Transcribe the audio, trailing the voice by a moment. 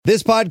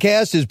This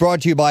podcast is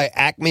brought to you by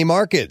Acme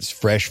Markets,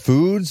 fresh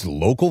foods,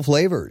 local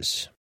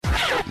flavors.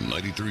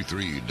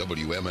 93.3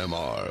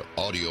 WMMR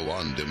Audio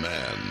on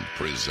Demand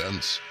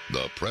presents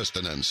the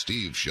Preston and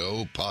Steve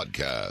Show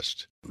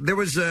podcast. There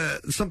was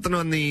something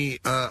on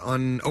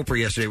on Oprah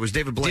yesterday. It was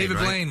David Blaine. David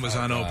right? Blaine was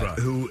on Oprah,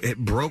 who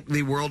broke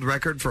the world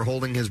record for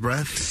holding his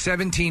breath.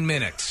 17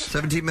 minutes.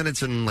 17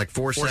 minutes and like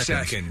 4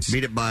 seconds.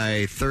 Beat it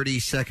by 30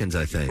 seconds,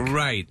 I think.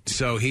 Right.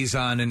 So he's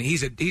on, and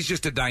he's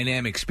just a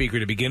dynamic speaker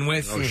to begin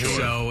with. Oh, sure.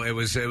 So it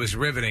was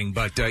riveting.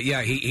 But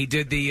yeah, he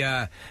did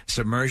the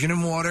submersion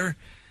in water.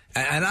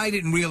 And I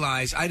didn't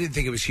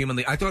think it was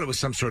humanly. I thought it was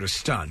some sort of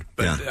stunt,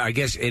 but yeah. I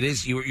guess it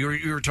is. You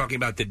were talking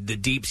about the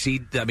deep sea.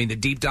 I mean, the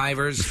deep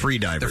divers, the free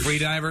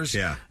divers.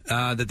 Yeah,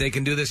 that they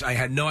can do this. I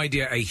had no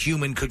idea a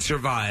human could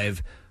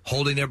survive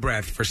holding their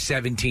breath for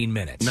 17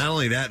 minutes. Not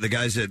only that, the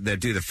guys that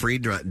do the free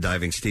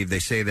diving, Steve, they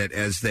say that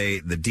as the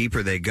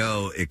deeper they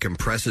go, it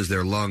compresses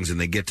their lungs and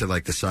they get to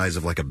like the size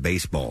of like a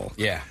baseball.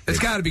 Yeah. It's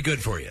got to be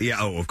good for you. Yeah,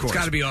 oh, of course. It's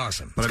got to be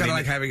awesome. But it's got to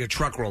like having a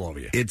truck roll over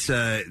you. It's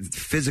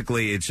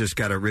physically, it's just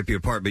got to rip you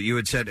apart. But you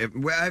had said,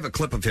 I have a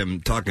clip of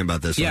him talking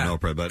about this on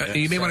Oprah. But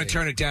you may want to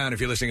turn it down if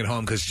you're listening at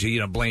home because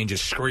Blaine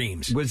just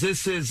screams. Was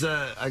this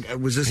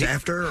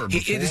after or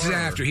before? This is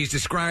after. He's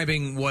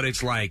describing what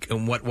it's like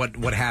and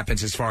what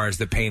happens as far as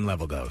the pain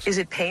level goes. Is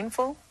it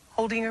painful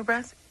holding your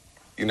breath?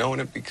 You know when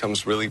it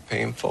becomes really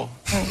painful?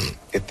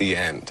 At the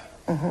end.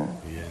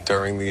 Mm-hmm. Yeah.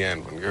 During the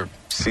end, when your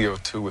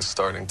CO2 is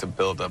starting to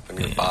build up in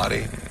your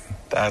body,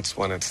 that's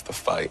when it's the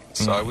fight.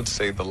 So I would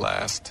say the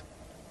last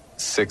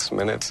 6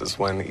 minutes is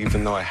when,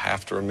 even though I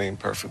have to remain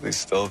perfectly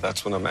still,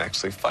 that's when I'm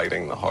actually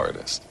fighting the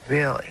hardest.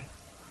 Really?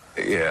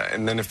 Yeah,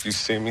 and then if you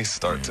see me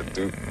start to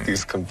do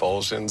these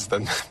convulsions,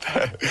 then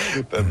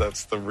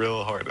that's the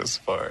real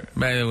hardest part.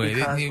 By the way,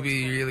 didn't you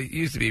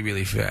used to be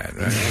really fat,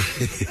 right?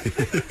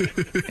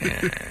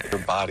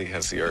 Your body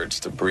has the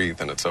urge to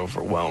breathe, and it's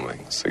overwhelming.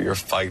 So you're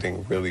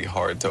fighting really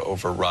hard to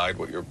override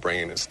what your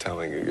brain is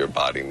telling you your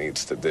body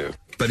needs to do.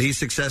 But he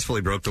successfully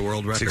broke the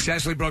world record.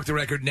 Successfully broke the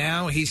record.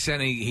 Now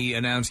he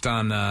announced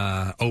on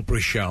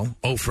Oprah's show,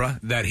 Oprah,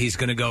 that he's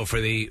going to go for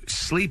the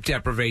sleep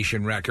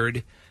deprivation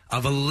record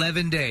of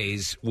 11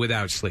 days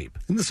without sleep.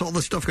 Isn't this all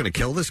this stuff going to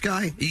kill this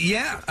guy?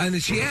 Yeah, and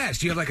she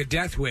asked, "Do you have like a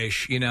death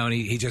wish?" And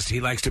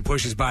he likes to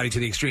push his body to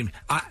the extreme.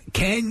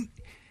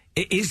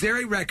 Is there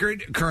a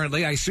record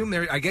currently? I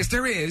guess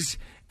there is.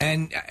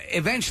 And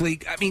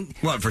eventually, I mean,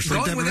 what, for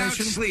sleep going without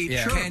deprivation? sleep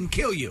can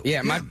kill you.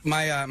 Yeah,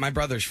 my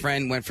brother's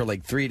friend went for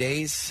like 3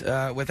 days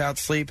without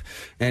sleep,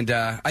 and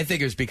I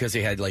think it was because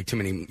he had like too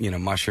many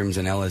mushrooms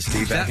and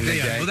LSD back in the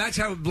day. Well, that's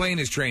how Blaine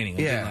is training.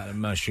 A lot of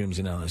mushrooms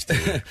and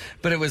LSD.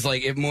 But it was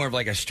like more of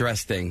like a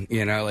stress thing,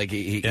 like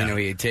he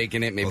had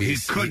taken it. Maybe he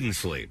couldn't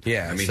sleep.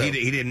 Yeah, I mean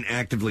he didn't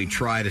actively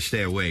try to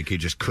stay awake. He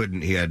just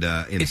couldn't. He had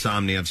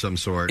insomnia of some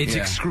sort. It's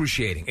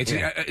excruciating. It's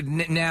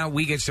now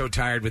we get so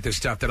tired with this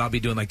stuff that I'll be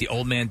doing like the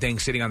old man thing,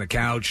 sitting on the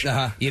couch,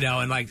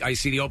 and like I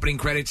see the opening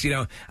credits,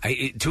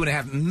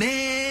 2.5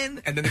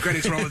 men, and then the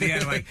credits roll at the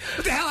end. I'm like,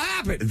 what the hell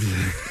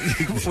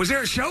happened? Was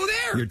there a show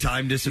there? Your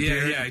time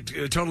disappeared?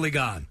 Yeah, totally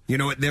gone. You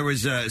know what? There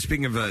was,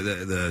 speaking of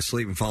the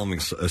sleep and falling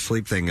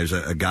asleep thing, there's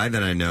a guy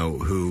that I know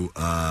who,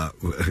 a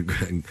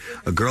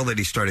girl that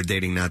he started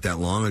dating not that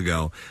long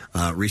ago,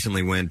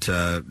 recently went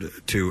to,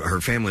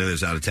 her family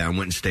lives out of town,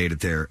 went and stayed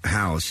at their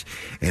house,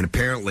 and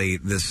apparently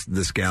this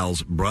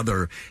gal's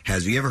brother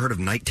has, you ever heard of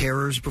night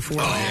terrors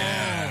before?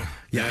 Oh,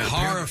 yeah,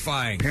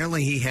 horrifying.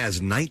 Apparently he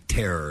has night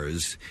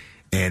terrors,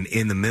 and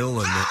in the middle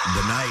of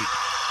the night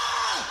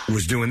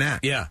was doing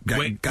that. Yeah,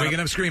 waking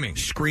up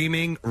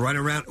screaming,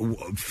 running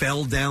around,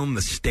 fell down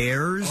the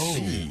stairs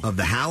of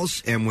the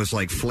house and was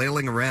like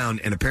flailing around.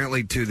 And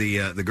apparently to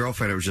the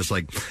girlfriend, it was just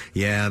like,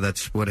 yeah,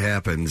 that's what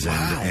happens.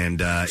 Wow.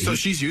 And so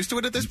she's used to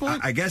it at this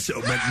point? I guess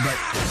so. But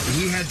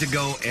he had to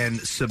go and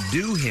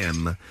subdue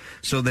him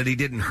so that he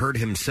didn't hurt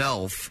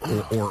himself.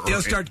 Or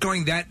they'll start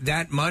going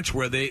that much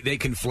where they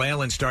can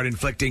flail and start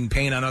inflicting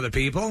pain on other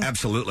people?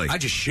 Absolutely. I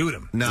just shoot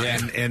him. No,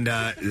 and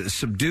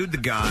subdued the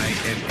guy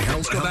and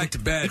let's go back to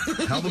bed.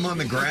 Held him on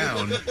the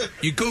ground.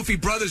 You goofy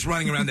brothers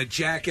running around, the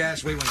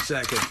jackass. Wait 1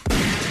 second.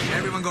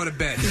 Everyone go to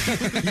bed.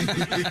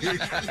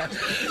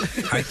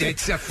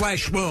 It's a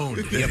flesh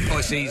wound, you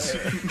pussies.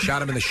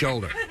 Shot him in the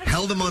shoulder.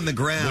 Held him on the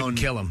ground. Wouldn't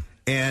kill him.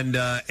 And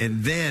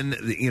then,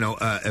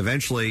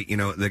 eventually,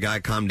 the guy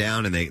calmed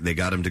down and they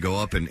got him to go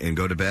up and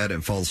go to bed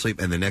and fall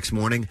asleep. And the next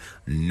morning,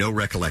 no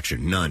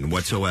recollection, none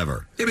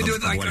whatsoever. They've been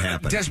doing like what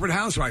happened. Desperate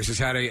Housewives has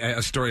had a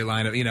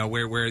storyline of,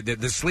 where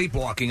the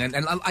sleepwalking.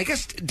 And I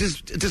guess,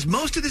 does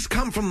most of this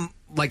come from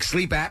like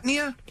sleep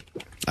apnea?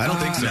 I don't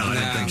think so. No, I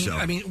don't think so.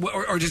 I mean,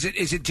 or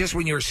is it just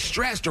when you're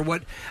stressed or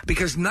what?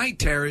 Because night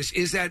terrors,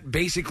 is that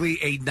basically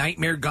a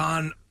nightmare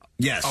gone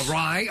Yes.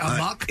 Awry,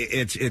 amok?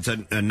 It's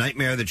a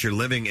nightmare that you're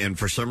living in.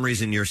 For some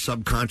reason, your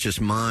subconscious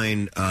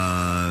mind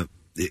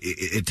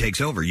it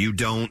takes over.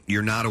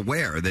 You're not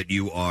aware that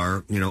you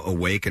are,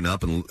 awake and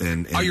up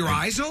and are your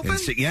eyes open?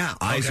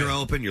 Eyes are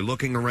open. You're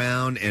looking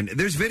around, and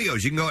there's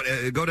videos. You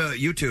can go to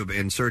YouTube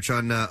and search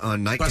on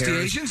night terrors,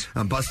 Asians?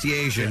 on Busty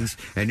Asians,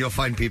 and you'll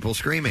find people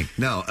screaming.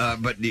 No,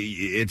 but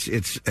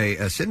it's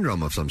a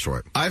syndrome of some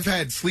sort. I've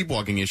had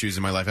sleepwalking issues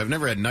in my life. I've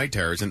never had night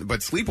terrors,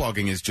 but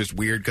sleepwalking is just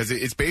weird because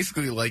it's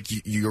basically like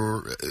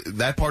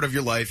that part of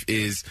your life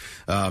is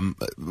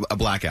a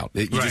blackout.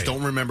 You just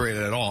don't remember it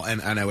at all.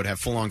 And I would have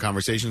full on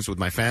conversations with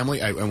my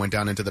family. I went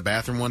down into the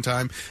bathroom one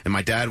time, and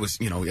my dad was,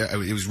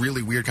 it was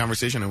really weird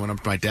conversation. I went up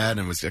to my dad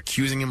and was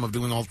accusing him of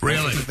doing all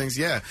sorts of things.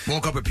 Yeah.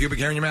 Woke up with pubic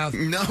hair in your mouth?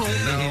 No,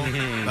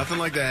 nothing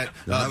like that.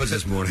 That was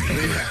this morning.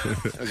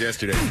 That was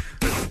yesterday.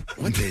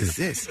 What is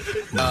this?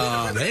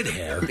 Red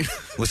hair.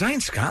 Was I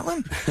in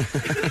Scotland?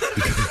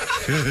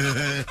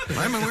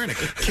 Why am I wearing a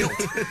kilt?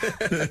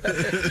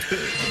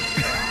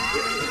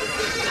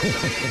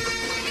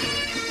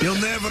 You'll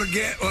never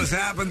get what's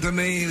happened to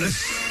me.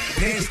 This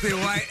pasty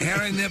white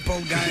hairy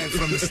nipple guy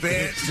from the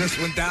States just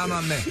went down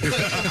on me.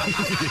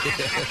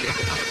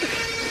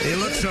 He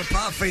looked so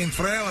puffy and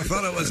frail, I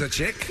thought it was a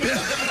chick.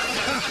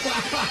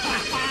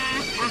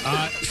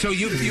 So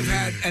you've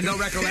had no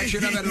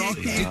recollection of it at all?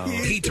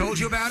 He told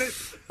you about it?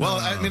 Well,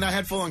 I mean, I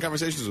had full-on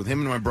conversations with him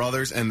and my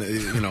brothers, and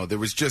it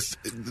was just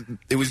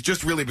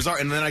really bizarre.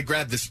 And then I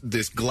grabbed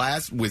this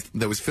glass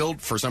that was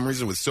filled for some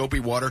reason with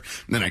soapy water,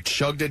 and then I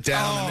chugged it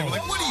down. And they were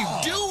like, "What are you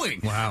doing?"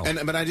 Wow.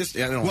 But I just,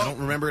 I don't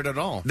remember it at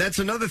all. That's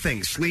another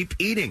thing. Sleep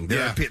eating.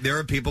 There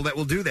are people that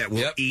will do that.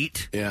 Will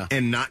eat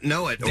and not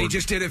know it. They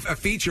just did a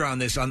feature on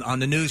this on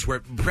the news where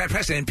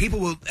Preston, and people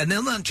will, and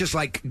they'll not just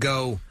like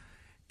go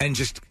and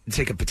just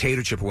take a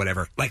potato chip or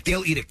whatever. Like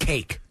they'll eat a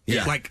cake.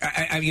 Yeah. Like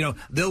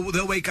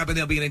they'll wake up and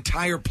there'll be an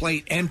entire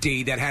plate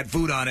empty that had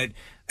food on it,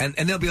 and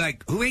they'll be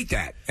like, "Who ate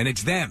that?" And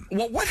it's them.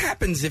 Well, what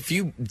happens if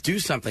you do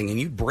something and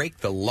you break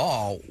the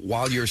law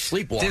while you're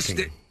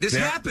sleepwalking? This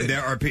happened.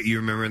 There are you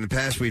remember in the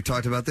past we've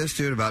talked about this,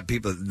 dude, about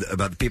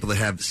the people that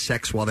have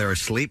sex while they're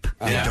asleep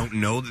and don't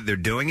know that they're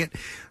doing it.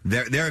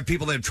 There are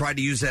people that have tried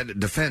to use that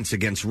defense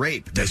against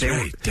rape. That's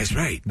right.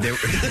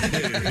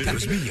 That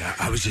was me.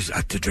 I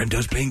dreamt I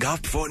was playing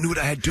golf before I knew it.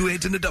 I had 2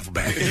 heads in the duffel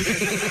bag.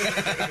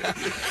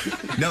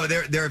 No,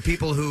 there are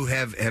people who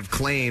have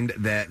claimed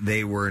that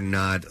they were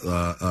not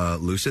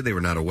lucid, they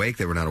were not awake,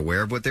 they were not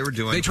aware of what they were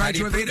doing. They tried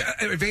to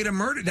evade a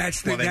murder.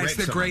 That's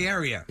the gray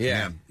area.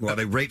 Yeah. Well,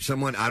 they raped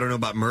someone. I don't know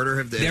about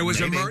murder. There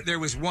was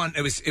one.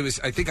 It was.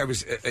 I think I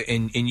was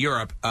in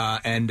Europe,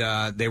 and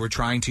they were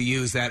trying to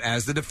use that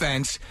as the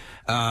defense.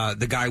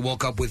 The guy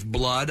woke up with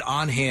blood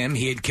on him.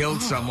 He had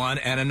killed someone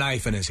and a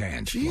knife in his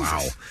hand. Jesus.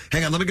 Wow.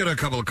 Hang on, let me go to a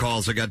couple of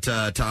calls. I got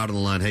Todd on the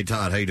line. Hey,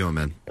 Todd, how you doing,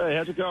 man? Hey,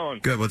 how's it going?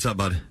 Good. What's up,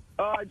 bud?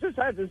 I just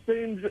had the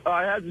same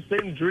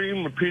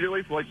dream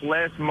repeatedly for like the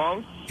last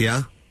month.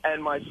 Yeah.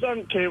 And my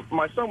son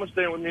was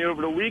staying with me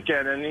over the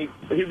weekend, and he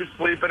was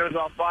sleeping. It was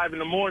about 5 in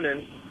the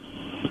morning,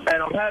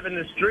 and I'm having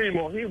this dream.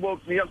 Well, he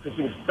woke me up because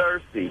he was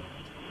thirsty.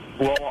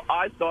 Well,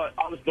 I thought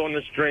I was doing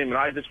this dream, and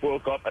I just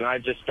woke up and I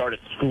just started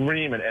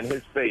screaming in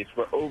his face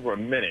for over a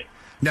minute.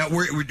 Now,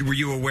 were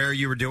you aware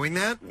you were doing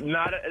that?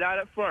 Not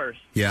at first.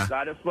 Yeah.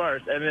 Not at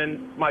first. And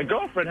then my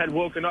girlfriend had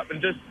woken up and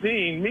just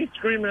seen me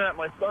screaming at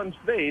my son's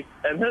face,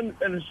 and him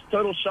in his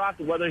total shock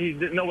of whether he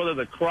didn't know whether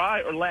to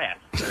cry or laugh.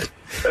 It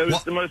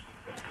was the most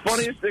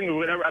funniest thing we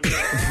would ever.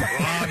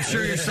 I'm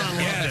sure your son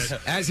loved it.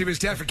 As he was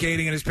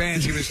defecating in his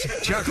pants, he was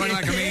chuckling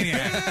like a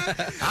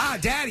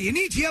maniac. Daddy, you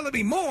need to yell at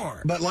me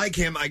more. But like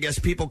him, I guess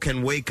people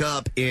can wake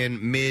up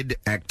in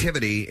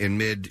mid-activity, in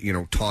mid,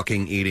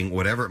 talking, eating,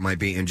 whatever it might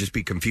be, and just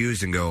be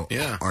confused and go,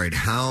 all right,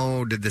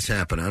 how did this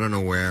happen? I don't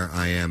know where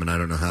I am, and I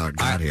don't know how it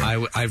got here.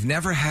 I've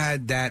never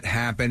had that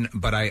happen,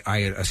 but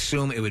I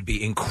assume it would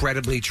be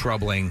incredibly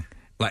troubling,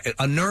 like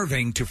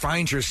unnerving to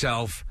find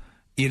yourself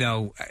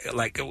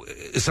like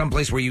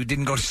someplace where you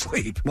didn't go to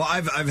sleep. Well,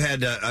 I've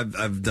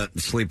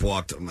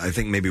sleepwalked, I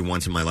think maybe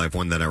once in my life,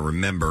 one that I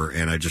remember,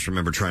 and I just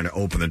remember trying to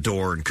open the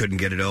door and couldn't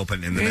get it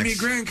open. And the Amy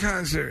Grant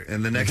concert.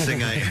 And the next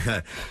thing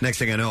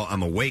I know,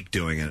 I'm awake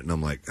doing it, and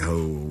I'm like,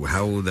 oh,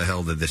 how the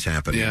hell did this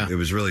happen? Yeah. It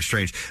was really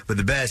strange. But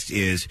the best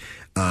is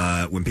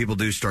when people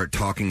do start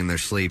talking in their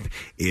sleep,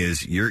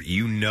 is you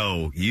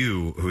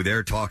who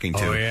they're talking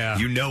to,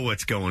 you know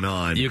what's going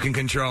on. You can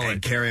control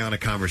and carry on a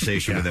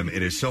conversation with them.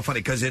 It is so funny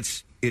because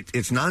it's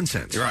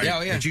nonsense. Right.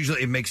 Yeah, yeah. It's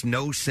usually, it makes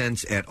no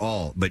sense at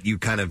all, but you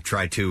kind of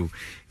try to,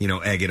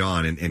 egg it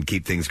on and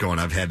keep things going.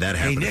 I've had that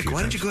happen. Hey, Nick,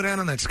 why don't you go down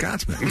on that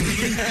Scotsman? Mind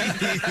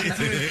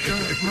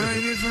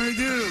if I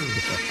do?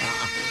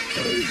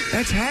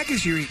 That's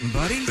haggis you're eating,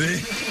 buddy.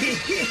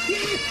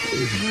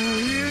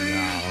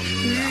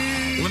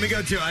 Let me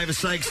go to, I have a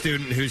psych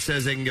student who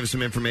says they can give us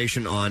some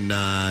information on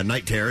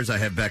night terrors. I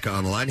have Becca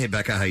on the line. Hey,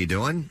 Becca, how you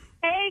doing?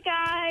 Hey,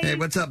 guys. Hey,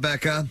 what's up,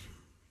 Becca?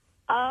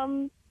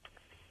 Are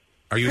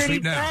you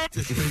asleep now?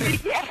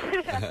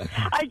 Yeah.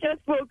 I just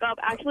woke up.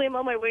 Actually, I'm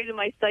on my way to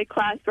my psych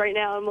class right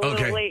now. I'm a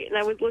little late, and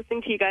I was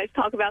listening to you guys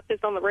talk about this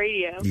on the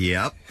radio.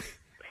 Yep.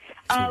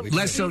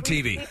 Less so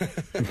TV.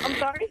 I'm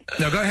sorry?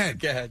 No, go ahead.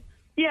 Go ahead.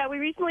 Yeah, we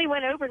recently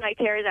went over night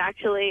terrors,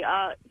 actually.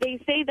 They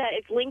say that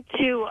it's linked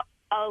to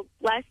a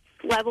less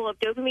level of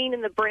dopamine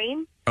in the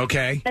brain.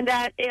 Okay. And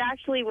that it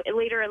actually,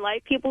 later in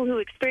life, people who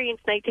experience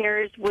night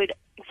terrors would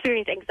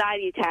experience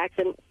anxiety attacks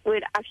and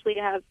would actually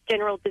have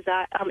general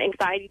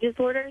anxiety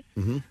disorders.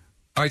 Mm-hmm.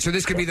 All right, so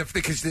this could be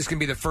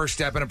the first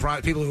step in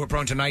people who are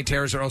prone to night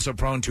terrors are also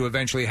prone to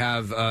eventually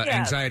have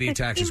anxiety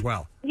attacks as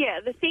well. Yeah,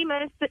 the same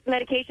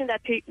medication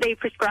that they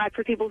prescribe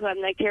for people who have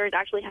night terrors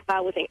actually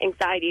help with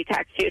anxiety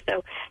attacks too.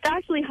 So that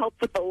actually helps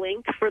with the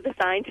link for the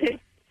scientists.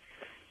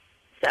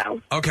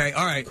 So okay,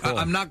 all right. Cool.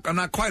 I'm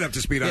not quite up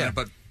to speed on it,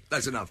 but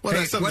that's enough. Well,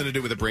 that's something to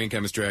do with the brain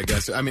chemistry, I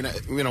guess. I mean,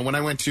 when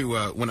I went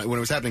to when it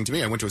was happening to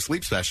me, I went to a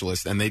sleep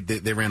specialist, and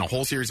they ran a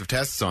whole series of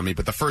tests on me.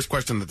 But the first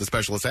question that the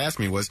specialist asked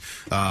me was,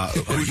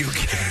 "Who you?"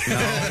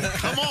 No,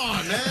 come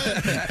on, man.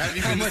 Have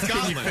you been to Scotland?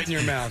 Can you fit in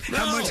your mouth? No.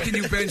 How much can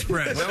you bench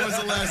press? When was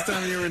the last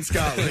time you were in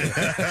Scotland?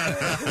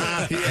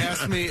 He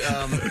asked me,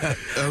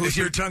 "Is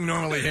your tongue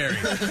normally hairy?"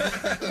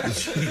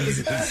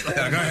 Jesus. Go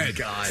ahead.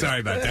 God.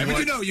 Sorry about that.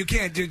 But you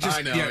can't. Just,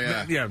 I know.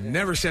 Yeah.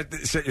 Never set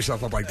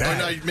yourself up like that.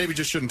 Oh, no, you maybe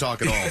just shouldn't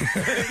talk at all.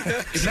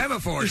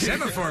 Semaphore,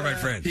 my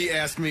friend. He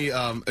asked me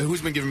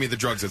who's been giving me the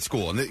drugs at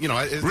school, and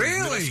really,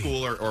 middle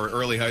school or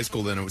early high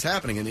school. Then it was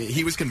happening, and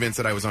he was convinced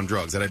that I was on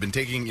drugs, that I'd been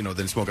taking,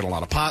 then smoking a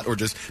lot of pot, or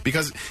just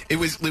because it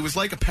was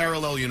like a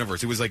parallel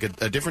universe. It was like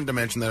a different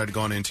dimension that I'd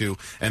gone into,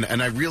 and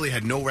I really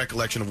had no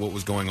recollection of what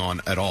was going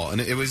on at all.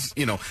 And it was,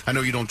 I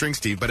know you don't drink,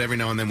 Steve, but every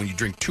now and then when you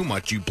drink too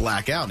much, you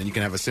black out, and you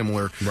can have a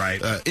similar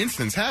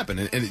instance happen.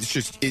 And it's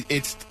just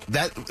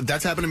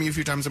that's happened to me a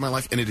few times in my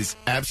life, and it is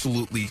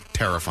absolutely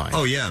terrifying.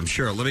 Oh yeah, I'm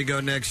sure. Let me go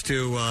next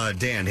to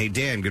Dan. Hey,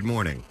 Dan, good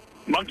morning.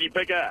 Monkey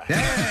picker. Hey!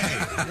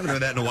 I haven't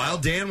heard that in a while.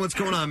 Dan, what's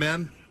going on,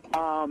 man?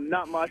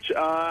 Not much.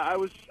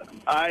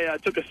 I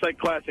took a psych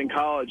class in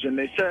college, and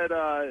they said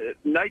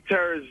night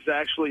terrors is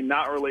actually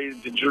not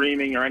related to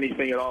dreaming or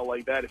anything at all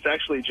like that. It's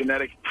actually a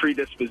genetic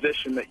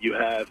predisposition that you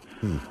have,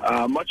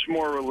 much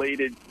more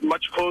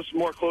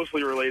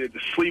closely related to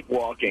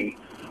sleepwalking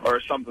or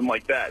something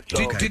like that.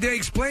 So, did they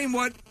explain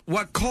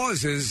what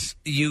causes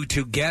you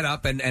to get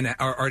up and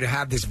or to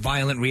have this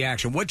violent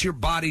reaction? What's your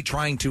body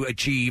trying to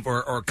achieve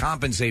or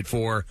compensate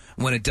for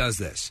when it does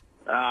this?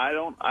 I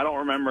don't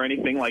remember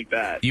anything like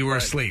that. You were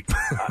asleep. Of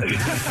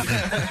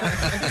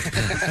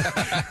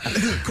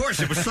course,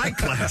 it was psych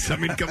class. I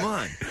mean, come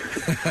on.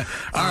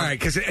 All right,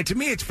 because to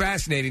me, it's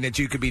fascinating that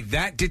you could be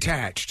that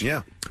detached.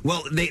 Yeah.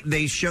 Well,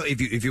 they show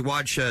if you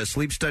watch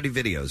sleep study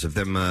videos of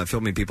them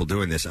filming people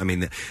doing this. I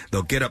mean,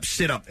 they'll get up,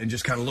 sit up, and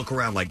just kind of look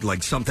around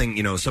like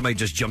something. Somebody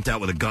just jumped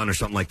out with a gun or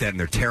something like that, and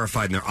they're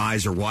terrified, and their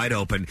eyes are wide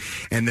open.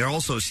 And they're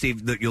also,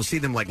 Steve, you'll see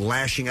them like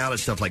lashing out at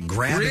stuff, like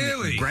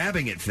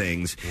grabbing at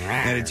things,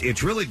 and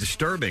it's really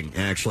disturbing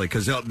actually,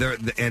 because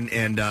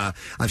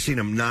I've seen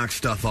them knock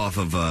stuff off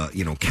of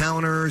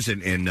counters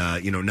and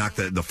knock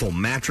the full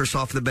mattress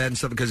off the bed and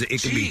stuff, because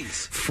it can be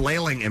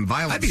flailing and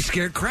violent. I'd be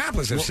scared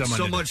crapless if someone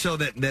so did much so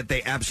that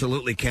they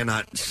absolutely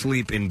cannot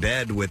sleep in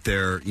bed with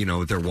their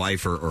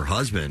wife or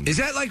husband. Is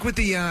that like with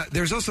the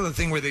there's also the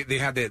thing where they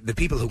have the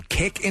people who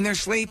kick in their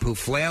sleep, who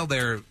flail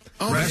their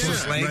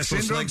restless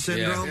leg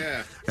syndrome?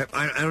 Yeah.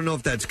 I don't know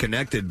if that's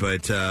connected,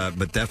 but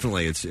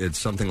definitely it's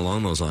something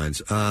along those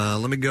lines.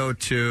 Let me go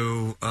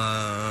to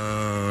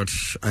I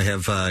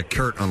have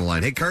Kurt on the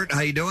line. Hey, Kurt, how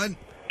you doing?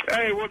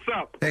 Hey, what's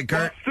up? Hey,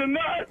 Kurt. Bust a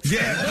nut.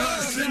 Yeah,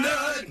 bust a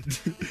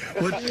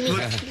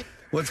nut.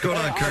 What's going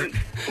on, Kurt?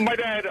 My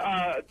dad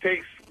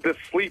takes this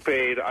sleep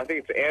aid. I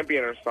think it's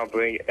Ambien or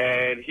something,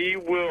 and he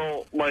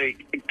will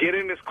get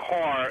in his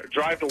car,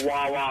 drive to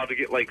Wawa to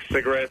get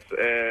cigarettes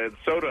and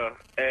soda,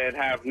 and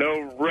have no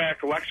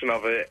recollection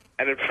of it.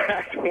 And in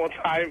fact, one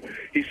time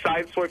he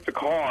sideswiped the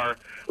car,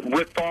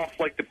 ripped off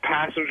the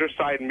passenger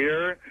side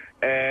mirror,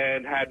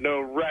 and had no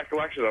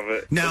recollection of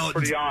it. Now, it's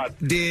pretty odd.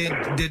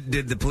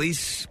 Did the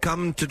police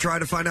come to try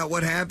to find out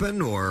what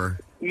happened, or?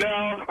 No,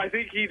 I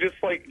think he just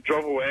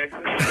drove away.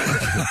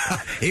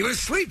 He was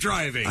sleep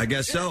driving. I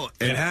guess so.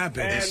 It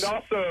happens.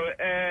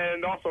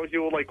 And also he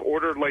will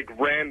order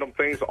random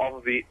things off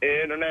of the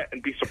internet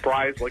and be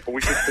surprised a week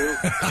or two.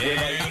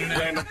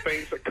 Random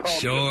things that come.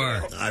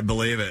 Sure, I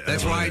believe it.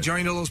 That's why I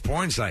joined all those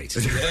porn sites.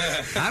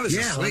 I was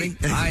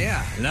asleep.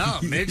 No,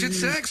 midget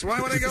sex.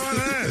 Why would I go on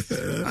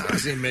that? I don't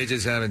see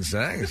midgets having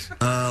sex.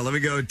 Let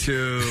me go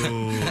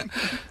to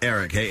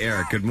Eric. Hey,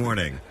 Eric. Good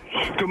morning.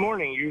 Good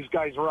morning. You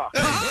guys rock.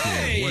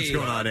 Hey! What's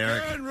going on,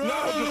 Eric? No,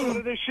 I just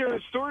wanted to share a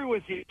story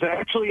with you.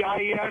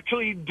 I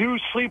actually do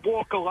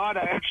sleepwalk a lot.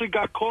 I actually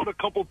got caught a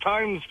couple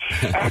times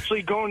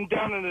actually going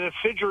down in the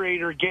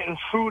refrigerator, getting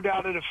food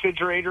out of the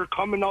refrigerator,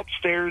 coming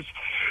upstairs,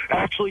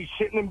 actually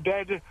sitting in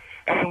bed,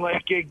 and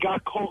it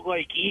got caught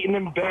eating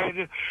in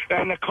bed.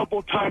 And a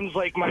couple times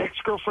my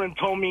ex-girlfriend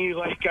told me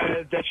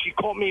that she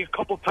caught me a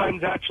couple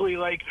times actually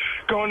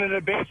going to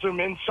the bathroom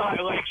inside.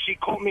 She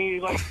caught me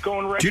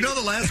going right. Do you know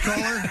the last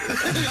caller?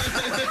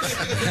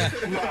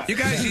 You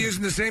guys are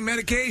using the same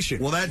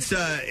medication. Well, that's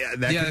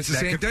that's the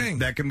same thing.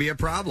 That can be a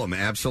problem,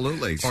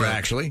 absolutely. Or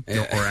actually.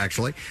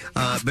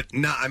 But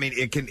no, I mean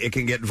it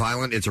can get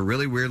violent. It's a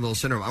really weird little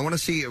syndrome. I want to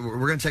see.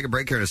 We're going to take a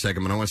break here in a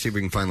second, but I want to see if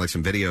we can find like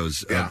some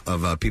videos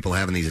of people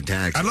having these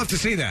attacks. I'd love to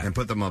see that and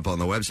put them up on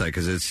the website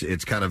because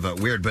it's kind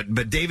of weird.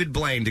 But David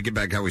Blaine, to get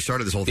back how we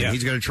started this whole thing,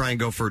 he's going to try and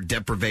go for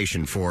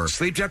deprivation for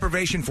sleep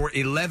deprivation for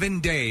 11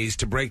 days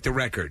to break the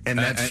record, and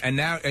that's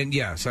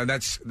so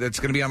that's going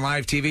to be on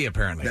live TV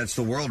apparently. That's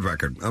the world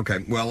record. Okay,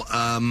 well,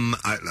 I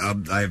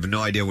have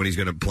no idea when he's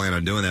going to plan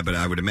on doing that, but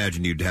I would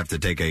imagine you'd have to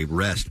take a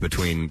rest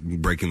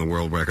between breaking the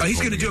world record. Oh, he's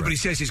going to do it, but he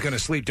says he's going to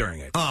sleep during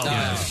it. Oh,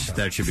 yes,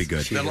 that should be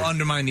good. That'll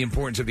undermine the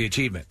importance of the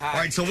achievement. All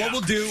right, so what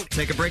we'll do,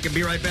 take a break and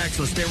be right back,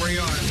 so stay where you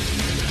are.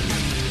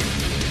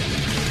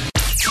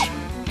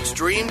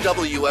 Stream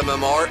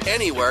WMMR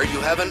anywhere you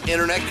have an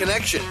internet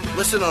connection.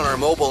 Listen on our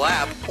mobile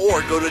app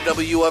or go to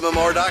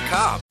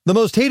WMMR.com. The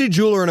most hated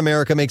jeweler in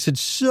America makes it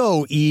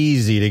so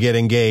easy to get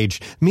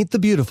engaged. Meet the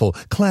beautiful,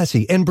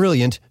 classy, and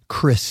brilliant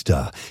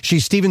Krista.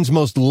 She's Steven's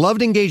most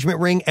loved engagement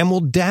ring and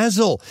will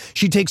dazzle.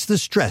 She takes the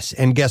stress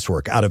and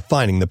guesswork out of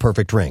finding the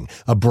perfect ring.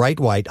 A bright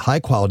white,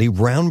 high-quality,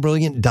 round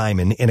brilliant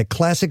diamond in a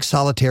classic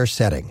solitaire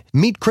setting.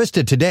 Meet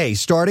Krista today,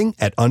 starting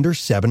at under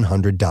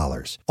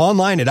 $700.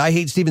 Online at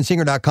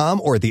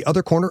IHateStevenSinger.com or at the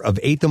other corner of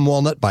 8th and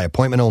Walnut by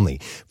appointment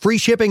only. Free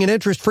shipping and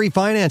interest-free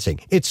financing.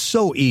 It's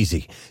so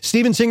easy.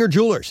 Steven Singer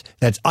Jewelers.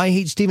 That's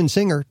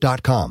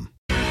IHateStevenSinger.com.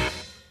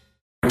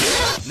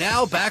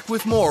 Now back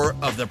with more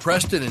of the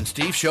Preston and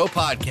Steve Show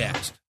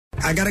podcast.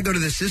 I got to go to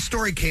this. This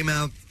story came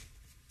out,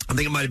 I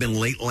think it might have been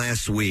late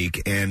last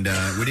week, and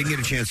we didn't get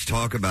a chance to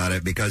talk about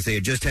it because they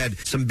had just had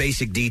some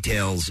basic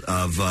details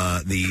of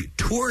the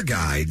tour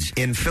guides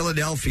in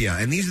Philadelphia.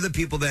 And these are the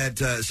people that,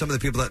 some of the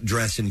people that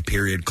dress in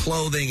period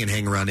clothing and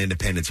hang around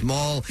Independence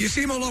Mall. You see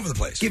them all over the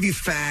place. Give you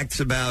facts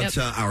about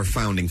our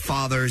founding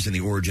fathers and the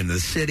origin of the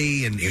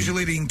city. And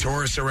usually leading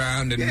tourists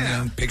around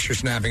and picture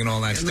snapping and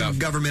all that stuff.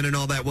 Government and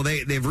all that. Well,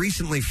 they've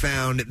recently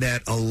found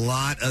that a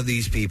lot of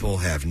these people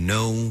have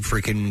no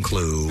freaking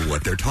clue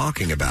what they're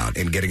talking about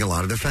and getting a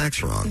lot of their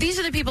facts wrong. These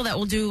are the people that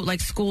will do like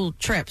school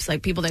trips,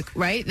 like people that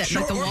like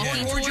the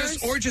walking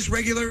tours, or just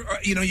regular.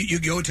 You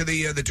go to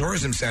the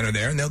tourism center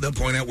there, and they'll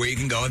point out where you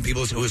can go, and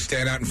people who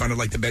stand out in front of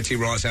like the Betsy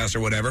Ross House or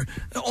whatever.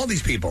 All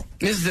these people.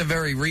 This is the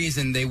very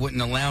reason they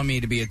wouldn't allow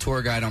me to be a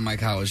tour guide on my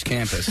college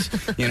campus.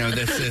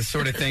 This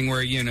sort of thing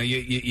where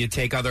you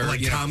take other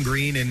Tom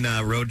Green in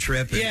Road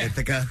Trip in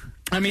Ithaca.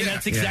 I mean,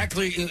 that's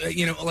exactly,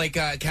 like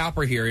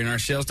Cowper here in our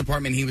sales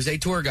department. He was a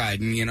tour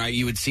guide, and,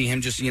 you would see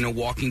him just,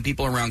 walking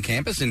people around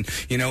campus. And,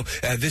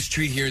 this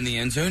tree here in the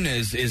end zone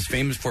is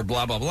famous for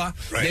blah, blah, blah.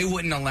 Right. They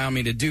wouldn't allow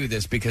me to do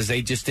this because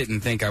they just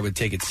didn't think I would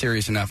take it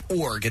serious enough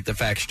or get the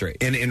facts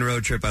straight. In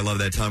Road Trip, I love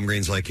that Tom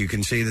Green's like, you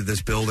can see that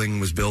this building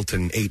was built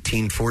in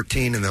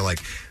 1814. And they're like,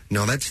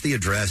 no, that's the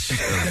address of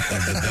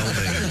the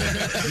building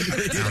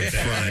out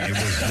front. It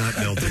was not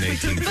built in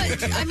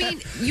 1814. But, I mean,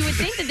 you would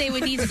think that they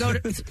would need to go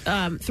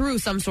through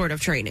some sort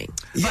of training.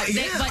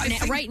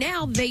 But right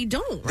now, they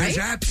don't, right? There's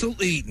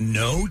absolutely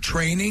no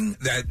training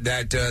that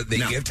they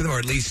give to them, or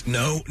at least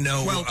no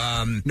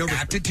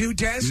aptitude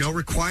test? No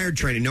required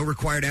training, no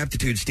required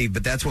aptitude, Steve,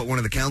 but that's what one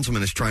of the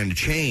councilmen is trying to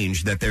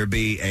change, that there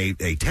be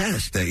a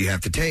test that you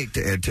have to take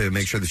to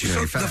make sure that you know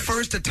your facts. The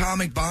first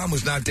atomic bomb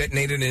was not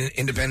detonated in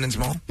Independence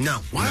Mall? No.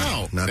 Wow.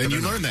 And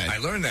you learned that. I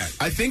learned that.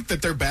 I think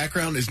that their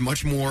background is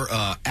much more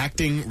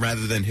acting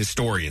rather than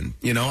historian.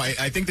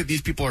 I think that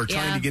these people are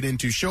trying to get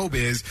into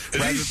showbiz.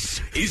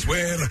 This is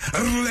where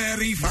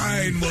Larry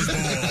Fine was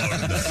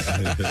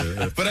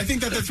born. But I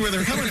think that that's where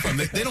they're coming from.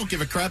 They don't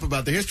give a crap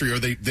about the history, or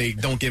they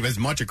don't give as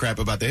much a crap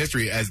about the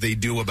history as they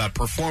do about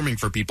performing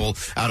for people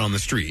out on the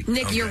street.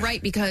 Nick, you're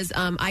right, because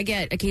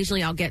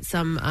occasionally I'll get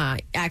some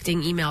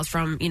acting emails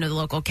from, the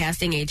local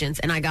casting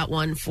agents, and I got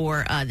one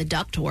for the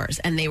duck tours,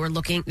 and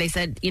they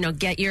said,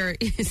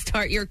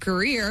 start your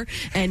career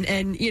and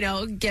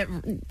get,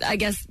 I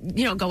guess,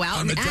 go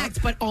out and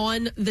act, but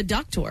on the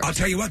duck tour. I'll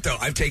tell you what, though,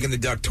 I've taken the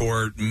duck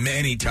tour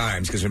many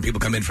times, because when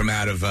people come in from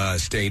out of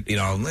state,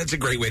 it's a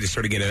great way to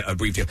sort of get a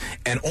brief deal.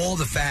 And all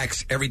the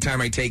facts, every time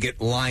I take it,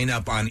 line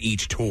up on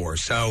each tour.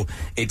 So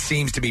it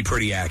seems to be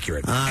pretty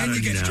accurate. And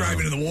you get to drive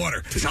into the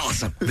water. It's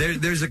awesome.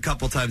 There's a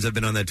couple times I've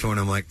been on that tour, and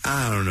I'm like,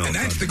 I don't know. And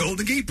that's the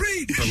Golden Gate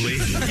Bridge.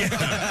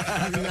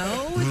 I don't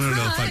know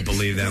if I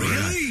believe that one or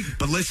not.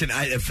 But listen,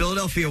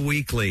 Philadelphia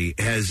Weekly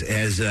has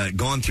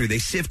gone through, they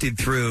sifted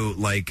through,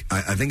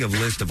 I think a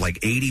list of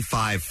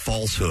 85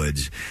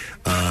 falsehoods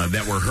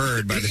that were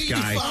heard by this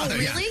guy. Oh,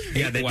 really?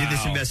 Yeah, that did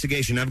this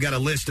investigation. I've got a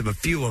list of a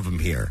few of them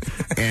here.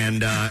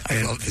 And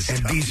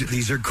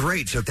these are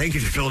great. So thank you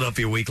to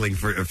Philadelphia Weekly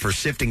for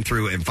sifting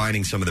through and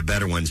finding some of the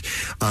better ones.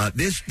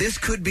 This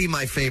could be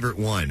my favorite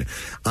one.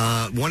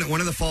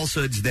 One of the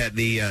falsehoods that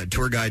the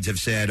tour guides have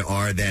said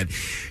are that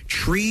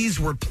trees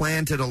were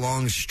planted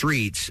along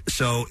streets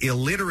so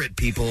illiterate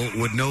people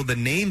would know the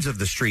names of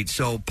the streets.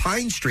 So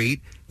Pine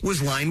Street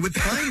was lined with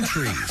pine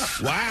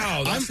trees.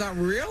 Wow, that's not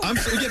real? I'm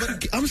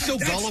so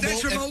gullible.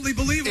 That's remotely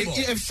believable.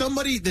 If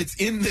somebody that's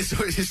in this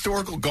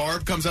historical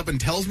garb comes up and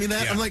tells me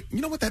that, I'm like,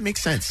 you know what, that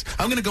makes sense.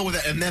 I'm going to go with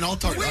that, and then I'll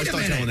start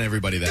telling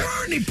everybody that. There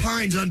aren't any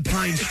pines on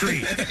Pine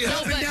Street.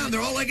 Up and down,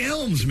 they're all like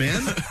elms,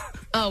 man.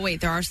 Oh,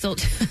 wait, there are still...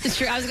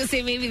 Sure, I was going to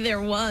say maybe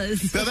there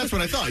was. No, that's what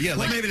I thought, yeah.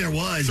 Well, maybe there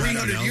was.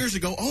 300 years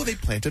ago, they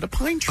planted a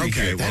pine tree.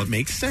 Okay, that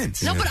makes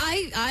sense. No, but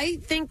I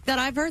think that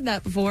I've heard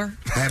that before.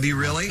 Have you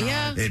really?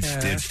 Yeah.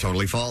 It's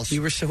totally false.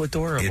 You were so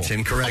adorable. It's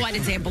incorrect. Oh, I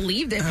didn't say I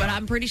believed it, but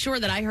I'm pretty sure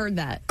that I heard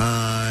that.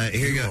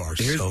 Here you go.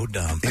 Here's so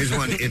dumb. Here's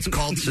one. It's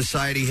called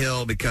Society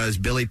Hill because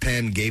Billy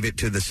Penn gave it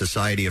to the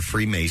Society of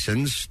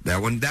Freemasons.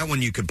 That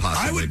one you could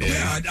possibly believe.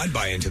 Yeah, I'd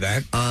buy into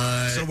that.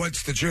 So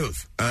what's the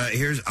truth?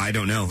 I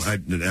don't know. I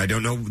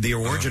don't know the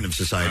origin of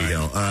Society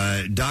Hill.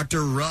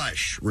 Dr.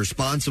 Rush,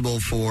 responsible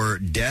for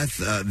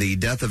the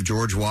death of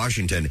George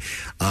Washington,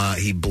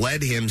 he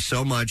bled him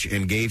so much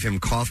and gave him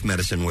cough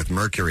medicine with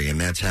mercury, and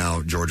that's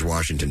how George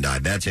Washington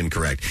died. That's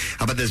incorrect.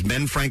 How about this?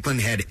 Ben Franklin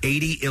had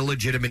 80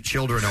 illegitimate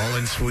children, all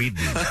in Sweden.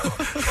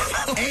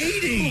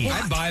 80!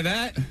 I'd buy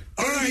that.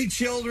 All right,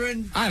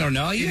 children. I don't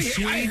know.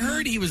 I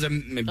heard he was a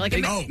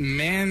big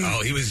man.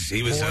 Oh, he was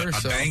a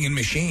banging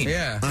machine.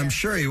 Yeah. I'm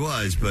sure he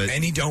was, but...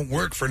 And he don't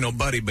work for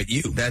nobody but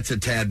you. That's a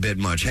tad bit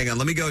much. Hang on,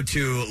 let me go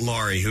to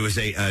Laurie, who is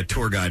a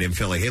tour guide in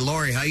Philly. Hey,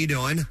 Laurie, how you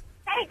doing?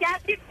 Hey,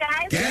 guys.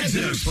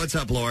 Gadzooks. What's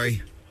up,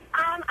 Laurie?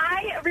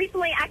 I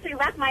recently actually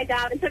left my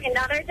job and took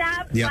another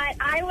job, but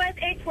I was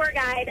a tour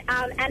guide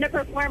and a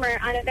performer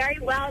on a very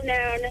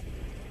well-known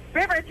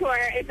river tour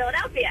in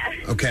Philadelphia.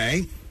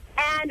 Okay.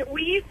 And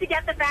we used to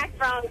get the facts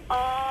wrong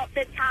all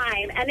the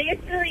time. And they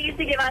used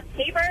to give us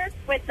papers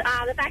with the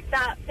facts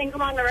about things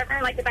along the river,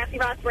 like the Betsy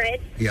Ross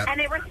Bridge. Yep. And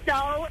they were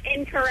so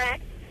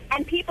incorrect.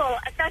 And people,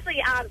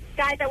 especially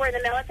guys that were in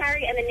the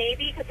military and the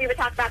Navy, because we would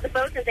talk about the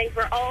boats and things,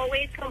 were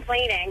always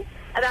complaining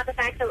about the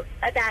fact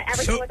that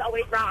everything was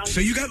always wrong.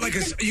 So you got like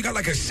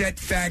a set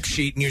fact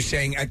sheet, and you're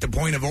saying at the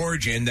point of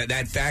origin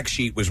that fact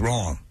sheet was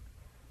wrong.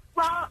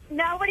 Well,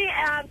 nobody,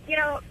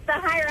 the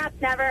higher-ups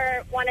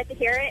never wanted to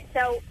hear it.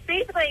 So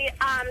basically,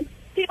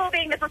 people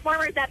being the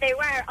performers that they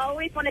were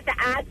always wanted to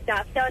add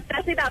stuff. So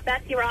especially about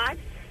Betsy Ross,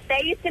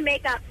 they used to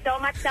make up so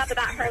much stuff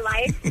about her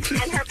life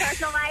and her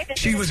personal life.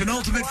 She was an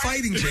ultimate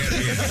fighting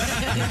champion.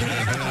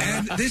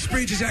 And this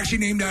bridge is actually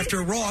named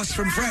after Ross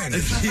from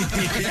Friends.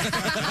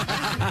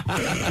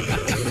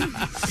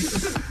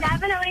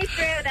 Definitely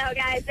true, though,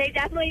 guys. They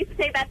definitely used to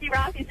say Betsy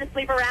Ross used to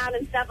sleep around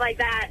and stuff like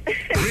that.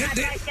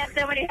 Get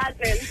so many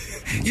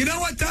husbands. You know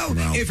what, though?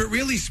 No. If it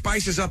really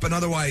spices up an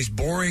otherwise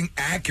boring,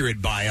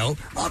 accurate bio,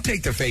 I'll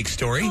take the fake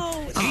story.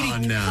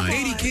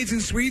 80 kids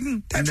in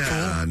Sweden? That's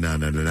cool. No.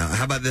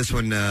 How about this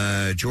one?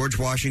 George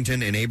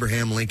Washington and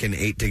Abraham Lincoln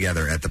ate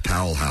together at the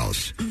Powell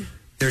House.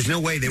 There's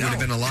no way they would have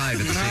been alive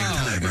at the same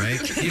time,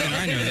 right? Yeah,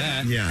 I know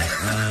that.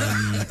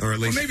 Yeah, or at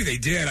least... Well, maybe they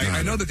did.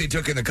 I know that they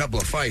took in a couple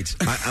of fights.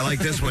 I like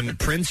this one.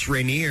 Prince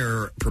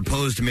Rainier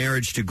proposed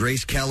marriage to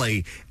Grace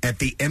Kelly at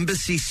the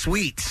Embassy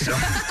Suites.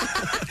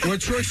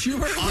 What church you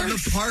were on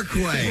the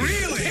Parkway.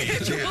 Really?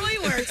 It really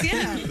works,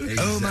 yeah. Exactly.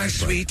 Oh, my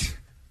sweet.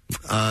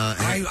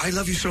 I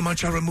love you so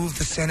much, I'll remove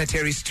the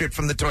sanitary strip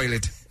from the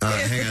toilet.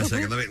 Hang on a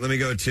second. Let me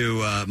go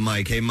to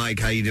Mike. Hey,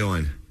 Mike, how you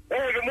doing?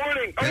 Hey, good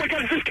morning. Oh, my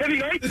God, is this Kenny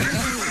Knight?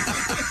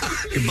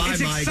 Goodbye,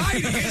 it's Mike.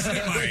 Exciting, isn't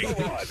it,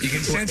 Mike? You can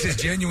sense his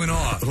genuine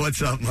awe.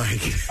 What's up,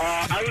 Mike?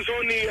 I was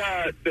on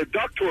the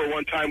duck tour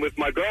one time with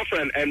my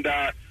girlfriend, and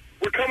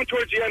we're coming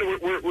towards the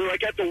end. We're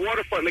like at the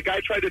waterfront, and the guy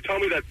tried to tell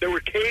me that there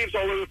were caves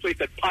all over the place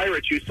that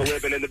pirates used to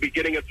live in the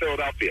beginning of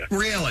Philadelphia.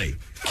 Really?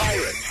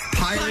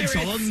 Pirates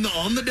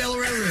on the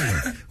Delaware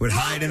River would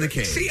hide in the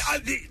cave. See,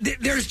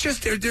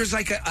 there's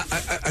like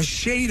a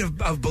shade of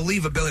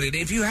believability.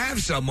 If you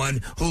have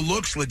someone who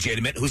looks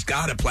legitimate, who's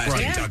got a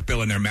plastic duck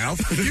bill in their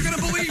mouth, you're going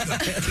to believe them.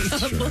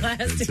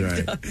 That's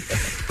right.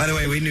 By the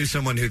way, we knew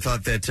someone who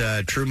thought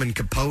that Truman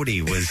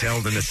Capote was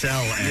held in a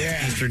cell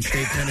at Eastern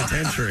State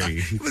Penitentiary.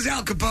 It was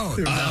Al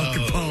Capone. Al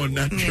Capone,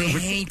 not Truman. I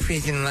hate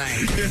prison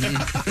life.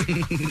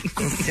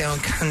 It's so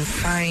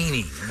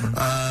confining.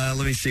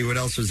 Let me see, what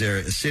else was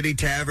there? City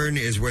Tavern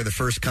is where the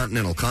First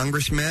Continental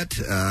Congress met.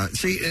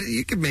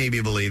 You could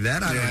maybe believe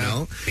that. I don't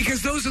know.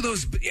 Because those are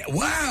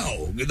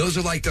those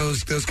are like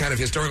those kind of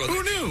historical.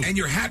 Who knew? And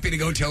you're happy to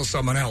go tell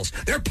someone else.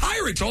 They're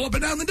pirates all up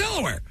and down the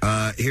Delaware.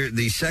 Here,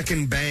 the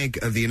Second Bank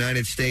of the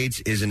United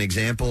States is an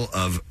example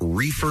of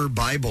reefer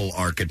Bible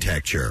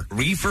architecture.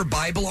 Reefer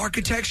Bible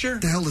architecture?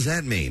 What the hell does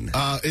that mean?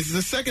 Is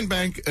the Second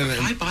Bank... Can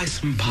I buy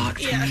some pot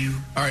from you?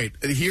 All right,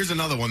 here's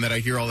another one that I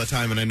hear all the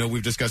time, and I know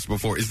we've discussed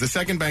before. Is the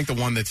Second Bank the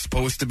one that's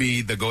supposed to be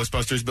the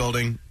Ghostbusters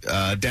building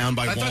down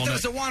by I Walnut. thought that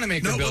was a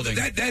Wanamaker building.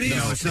 That is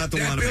No, it's not the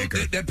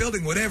Wanamaker. That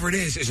building, whatever it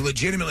is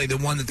legitimately the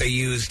one that they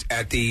used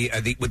at the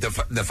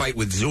fight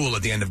with Zool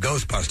at the end of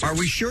Ghostbusters. Are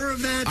we sure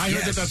of that? I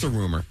heard that that's a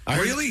rumor.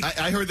 Really?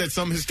 I heard that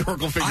some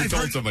historical figure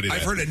told somebody that.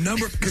 I've heard a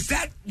number because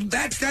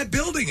that's that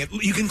building.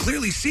 You can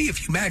clearly see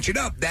if you match it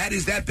up. That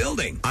is that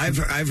building. I've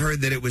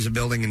heard that it was a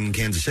building in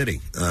Kansas City.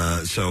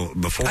 So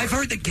before I've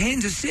heard that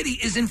Kansas City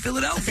is in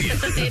Philadelphia.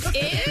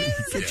 It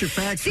is. Get your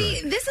facts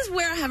See, this is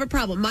where I have a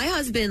problem. My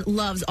husband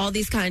loves all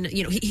these kind of,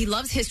 he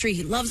loves history.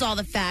 He loves all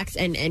the facts,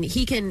 and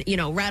he can,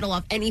 rattle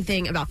off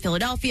anything about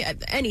Philadelphia,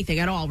 anything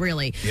at all,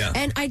 really. Yeah.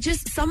 And I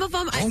just, some of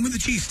them... Home of the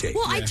cheesesteak.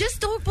 Well, I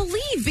just don't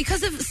believe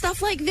because of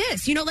stuff like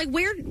this.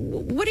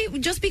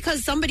 Just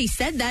because somebody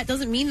said that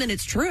doesn't mean that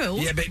it's true.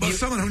 Yeah, but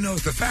someone who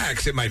knows the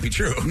facts, it might be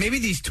true. Maybe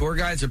these tour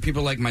guides are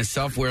people like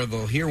myself where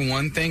they'll hear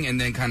one thing and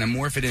then kind of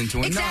morph it into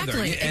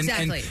another.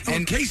 Exactly.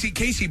 And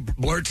Casey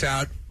blurts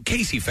out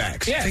Casey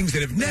facts, things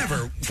that have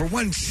never, for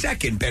 1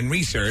 second, been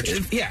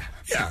researched. Yeah.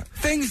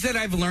 Things that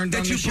I've learned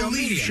that on you the show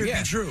believe media. should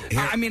be true.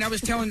 I mean, I was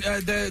telling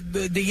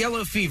the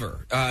yellow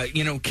fever,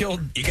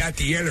 killed. You got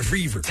the yellow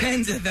fever.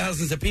 Tens of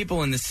thousands of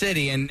people in the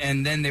city, and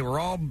then they were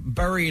all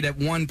buried at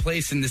one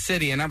place in the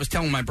city. And I was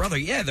telling my brother,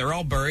 they're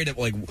all buried at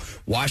like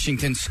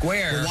Washington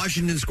Square. Well,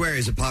 Washington Square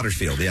is at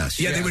Pottersfield. Yes.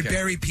 Yeah, they would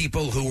bury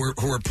people who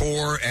were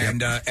poor,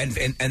 and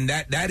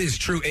that is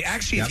true.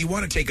 Actually, if you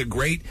want to take a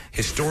great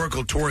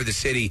historical tour of the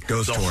city,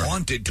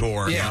 haunted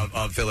tour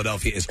of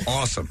Philadelphia is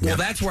awesome. Well,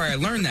 that's where I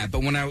learned that.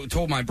 But when I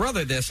told my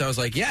brother this, I was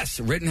like, yes,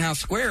 Rittenhouse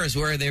Square is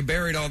where they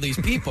buried all these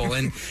people.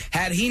 And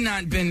had he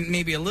not been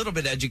maybe a little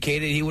bit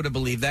educated, he would have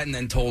believed that and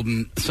then told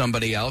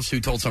somebody else who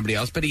told somebody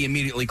else. But he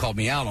immediately called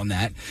me out on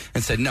that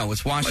and said, no,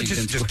 it's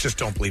Washington. Just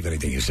don't believe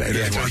anything you say.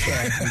 Yeah,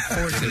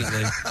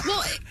 unfortunately.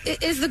 Well,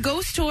 is the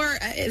ghost tour,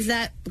 is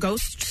that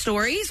ghost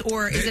stories,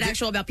 or is it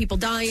actual about people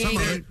dying? Some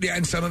of it,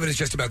 and some of it is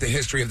just about the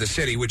history of the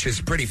city, which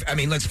is pretty... I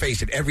mean, let's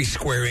face it, every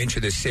square inch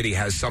of this city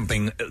has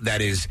something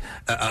that is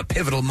a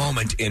pivotal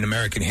moment in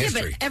American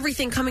history. Yeah, but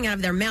everything coming out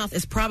of their mouth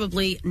is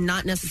probably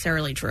not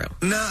necessarily true.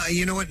 No,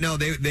 you know what? No,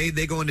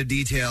 they go into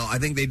detail. I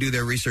think they do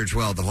their research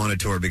well at the Haunted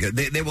Tour because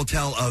they will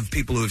tell of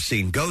people who have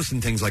seen ghosts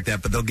and things like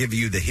that, but they'll give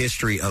you the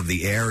history of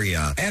the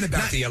area. And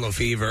about the yellow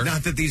fever.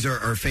 Not that these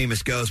are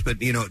famous ghosts, but,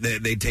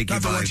 they take you by...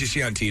 Not the ones you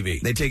see on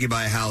TV. They take you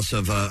by a house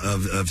of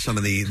some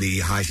of the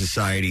high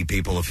society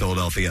people of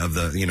Philadelphia, of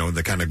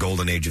the kind of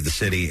golden age of the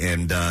city,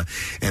 and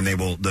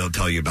they'll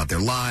tell you about their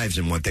lives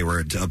and what they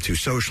were up to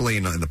socially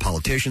and the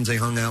politicians they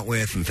hung out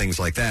with and things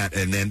like that.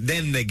 And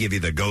then they give you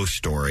the ghost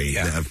story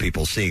of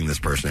people seeing this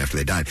person after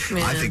they died.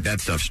 Yeah. I think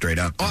that stuff's straight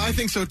up. Oh, I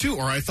think so too,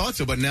 or I thought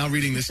so. But now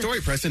reading this story,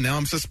 Preston, now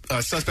I'm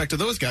suspect of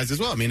those guys as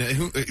well. I mean,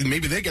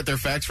 maybe they get their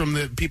facts from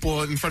the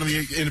people in front of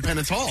the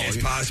Independence Hall.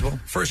 It's possible.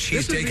 First,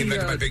 she's taken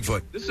back by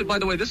Bigfoot. This is, by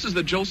the way,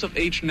 the Joseph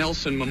H.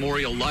 Nelson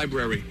Memorial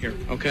Library here.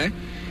 Okay,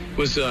 it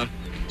was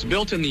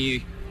built in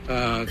the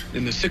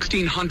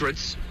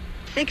 1600s.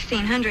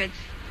 1600s.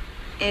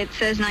 It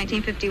says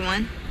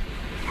 1951.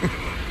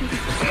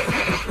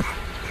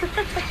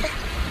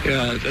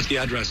 Yeah, that's the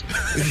address.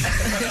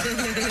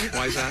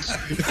 Wise ass.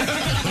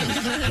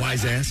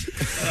 Wise ass.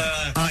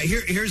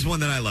 Here's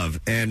one that I love,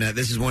 and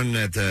this is one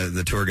that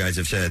the tour guides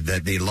have said,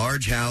 that the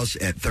large house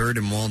at 3rd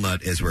and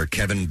Walnut is where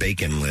Kevin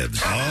Bacon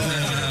lives.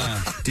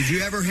 Oh. Did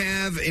you ever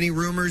have any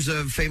rumors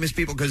of famous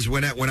people? Because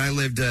when I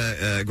lived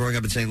growing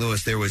up in St.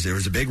 Louis, there was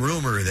a big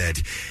rumor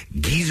that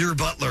Geezer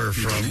Butler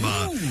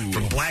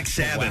from Black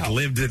Sabbath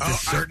lived at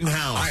this certain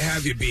house. I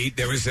have you beat.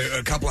 There was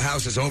a couple of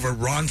houses over.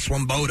 Ron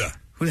Swoboda.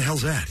 Who the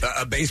hell's that?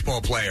 A baseball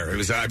player. It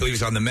was, I believe, he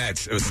was on the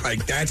Mets. It was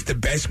like, that's the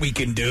best we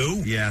can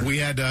do. Yeah, we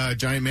had a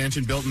giant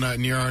mansion built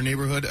near our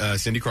neighborhood.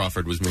 Cindy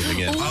Crawford was moving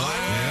in. Oh,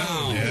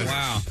 wow! Yeah.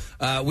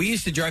 Wow. We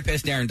used to drive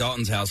past Darren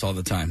Dalton's house all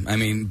the time. I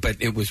mean, but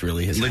it was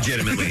really his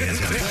legitimately house.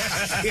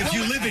 his house. If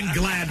you live in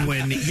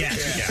Gladwin,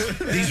 yes,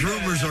 these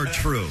rumors are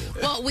true.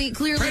 Well, we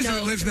clearly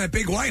President know lives in that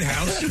big White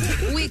House.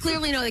 We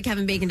clearly know that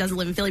Kevin Bacon doesn't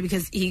live in Philly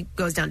because he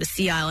goes down to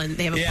Sea Island.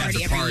 They have a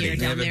party every year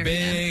down there.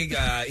 They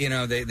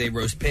have a big, they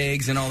roast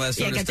pigs and all that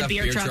sort of stuff. The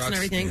beer trucks and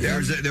everything.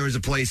 There was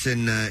a place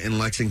in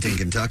Lexington,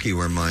 Kentucky,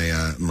 where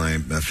my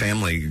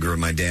family grew.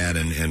 My dad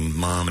and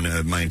mom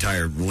and my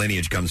entire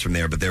lineage comes from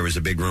there. But there was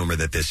a big rumor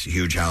that this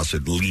huge house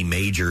at Lee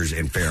Majors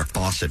and Farrah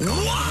Fawcett.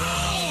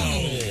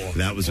 Wow.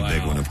 That was a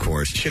big one, of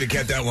course. Should have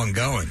kept that one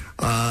going.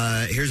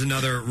 Here's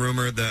another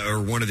rumor, or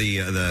one of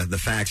the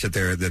facts that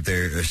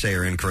they say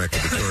are incorrect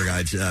with the tour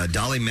guides.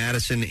 Dolly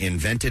Madison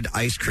invented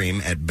ice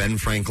cream at Ben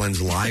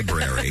Franklin's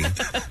library.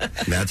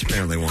 That's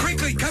apparently one.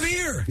 Quickly, of the rumors. come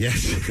here.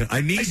 Yes,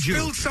 I need you.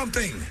 Spilled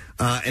something.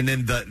 And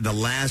then the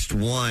last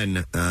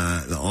one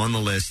on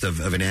the list of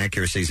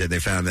inaccuracies that they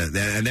found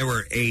and there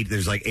were 8.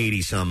 There's like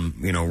 80 some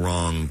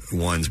wrong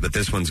ones, but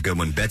this one's a good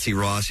one. Betsy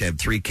Ross had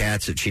 3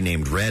 cats that she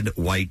named Red,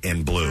 White,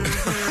 and Blue.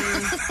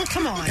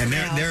 Come on. And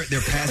now. they're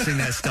passing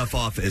that stuff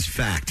off as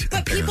fact.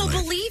 But apparently.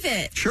 people believe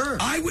it. Sure.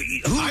 Who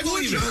wouldn't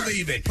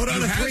believe it? Put on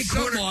You a have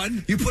three-quarter.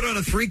 someone- You put on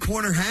a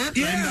three-quarter hat.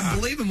 Yeah. I'm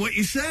believing what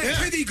you say.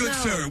 Prithee, good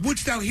sir,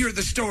 wouldst thou hear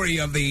the story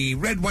of the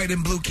red, white,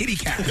 and blue kitty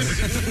cat?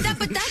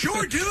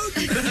 Sure, dude.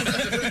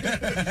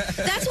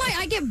 That's why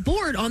I get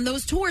bored on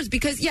those tours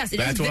because yes,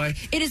 That's why?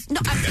 it is. No,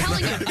 I'm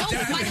telling you, no.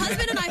 My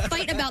husband and I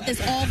fight about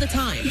this all the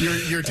time.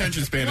 Your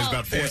attention span is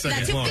about 4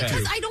 seconds That's long.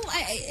 because I don't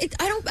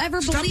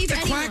ever believe the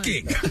anyone.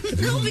 quacking.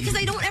 No, because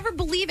I don't ever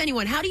believe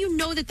anyone. How do you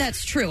know that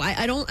that's true?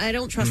 I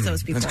don't trust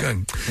those people. That's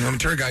good.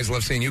 Tour guys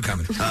love seeing you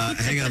coming.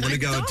 Hang on. Let me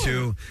go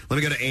to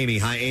Amy.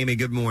 Hi, Amy.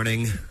 Good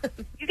morning.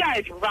 You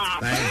guys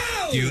rock.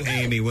 Thank you,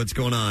 Amy. What's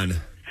going on?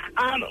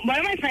 One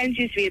of my friends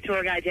used to be a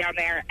tour guide down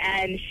there,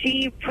 and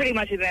she pretty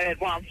much admitted,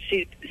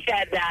 she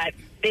said that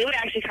they would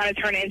actually kind of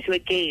turn it into a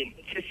game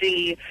to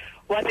see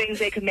what things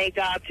they could make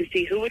up, to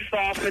see who would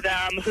fall for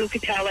them, who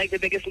could tell, the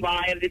biggest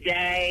lie of the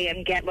day,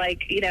 and get,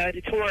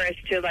 the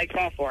tourists to,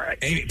 fall for it.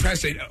 Amy,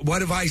 Preston,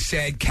 what have I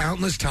said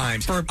countless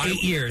times? For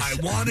 8 years. I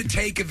want to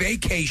take a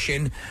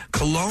vacation,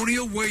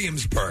 Colonial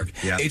Williamsburg.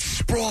 Yeah. It's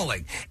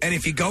sprawling. And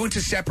if you go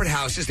into separate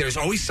houses, there's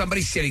always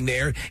somebody sitting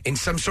there in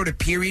some sort of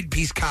period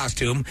piece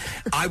costume.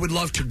 I would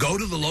love to go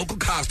to the local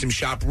costume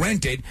shop,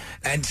 rent it,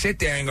 and sit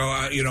there and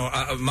go,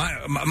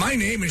 my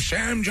name is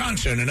Sam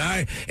Johnson, and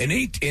in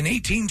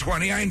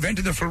 1820, I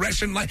invented the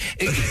fluorescent light.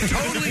 It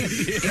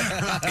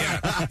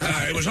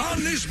was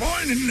on this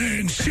point in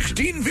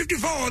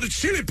 1654 that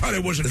silly putty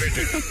was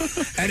invented.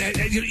 and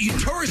you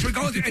tourists would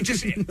go there and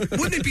just,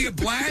 wouldn't it be a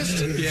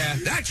blast? Yeah.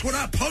 That's when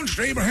I punched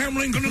Abraham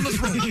Lincoln in the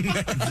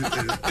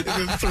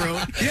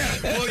throat.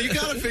 Yeah. Well, you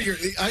got to figure.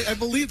 I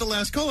believe the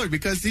last caller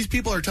because these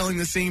people are telling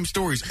the same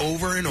stories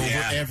over and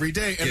over every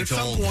day, and It's at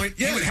some old. point,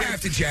 You would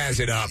have to jazz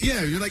it up.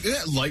 Yeah, you're like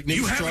lightning.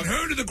 You struck. haven't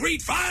heard of the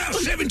Great Fire,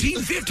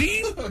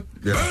 1715?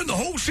 Burn the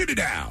whole city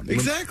down.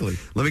 Exactly.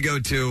 Let me go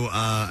to.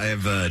 I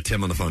have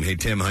Tim on the phone. Hey,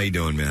 Tim, how you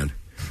doing, man?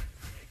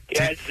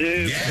 Yeah,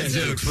 Zeus. Yeah,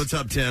 Zooks. What's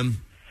up,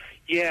 Tim?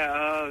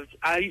 Yeah,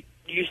 I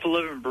used to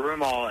live in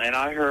Broomall, and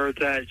I heard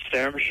that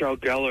Sarah Michelle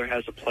Gellar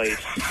has a place.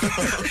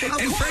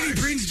 And Freddie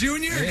Prinze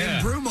Jr.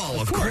 In Broomall,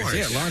 of course.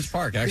 Yeah, Lawrence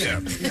Park,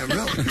 actually. Yeah,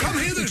 really. Come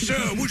hither, sir.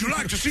 Would you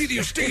like to see the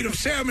estate of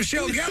Sarah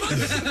Michelle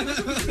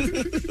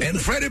Gellar?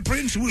 And Freddie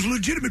Prinze was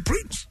legitimate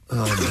prince.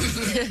 Oh,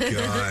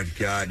 my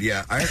God,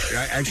 yeah. I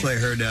actually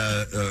heard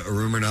a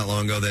rumor not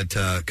long ago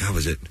that, God,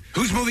 was it?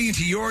 Who's moving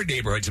into your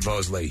neighborhood,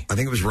 supposedly? I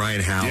think it was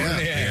Ryan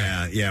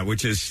Howard. Yeah.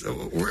 Which is,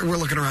 we're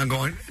looking around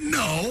going,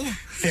 no.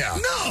 Yeah.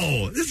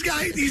 No. This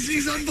guy,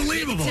 he's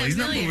unbelievable. He's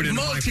not moving into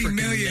my freaking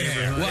multi-millionaire.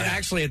 neighborhood. Well,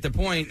 actually, at the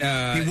point,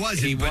 he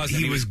wasn't, but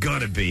he was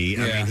gonna be.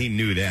 I mean, he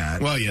knew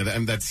that. Well, yeah,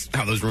 and that's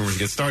how those rumors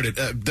get started.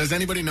 Does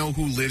anybody know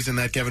who lives in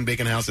that Kevin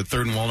Bacon house at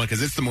 3rd and Walnut?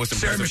 Because it's the most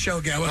Sarah impressive.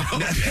 Michelle Gellar.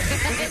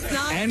 It's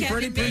not And Kevin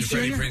Freddie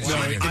Bacon.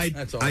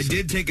 Prinze Jr. I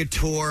did take a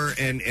tour,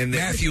 and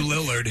Matthew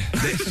Lillard.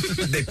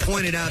 they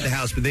pointed out the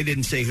house, but they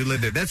didn't say who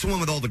lived there. That's the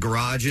one with all the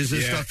garages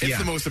and stuff. It's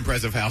the most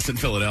impressive house in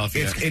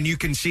Philadelphia. And you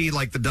can see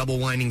like the double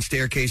winding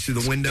staircase through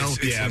the window.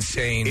 It's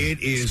insane.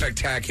 It is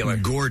spectacular,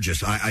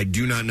 gorgeous. I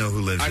do not know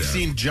who lives I've there.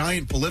 seen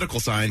giant political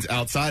signs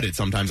outside it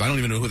sometimes. I don't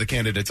even know who the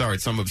candidates are.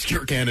 It's some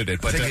obscure candidate.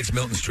 But I think it's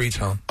Milton Street's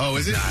home. Oh,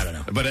 is it? I don't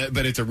know.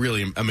 But it's a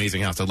really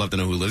amazing house. I'd love to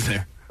know who lives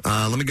there.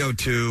 Let me go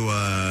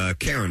to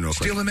Karen real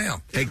quick. Steal the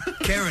mail. Hey,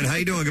 Karen, how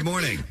you doing? Good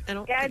morning.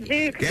 Yeah,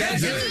 Duke. Yeah,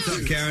 what's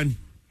up, Karen?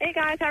 Hey,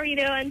 guys. How are you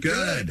doing?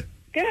 Good.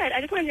 Good. I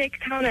just wanted to make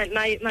a comment.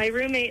 My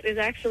roommate is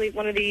actually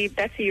one of the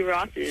Betsy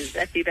Rosses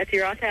at the Betsy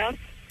Ross house.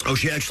 Oh,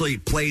 she actually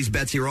plays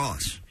Betsy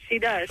Ross. She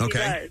does. Okay.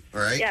 She does.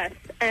 All right. Yes.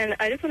 And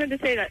I just wanted to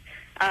say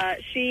that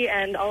she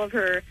and all of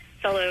her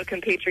fellow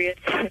compatriots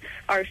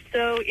are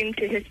so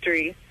into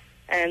history,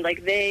 and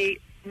they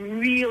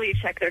really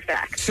check their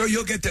facts. So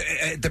you'll get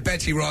at the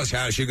Betsy Ross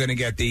house. You're going to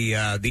get the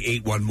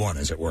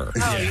 811, as it were.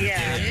 Oh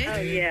yeah.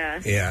 Oh yeah.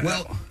 Yeah.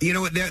 Well, you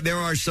know what? There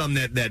are some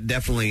that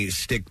definitely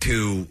stick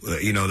to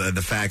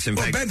the facts. In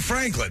fact, Ben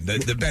Franklin,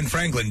 the Ben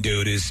Franklin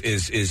dude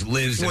is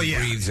lives and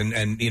breathes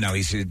and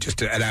he's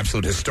just an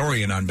absolute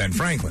historian on Ben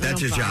Franklin. That's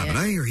his job, and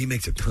I hear he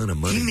makes a ton of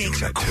money. He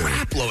makes a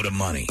crap load of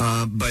money.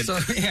 But so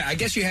yeah, I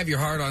guess you have your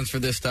hard-ons for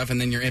this stuff, and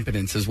then your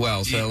impotence as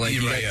well. So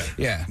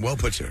yeah, well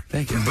put, sir.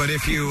 Thank you. But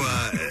if you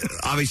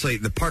obviously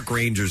the park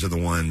rangers are the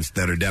ones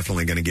that are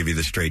definitely going to give you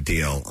the straight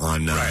deal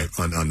on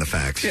the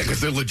facts. Yeah,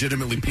 because they're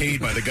legitimately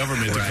paid by the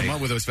government to come up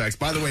with those facts.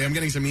 By the way, I'm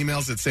getting some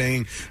emails that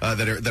saying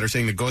that are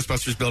saying the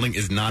Ghostbusters building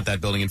is not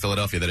that building in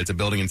Philadelphia. That it's a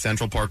building in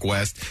Central Park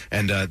West,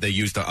 and they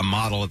used a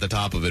model at the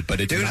top of it.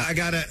 But it's Dude, not. I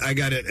got it.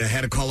 I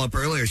had a call up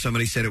earlier.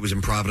 Somebody said it was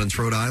in Providence,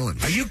 Rhode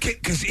Island. Are you kidding?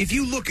 Because if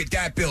you look at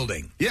that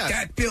building,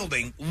 that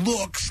building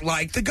looks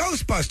like the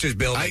Ghostbusters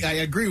building. I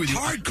agree with you.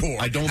 Hardcore.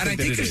 I don't and think I think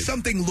that it if is.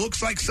 something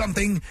looks like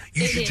something,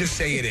 you should just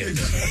say it is.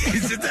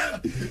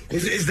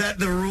 Is that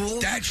the rule?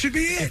 That should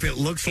be it. If it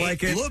looks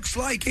like it? Looks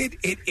like it,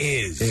 it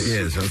is. It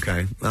is,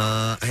 okay.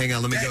 Hang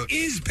on, let me go. That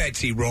is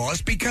Betsy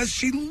Ross because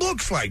she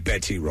looks like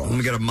Betsy Ross. Let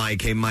me go to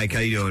Mike. Hey, Mike, how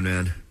you doing,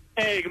 man?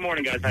 Hey, good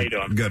morning, guys. How you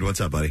doing? Good.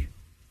 What's up, buddy?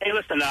 Hey,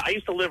 listen, I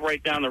used to live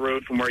right down the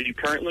road from where you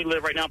currently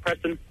live right now,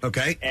 Preston.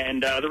 Okay.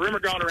 And the rumor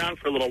going around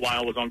for a little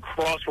while was on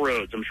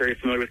Crossroads. I'm sure you're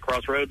familiar with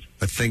Crossroads.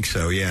 I think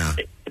so, yeah.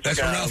 That's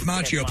where Ralph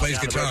Macchio plays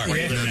guitar. No.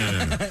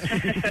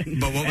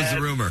 But what was the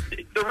rumor?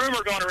 The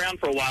rumor going around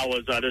for a while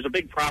was there's a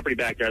big property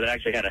back there that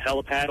actually had a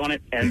helipad on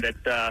it, and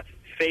that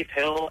Faith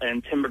Hill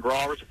and Tim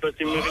McGraw were supposed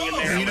to be moving in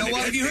there. You know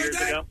what? Have you heard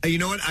that? You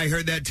know what? I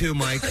heard that too,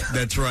 Mike.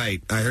 That's right.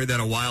 I heard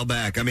that a while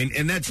back. I mean,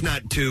 and that's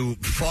not too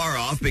far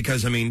off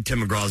because, I mean,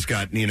 Tim McGraw's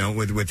got,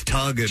 with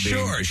Tug being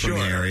from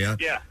the area,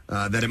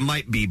 that it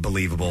might be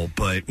believable,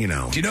 but, Do you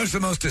know it's the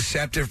most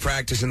deceptive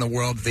practice in the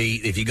world?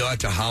 If you go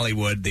out to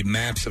Hollywood, the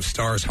maps of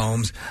stars'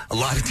 homes, a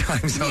lot of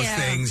times those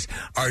things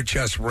are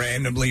just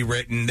randomly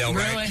written. They'll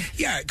write,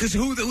 because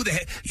who the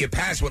heck? You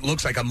pass what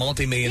looks like a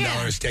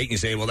multi-million-dollar estate and you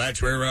say, well,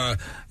 that's where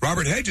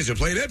Robert Hedges, who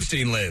played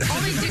Epstein, lives.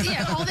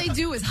 All they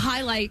do is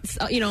highlight,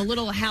 a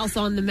little house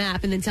on the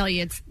map and then tell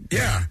you it's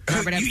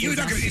Robert Epstein's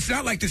house. It's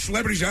not like the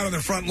celebrities out on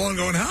the front lawn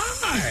going,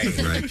 hi.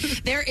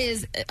 There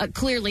is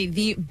clearly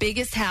the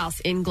biggest house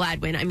in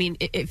Gladwin. I mean,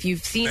 if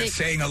you've seen That's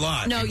saying a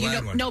lot.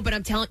 No, but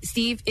I'm telling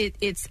Steve,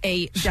 it's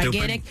a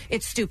gigantic.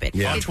 It's stupid.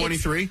 Yeah,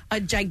 23.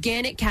 A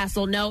gigantic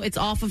castle. No, it's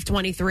off of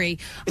 23.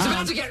 It's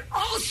about to get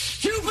all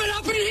stupid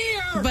up in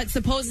here. But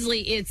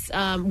supposedly it's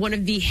one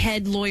of the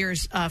head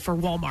lawyers for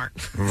Walmart.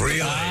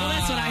 Really? Well,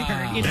 that's what I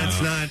heard.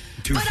 That's not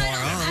too far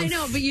off. I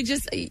know, but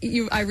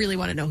I really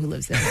want to know who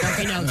lives there. So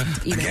if you know,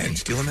 again,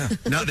 steal them out.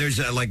 No, there's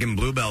like in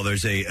Bluebell,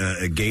 there's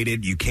a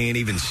gated. You can't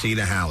even see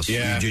the house.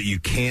 Yeah, you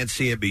can't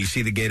see it, but you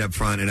see the gate up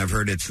front. And I've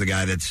heard it's the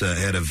guy that's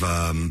head of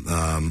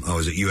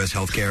is it U.S.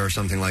 Healthcare or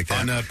something like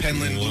that? On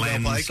Penland,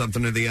 Bluebell Pike?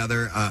 Something or the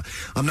other.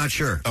 I'm not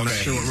sure. I'm not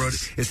sure what road.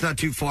 It's not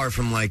too far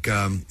from like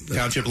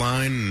Township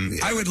Line.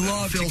 I would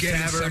love to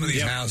get in some of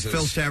these houses.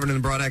 Phil's Tavern and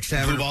the Broad Axe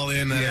Tavern. Blue Ball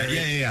Inn.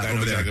 Yeah. I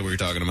know exactly what you're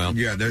talking about.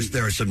 Yeah,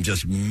 there are some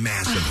just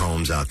massive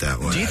homes out that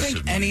way. Do you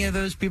think any of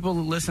those people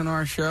listen to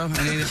our show?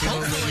 Any of the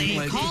people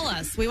hopefully, call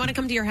us. We want to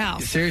come to your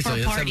house. Seriously, for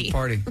a let's have a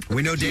party.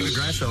 We know David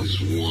Grasso.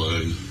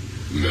 One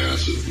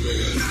massive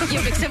man.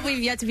 Yeah, except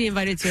we've yet to be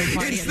invited to a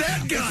party. It's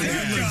that guy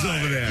that lives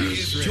over there.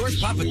 George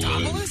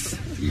Papadopoulos?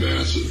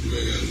 Massive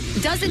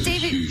man. Doesn't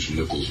David? Huge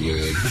nipples,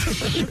 man.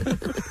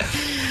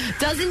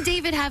 Doesn't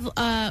David have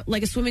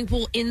like a swimming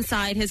pool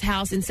inside his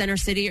house in Center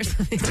City or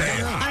something?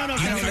 I don't know.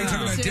 If Are you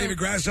talking about David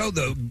Grasso,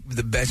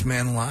 the best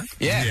man alive?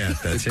 Yeah,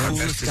 that's our him.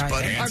 bestest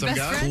buddy, handsome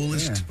guy,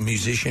 coolest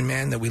musician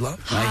man that we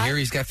love. I hear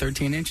he's got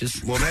 13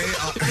 inches. Well, really?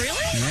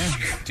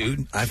 Yeah,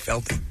 dude, I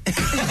felt it.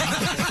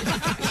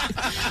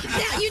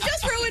 Yeah, you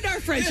just ruined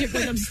our friendship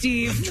with him,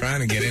 Steve. I'm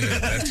trying to get in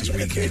as best as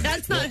we can.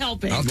 That's not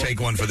helping. I'll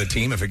take one for the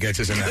team if it gets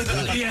us in that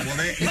pool. Yeah.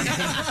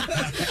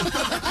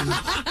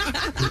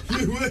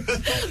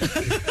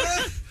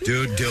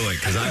 Dude, do it,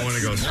 because I want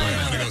to go swimming.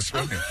 I want to go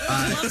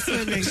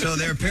swimming. So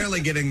they're apparently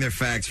getting their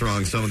facts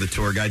wrong, some of the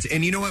tour guides.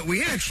 And you know what?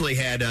 We actually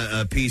had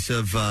a piece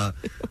of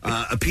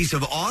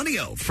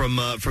audio from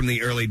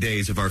the early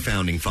days of our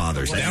founding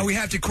fathers. Now we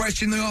have to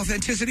question the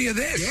authenticity of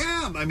this.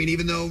 Yeah, I mean,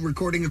 even though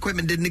recording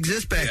equipment didn't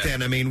exist back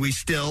then, I mean, we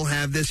still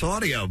have this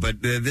audio.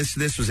 But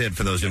this was it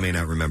for those who may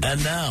not remember.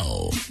 And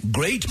now,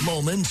 great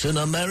moments in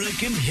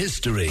American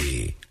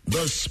history.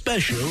 The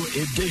special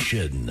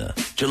edition.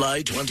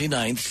 July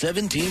 29th,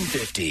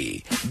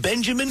 1750.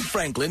 Benjamin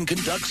Franklin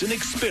conducts an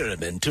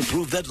experiment to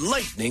prove that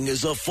lightning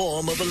is a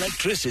form of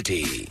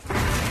electricity.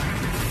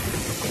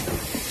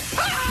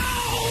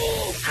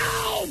 Ow!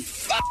 Ow!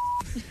 Fuck!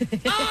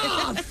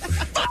 Oh!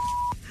 Fuck!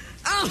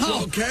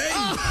 Oh! Okay.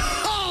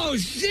 Oh,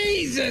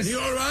 Jesus!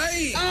 You all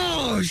right?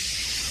 Oh,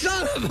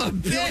 son of a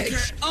bitch! Okay?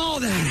 Oh,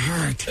 that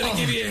hurt. Let me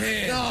give you a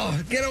hand. Oh,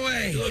 get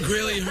away! You look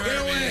really hurt.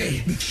 Get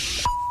away!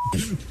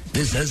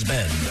 This has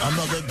been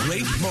another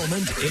great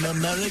moment in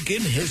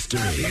American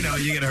history. You know,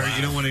 you get hurt.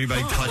 You don't want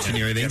anybody touching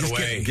you or anything. Just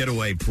get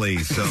away,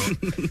 please. So,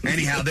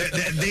 anyhow,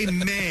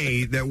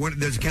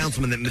 there's a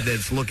councilman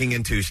that's looking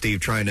into, Steve,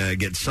 trying to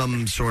get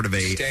some sort of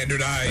a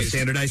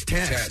standardized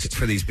test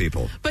for these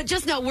people. But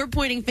just know we're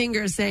pointing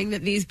fingers saying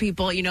that these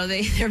people,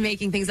 they're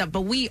making things up.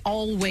 But we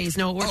always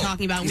know what we're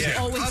talking about. We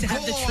always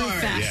have the true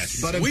facts.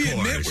 Yes, but we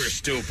admit we're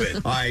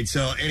stupid. All right,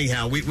 so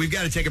anyhow, we've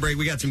got to take a break.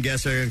 We got some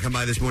guests that are going to come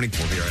by this morning.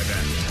 We'll be right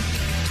back.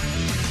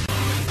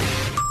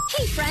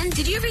 Hey, friend,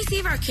 did you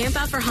receive our Camp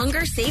Out for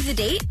Hunger Save the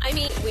Date? I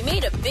mean, we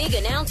made a big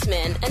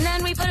announcement, and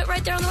then we put it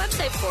right there on the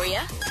website for you.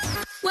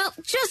 Well,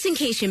 just in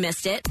case you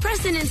missed it,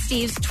 Preston and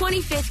Steve's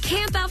 25th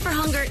Camp Out for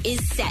Hunger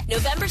is set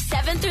November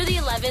 7th through the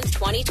 11th,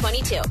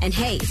 2022. And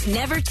hey, it's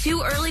never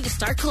too early to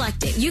start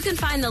collecting. You can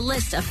find the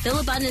list of Phil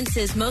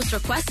Abundance's most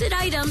requested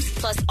items,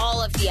 plus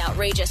all of the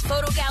outrageous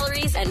photo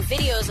galleries and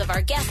videos of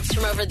our guests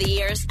from over the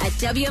years at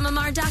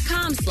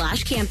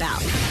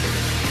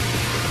WMMR.com/campout.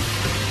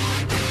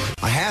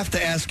 I have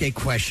to ask a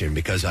question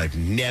because I've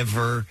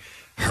never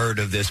heard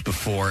of this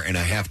before, and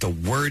I have to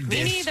word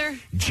Me this neither.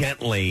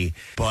 gently.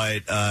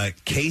 But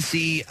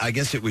Casey, I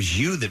guess it was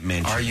you that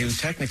mentioned. Are you this.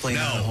 technically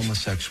not a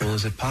homosexual?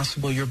 Is it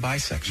possible you're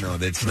bisexual? No,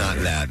 that's not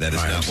that. That is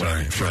All right, not what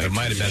I'm I'm sorry. trying It to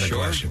might have been the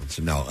question.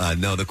 So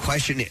no. The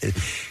question is,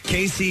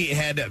 Casey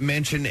had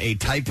mentioned a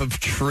type of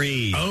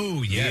tree.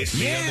 Oh, yes.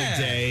 The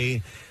other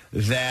day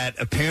that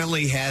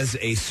apparently has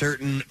a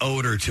certain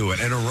odor to it,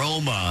 an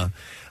aroma.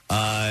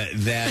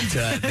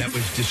 That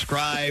was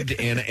described,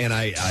 and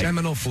I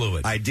seminal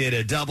fluid. I did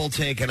a double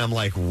take, and I'm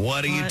like,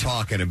 "What are you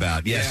talking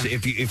about?" Yes, Yeah.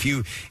 if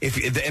you,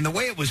 and the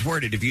way it was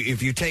worded,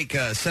 if you take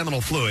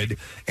seminal fluid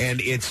and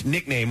its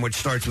nickname, which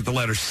starts with the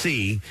letter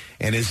C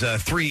and is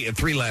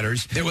three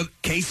letters,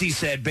 Casey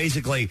said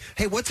basically,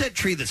 "Hey, what's that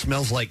tree that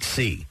smells like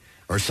C?"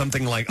 Or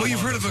something like. Well,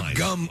 you've heard of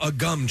a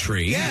gum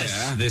tree. Yes,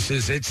 yeah. This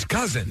is its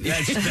cousin.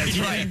 That's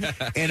right.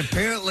 And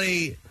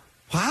apparently.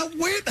 How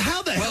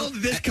the hell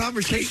did this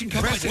conversation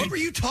come up? What were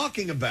you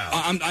talking about?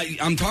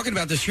 I'm talking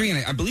about this tree,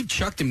 and I believe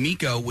Chuck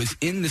D'Amico was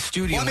in the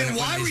studio. Well, I mean,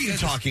 why were you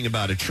talking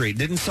about a tree?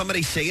 Didn't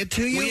somebody say it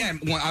to you? Well, yeah,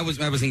 I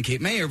was in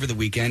Cape May over the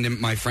weekend, and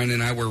my friend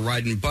and I were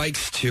riding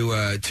bikes to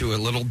a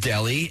little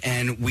deli,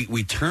 and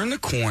we turned the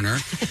corner,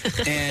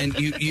 and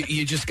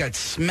you just got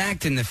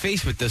smacked in the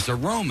face with this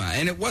aroma,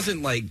 and it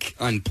wasn't like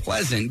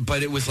unpleasant,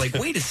 but it was like,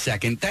 wait a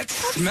second, that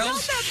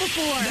smells. That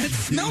before. That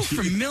smells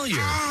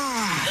familiar.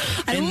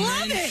 I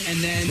love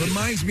it. And then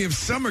reminds me of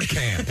summer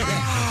camp.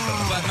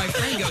 But my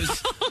friend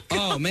goes,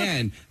 "Oh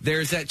man,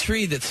 there's that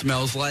tree that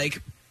smells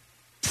like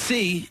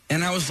C,"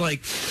 and I was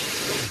like,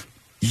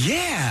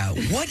 "Yeah,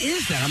 what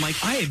is that?" I'm like,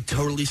 "I had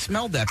totally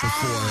smelled that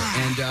before."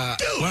 And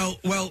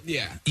well,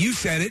 yeah, you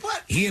said it.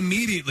 What? He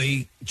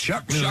immediately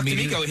Chuck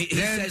D'Amico. He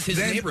says his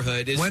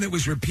neighborhood is. When it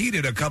was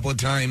repeated a couple of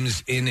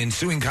times in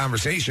ensuing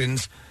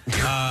conversations,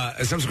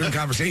 subsequent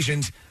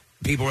conversations,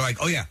 people were like,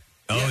 "Oh yeah."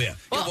 Oh yeah.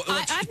 Well,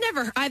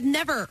 I've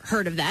never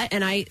heard of that,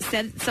 and I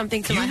said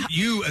something to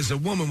you as a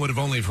woman would have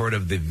only heard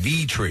of the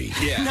V tree.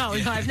 Yeah. No,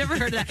 I've never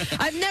heard of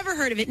that. I've never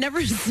heard of it.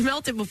 Never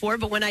smelt it before.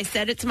 But when I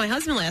said it to my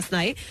husband last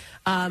night,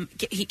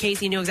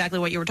 Casey knew exactly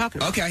what you were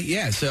talking about. Okay,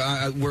 yeah.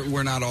 So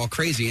we're not all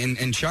crazy.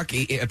 And Chuck,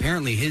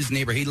 apparently his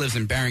neighbor, he lives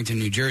in Barrington,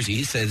 New Jersey.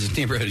 He says his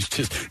neighborhood is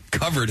just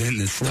covered in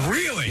this stuff.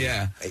 Really?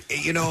 Yeah.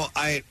 You know,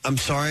 I'm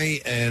sorry,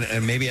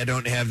 and maybe I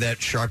don't have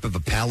that sharp of a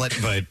palate,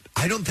 but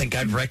I don't think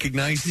I'd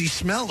recognize the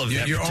smell of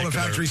that. Your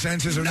olfactory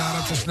senses are not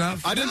up to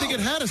snuff? I didn't think it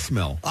had a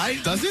smell.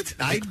 Does it?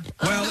 Not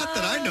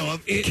that I know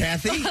of.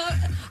 Kathy?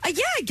 Yeah, I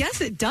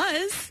guess it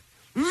does.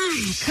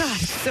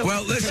 God.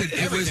 Well, listen,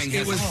 it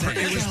was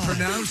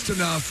pronounced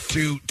enough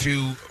to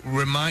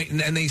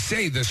remind, and they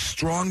say the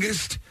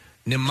strongest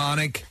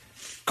mnemonic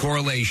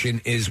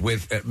correlation is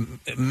with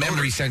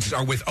memory senses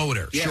are with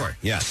odor. Yeah. Sure.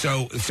 Yeah.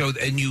 So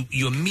and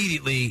you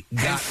immediately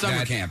got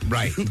summer camp.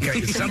 Right.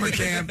 Okay. Summer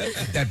camp.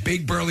 That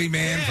big burly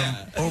man from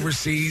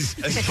overseas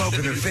spoke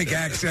with a thick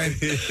accent.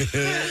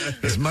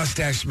 His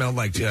mustache smelled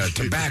like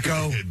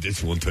tobacco.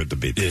 This won't hurt the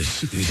bit.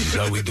 This is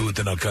how we do it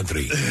in our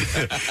country.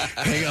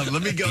 Hang on.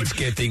 Let me go. It's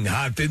getting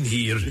hot in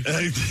here.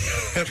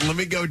 Let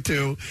me go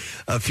to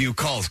a few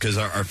calls because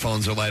our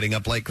phones are lighting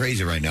up like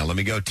crazy right now. Let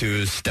me go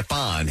to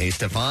Stefan. Hey,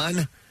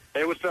 Stefan.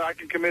 Hey, what's up? I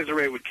can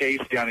commiserate with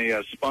Casey on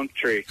the spunk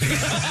tree.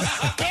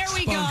 There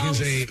we go. That's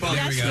good.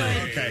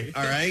 Okay.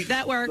 All right.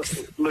 That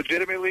works.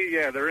 Legitimately,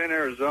 yeah, they're in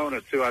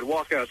Arizona, too. I'd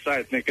walk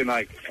outside thinking,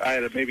 like, I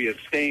had maybe a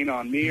stain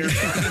on me or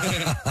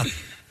something.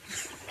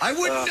 I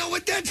wouldn't know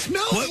what that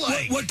smells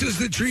like. What does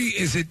the tree,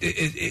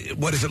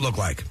 what does it look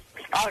like?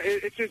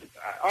 It's just,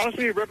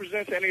 honestly, it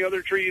represents any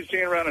other tree you've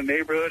seen around a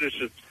neighborhood. It's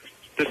just,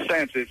 the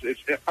sense, it's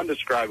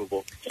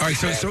undescribable. All right,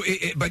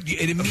 but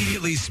it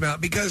immediately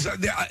smelled, because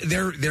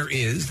there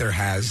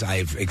has,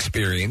 I've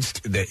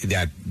experienced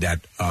that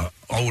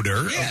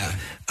odor. Yeah.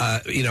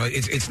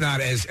 It's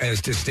not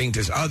as distinct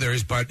as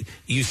others, but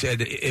you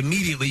said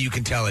immediately you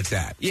can tell it's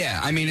that.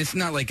 Yeah, I mean, it's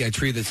not like a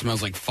tree that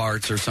smells like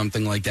farts or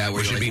something like that.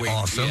 Which would be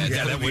awesome.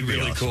 Yeah, that would be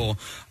really cool.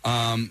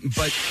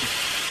 But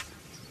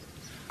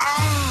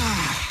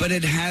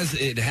it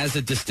has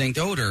a distinct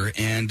odor,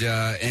 and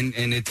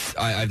it's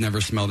I've never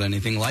smelled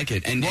anything like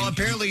it. And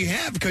apparently you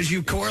have, because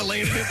you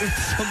correlated it with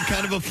some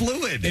kind of a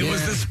fluid. It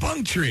was the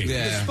spunk tree.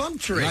 Yeah. The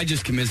spunk tree. I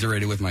just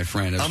commiserated with my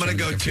friend. I'm going to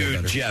go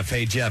to Jeff.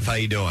 Hey, Jeff, how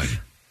you doing?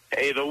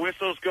 Hey, the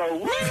whistles go.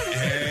 Woo!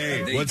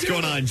 Hey, what's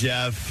going on,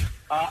 Jeff?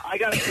 I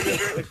got to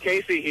commiserate with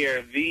Casey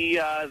here.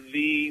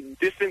 The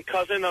distant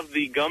cousin of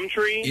the gum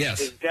tree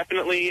is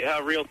definitely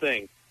a real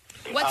thing.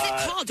 What's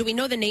it called? Do we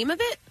know the name of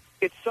it?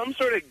 It's some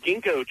sort of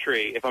ginkgo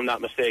tree, if I'm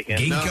not mistaken.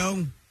 Ginkgo?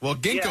 No. Well,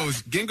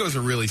 ginkgos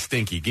are really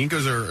stinky.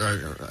 Ginkgos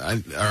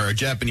are a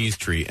Japanese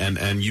tree,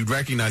 and you'd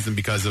recognize them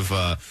because of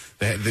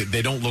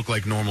they don't look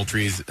like normal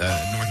trees,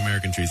 North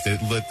American trees. They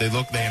have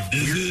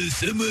weird.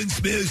 Someone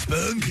smell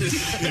spunk?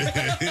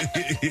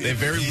 They're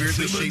very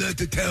weirdly someone shaped. not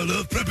to towel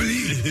off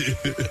properly?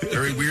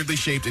 Very weirdly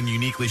shaped and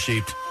uniquely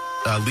shaped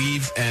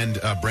leaves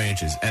and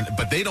branches,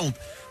 but they don't.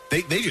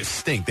 They just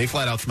stink. They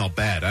flat out smell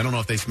bad. I don't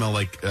know if they smell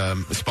like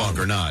spunk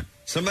or not.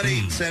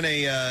 Somebody sent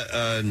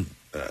a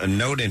a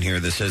note in here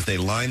that says they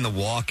line the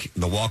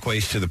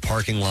walkways to the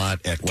parking lot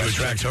at to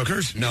attract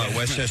hookers. No, at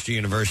Westchester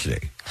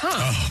University.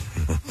 Huh.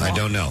 I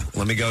don't know.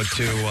 Let me go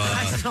to.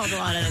 I smelled a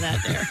lot of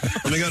that there.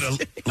 Let me go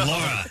to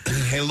Laura.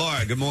 Hey,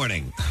 Laura. Good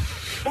morning.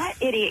 That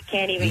idiot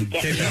can't even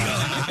get me.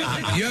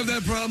 You have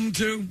that problem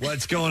too?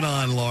 What's going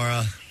on,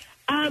 Laura?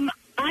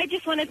 I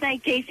just want to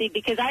thank Casey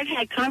because I've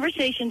had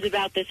conversations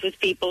about this with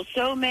people,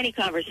 so many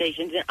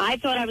conversations, and I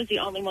thought I was the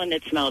only one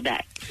that smelled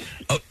that.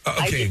 Oh,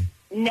 okay.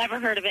 Never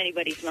heard of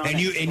anybody smelling And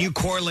that. you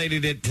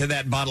correlated it to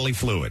that bodily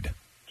fluid.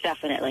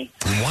 Definitely.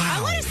 Wow.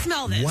 I want to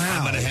smell this. Wow.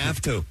 I'm going to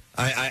have to.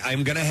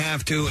 I'm going to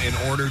have to in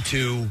order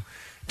to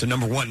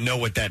number one, know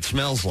what that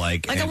smells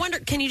like. Like, I wonder,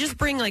 can you just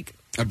bring, like,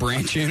 a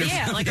branch in?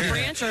 Yeah, like a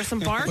branch or some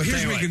bark. Well,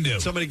 here's what we can do.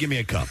 Somebody give me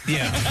a cup.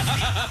 Yeah.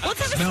 Let's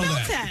have a Smell smell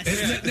that.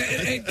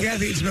 test.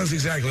 Kathy, it smells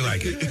exactly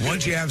like it.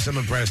 Once you have some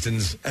of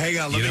Preston's, hang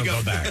on, let me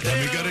go back.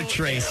 Let me go to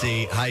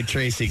Tracy. Hi,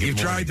 Tracy. You've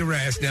tried the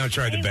rest, now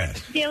try the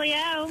best.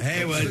 Dealio.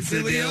 Hey, what's the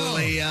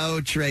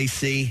dealio,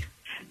 Tracy?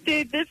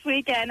 Dude, this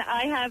weekend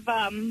I have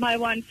my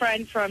one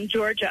friend from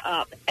Georgia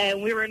up,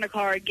 and we were in the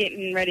car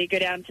getting ready to go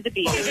down to the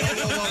beach.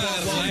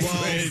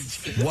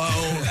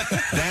 Whoa,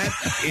 that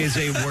is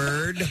a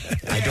word.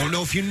 I don't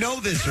know if you know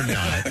this or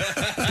not,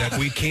 that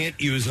we can't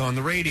use on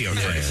the radio,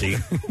 Tracy.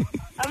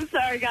 I'm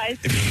sorry, guys.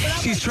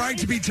 She's trying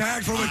to be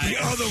tactful with the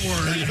other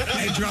word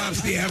and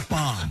drops the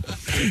F-bomb.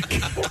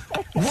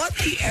 What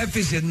the F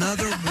is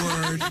another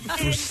word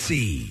for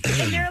C?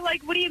 And they're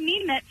like, what do you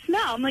mean that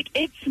smell? I'm like,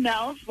 it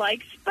smells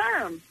like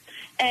sperm.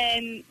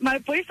 And my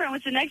boyfriend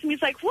was sitting next to me.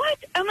 He's like, what?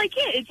 I'm like,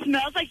 yeah, it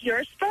smells like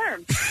your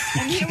sperm.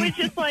 And he was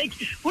just like,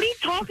 what are you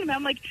talking about?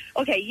 I'm like,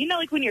 okay, you know,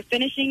 like when you're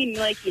finishing and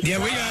you're like,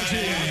 yeah, we got you.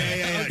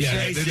 Yeah.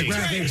 Tracy. The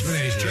graphic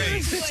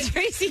explanation.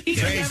 Tracy, you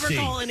can never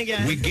call in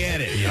again. We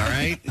get it, all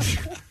right?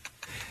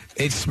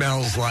 It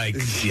smells like,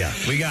 yeah,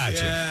 we got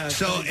you.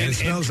 So and it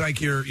smells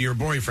like your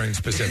boyfriend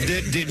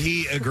specifically. Did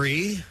he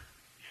agree?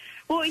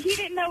 well, he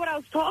didn't know what I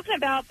was talking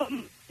about, but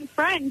my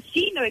friend,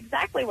 she knew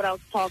exactly what I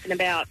was talking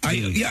about.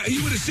 Yeah,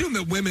 you would assume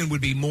that women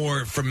would be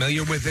more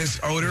familiar with this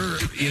odor,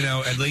 you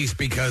know, at least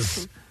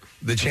because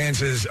the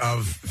chances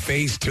of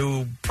phase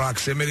 2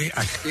 proximity.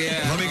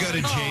 Let me go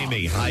to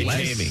Jamie. Hi,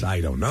 Jamie.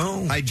 I don't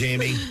know. Hi,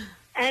 Jamie.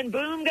 And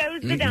boom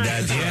goes the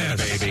dynamite.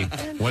 That's baby.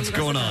 What's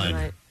going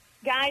on?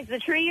 Guys, the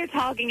tree you're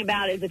talking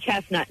about is a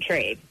chestnut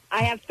tree.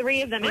 I have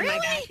 3 of them in my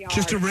backyard.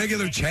 Just a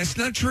regular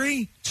chestnut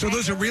tree? So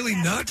those are really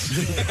nuts?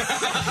 I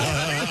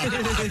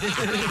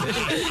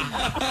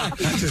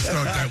just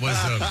thought that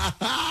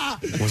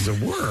was a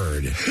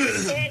word.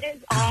 It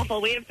is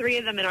awful. We have 3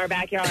 of them in our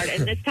backyard,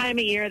 and this time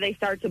of year they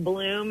start to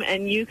bloom,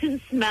 and you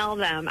can smell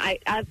them. I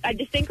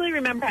distinctly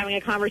remember having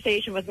a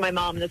conversation with my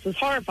mom. This was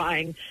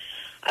horrifying.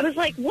 I was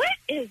like, what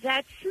is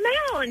that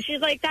smell? And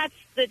she's like, that's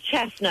the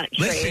chestnut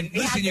tree.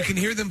 Listen, you can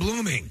hear them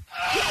blooming.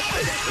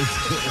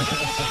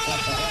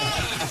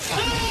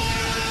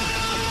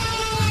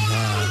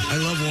 I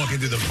love walking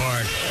through the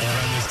park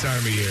around this time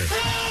of year.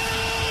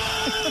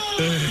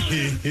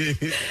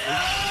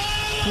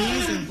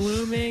 Trees are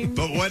blooming.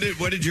 But what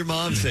did your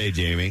mom say,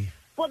 Jamie?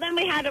 Well, then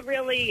we had a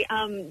really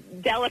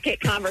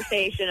delicate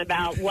conversation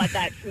about what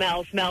that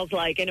smell smells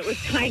like, and it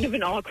was kind of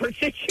an awkward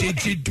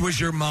situation. Was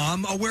your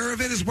mom aware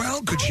of it as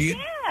well? Could she? Yeah.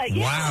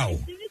 Wow.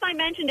 As soon as I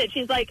mentioned it,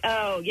 she's like,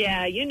 oh,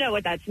 yeah, you know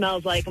what that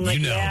smells like. I'm like,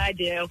 yeah, I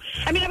do.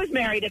 I mean, I was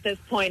married at this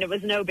point. It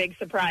was no big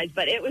surprise,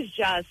 but it was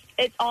just,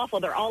 it's awful.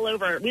 They're all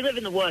over. We live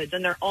in the woods,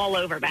 and they're all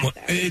over back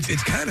there.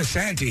 It's kind of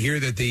sad to hear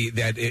that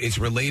that it's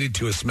related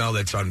to a smell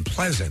that's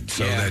unpleasant.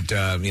 So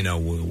that, you know,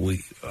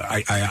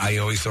 I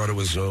always thought it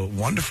was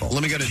wonderful.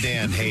 Let me go to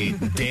Dan. Hey,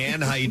 Dan,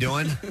 how you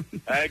doing?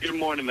 Hey, good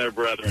morning there,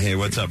 brother. Hey,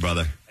 what's up,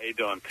 brother? How you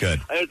doing?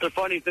 Good. The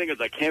funny thing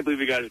is, I can't believe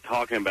you guys are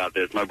talking about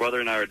this. My brother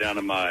and I were down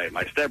at my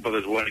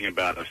stepbrother's wedding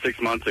about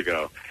 6 months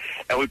ago,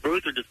 and we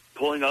both are just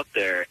pulling up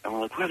there, and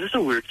we're like, wow, there's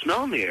a weird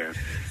smell in the air.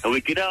 And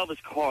we get out of his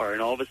car,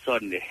 and all of a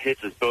sudden, it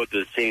hits us both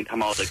at the same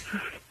time. I was like,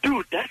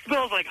 dude, that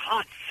smells like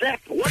hot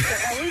sex. What the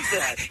hell is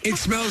that? It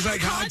smells like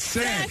hot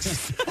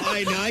sex.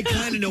 I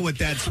kind of know what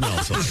that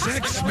smells like. The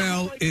sex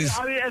smell is...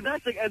 I mean, and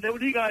that's like, and then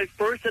when you guys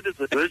first said this,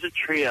 like, there's a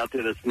tree out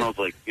there that smells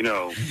like, the...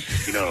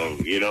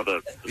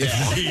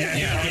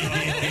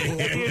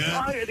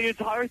 The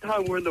entire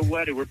time we're in the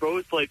wedding, we're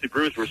both like the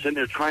groups. We're sitting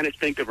there trying to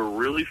think of a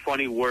really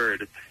funny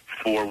word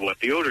for what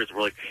the odor is.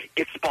 We're like,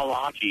 it's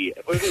spalachi,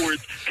 or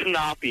it's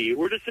kanapi.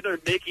 We're just sitting there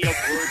making up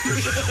words.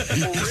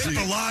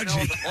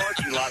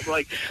 Spalachi.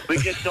 Like, we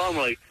get done,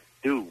 we're like,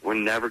 dude, we're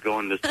never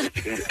going this place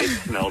again. It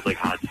smells like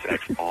hot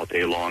sex all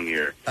day long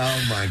here.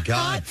 Oh, my God.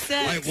 Hot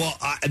sex. Right, well,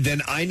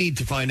 then I need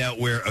to find out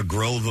where a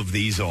grove of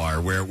these are,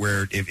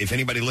 where if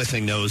anybody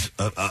listening knows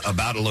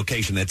about a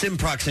location that's in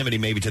proximity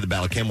maybe to the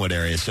Ballacamwood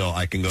area, so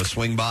I can go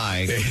swing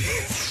by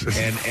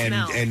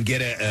and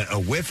get a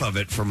whiff of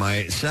it for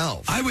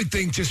myself. I would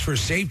think just for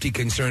safety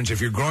concerns,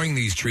 if you're growing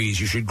these trees,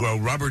 you should grow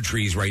rubber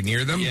trees right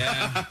near them.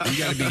 Yeah.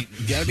 You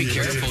gotta be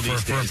careful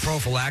for a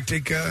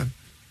prophylactic... a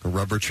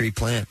rubber tree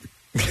plant.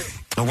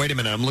 Oh, wait a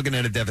minute. I'm looking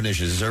at a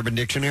definition. Is this Urban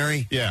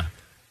Dictionary? Yeah.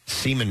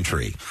 seaman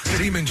tree.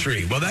 Seaman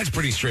tree. Well, that's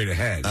pretty straight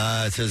ahead.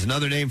 It says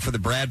another name for the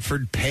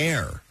Bradford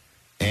pear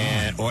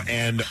and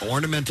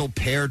ornamental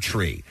pear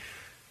tree.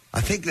 I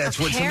think that's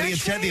what somebody had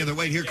said the other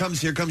way. Here comes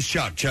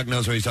Chuck. Chuck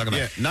knows what he's talking about.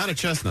 Yeah, not a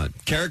chestnut.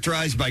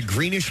 Characterized by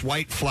greenish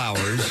white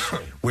flowers,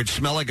 which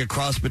smell like a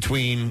cross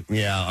between.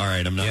 Yeah, all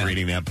right. I'm not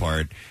reading that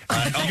part.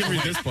 You can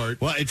read this part.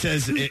 Well, it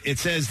says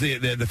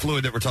the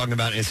fluid that we're talking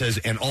about. It says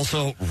and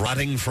also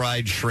rotting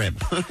fried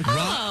shrimp.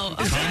 Oh,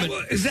 okay.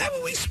 Is that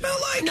what we smell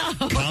like? No.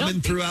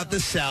 Common throughout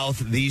the South,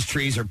 these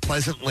trees are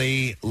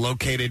pleasantly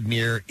located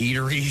near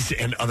eateries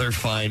and other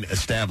fine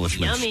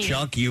establishments. Yummy.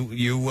 Chuck, you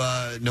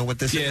know what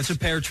this is? Yeah, it's a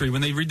pear tree.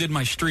 When they redid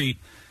my street,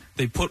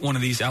 they put one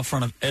of these out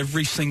front of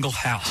every single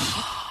house.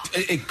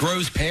 It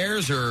grows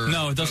pears, or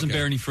no? It doesn't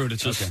bear any fruit.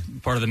 It's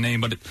just part of the name.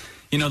 But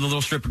the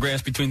little strip of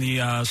grass between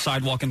the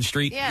sidewalk and the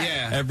street.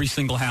 Yeah. Every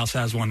single house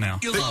has one now.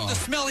 You love the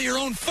smell of your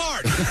own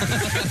fart.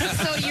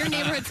 So your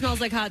neighborhood smells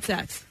like hot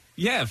sex.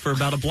 Yeah, for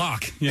about a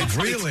block. Yeah.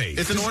 Really?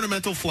 It's an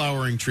ornamental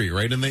flowering tree,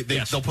 right? And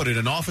they'll put it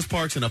in office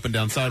parks and up and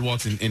down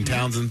sidewalks in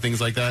towns and things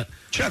like that.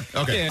 Chuck,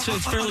 okay. Yeah, so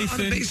it's fairly on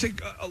thin. a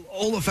basic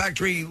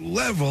olfactory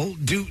level,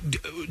 do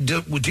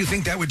you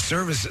think that would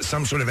serve as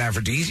some sort of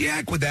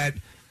aphrodisiac? Would that,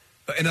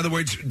 in other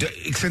words,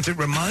 since it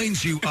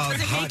reminds you of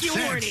hot make you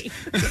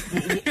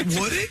sex,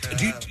 would it?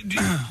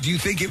 Do you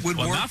think it would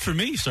Well, work? not for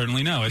me,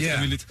 certainly no.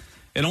 It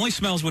only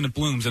smells when it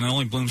blooms, and it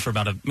only blooms for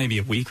about maybe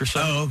a week or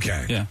so. Oh,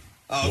 okay. Yeah.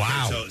 Oh, okay.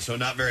 Wow. So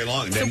not very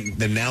long.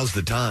 Then now's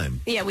the time.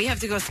 Yeah, we have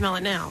to go smell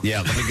it now.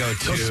 Yeah, let me go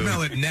to... Go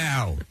smell it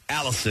now.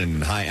 Allison.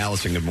 Hi,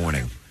 Allison. Good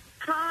morning.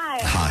 Hi.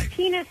 Hi.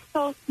 Penis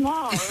so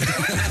small.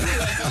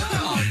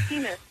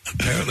 Penis.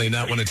 Apparently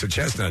not when it's a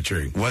chestnut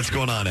tree. What's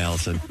going on,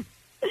 Allison?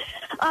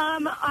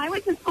 I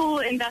went to school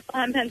in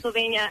Bethlehem,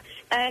 Pennsylvania,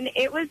 and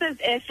it was as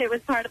if it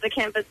was part of the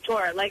campus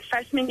tour. Like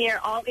freshman year,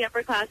 all the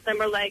upperclassmen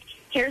were like,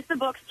 here's the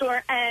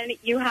bookstore, and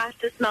you have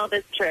to smell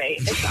this tree.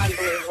 It's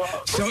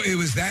unbelievable. So it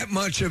was that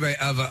much of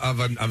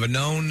a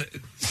known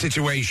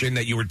situation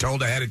that you were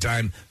told ahead of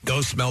time,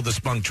 go smell the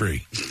spunk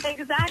tree.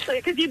 Exactly,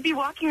 because you'd be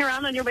walking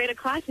around on your way to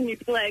class, and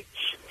you'd be like,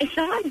 is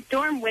that a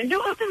dorm window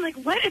open? Like,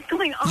 what is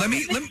going on? Let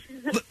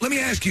me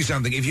ask you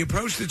something. If you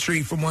approached the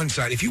tree from one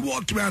side, if you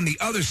walked around the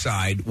other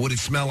side, would it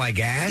smell like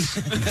ass?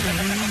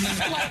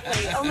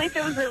 Slightly, only if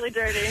it was really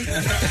dirty.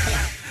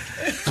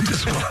 I'm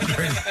just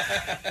wondering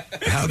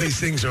how these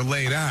things are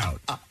laid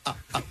out.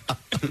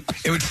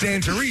 It would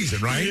stand to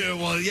reason, right? Yeah,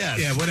 well, yes.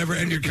 Yeah, whatever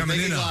end you're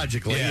coming in on.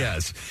 Logically, Yeah.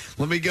 yes.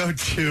 Let me go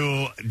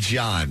to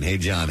John. Hey,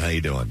 John, how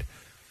you doing?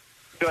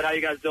 Good. How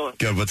you guys doing?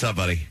 Good. What's up,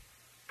 buddy?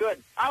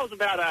 Good. I was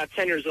about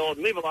 10 years old,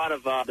 and we have a lot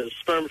of the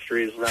sperm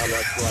trees around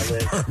us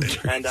where I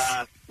live. And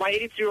my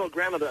 82-year-old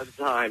grandmother at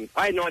the time,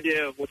 I had no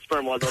idea what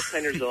sperm was. I was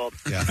 10 years old.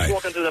 Yeah. I was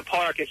walking through the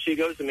park, and she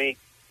goes to me,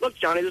 look,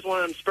 Johnny, this is one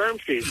of them sperm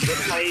trees. This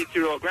is my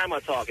 82-year-old grandma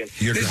talking.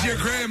 This is your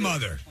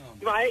grandmother.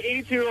 My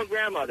 82-year-old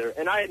grandmother,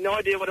 and I had no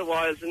idea what it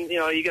was. And,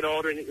 you get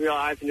older and you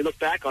realize, and you look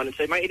back on it and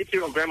say, my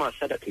 82-year-old grandma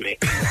said that to me.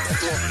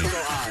 It's a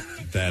little odd.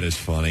 That is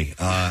funny.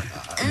 And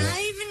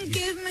I even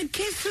gave him a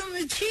kiss on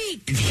the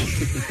cheek.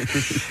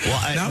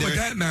 Well, Not with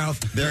that mouth.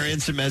 There are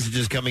instant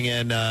messages coming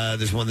in.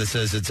 There's one that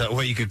says it's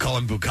you could call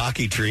them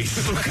bukkake trees.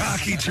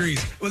 Bukkake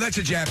trees. Well, that's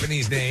a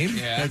Japanese name.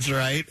 Yeah. That's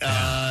right.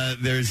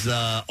 There's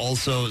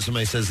also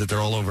somebody says that they're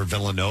all over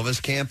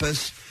Villanova's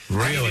campus.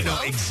 Really? I don't even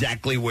know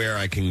exactly where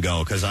I can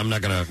go because I'm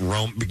not going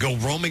to go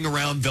roaming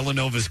around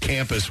Villanova's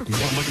campus looking for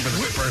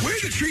the sperm. Where are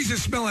the trees that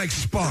smell like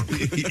spunk?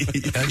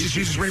 Just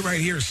use this right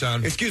here,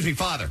 son. Excuse me,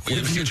 Father. We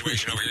have a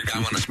situation over here. I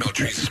want to smell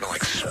trees that smell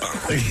like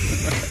spunk.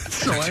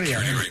 So right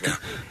now.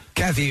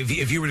 Kathy,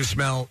 if you were to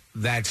smell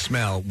that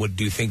smell,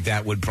 do you think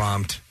that would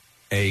prompt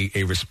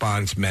a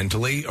response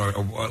mentally, or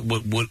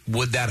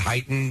would that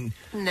heighten?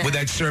 No. Would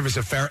that serve as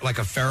a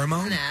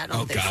pheromone? Nah, I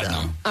don't think so.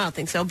 No. I don't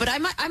think so. But I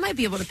might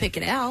be able to pick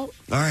it out.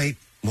 All right.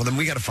 Well, then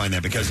we got to find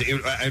that because,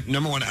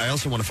 number one, I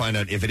also want to find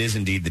out if it is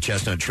indeed the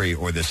chestnut tree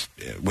or this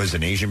was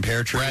an Asian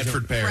pear tree.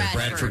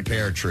 Bradford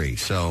pear tree.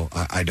 So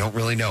I don't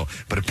really know.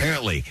 But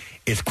apparently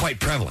it's quite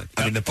prevalent.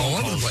 I mean, the phone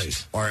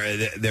calls are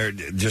they're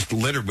just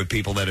littered with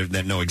people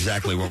that know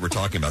exactly what we're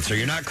talking about. So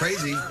you're not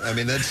crazy. I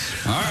mean,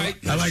 that's... All right.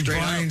 I like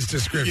Brian's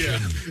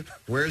description. Yeah.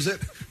 Where is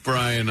it?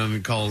 Brian on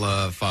call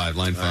 5,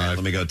 line 5. Right,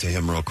 let me go to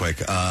him real quick.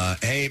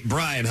 Hey,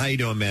 Brian, how you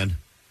doing, man?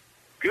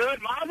 Good,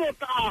 Mazel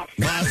Tov.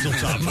 Mazel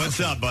Tov. What's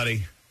up,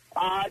 buddy?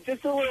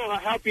 Just a little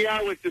help you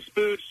out with the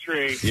spooge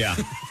tree. Yeah.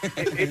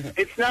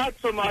 It's not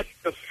so much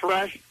the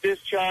fresh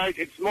discharge.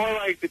 It's more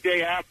like the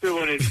day after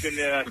when it's been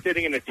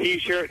sitting in a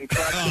T-shirt and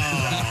crushed.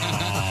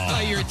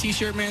 Oh, you're a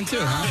T-shirt man, too,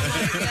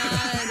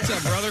 huh? What's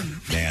up, brother?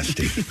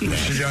 Nasty.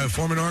 Should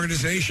form an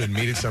organization.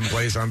 Meet at some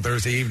place on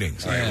Thursday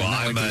evenings. All right, well,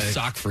 not like those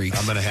sock freaks.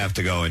 I'm going to have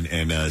to go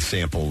and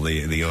sample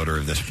the odor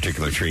of this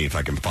particular tree if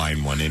I can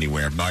find one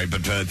anywhere. All right,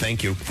 but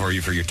thank you for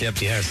your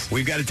tips. Yes.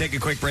 We've got to take a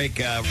quick break.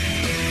 We'll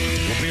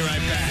be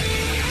right back.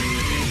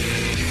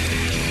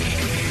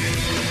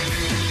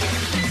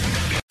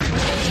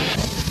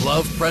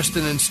 Love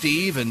Preston and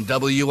Steve and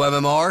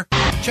WMMR?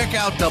 Check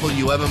out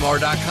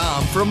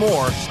WMMR.com for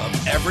more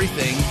of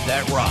everything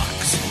that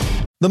rocks.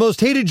 The most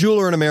hated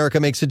jeweler in America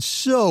makes it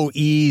so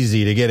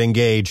easy to get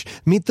engaged.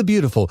 Meet the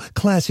beautiful,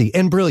 classy,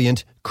 and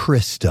brilliant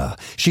Krista.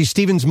 She's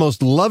Steven's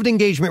most loved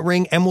engagement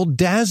ring and will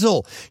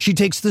dazzle. She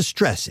takes the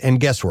stress and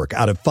guesswork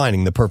out of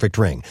finding the perfect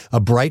ring. A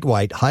bright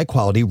white,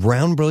 high-quality,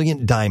 round,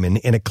 brilliant diamond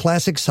in a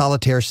classic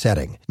solitaire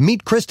setting.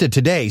 Meet Krista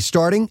today,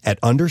 starting at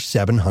under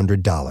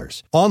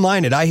 $700.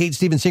 Online at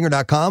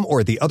IHateStevenSinger.com or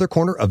at the other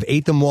corner of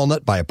 8th and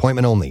Walnut by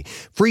appointment only.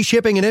 Free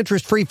shipping and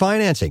interest-free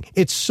financing.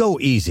 It's so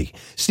easy.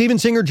 Steven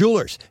Singer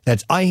Jewelers.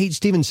 That's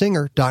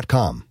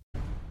IHateStevenSinger.com.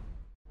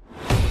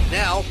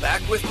 Now,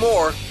 back with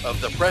more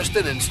of the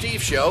Preston and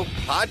Steve Show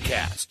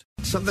podcast.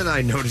 Something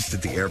I noticed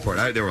at the airport,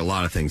 there were a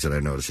lot of things that I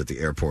noticed at the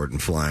airport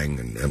and flying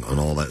and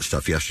all that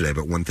stuff yesterday,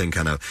 but one thing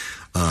kind of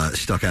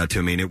stuck out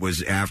to me, and it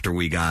was after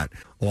we got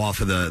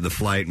off of the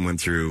flight and went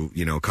through,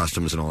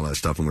 customs and all that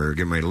stuff, and we were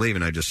getting ready to leave,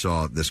 and I just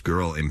saw this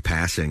girl in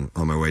passing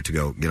on my way to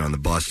go get on the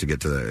bus to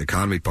get to the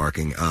economy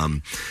parking,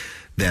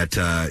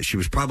 that she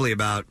was probably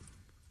about,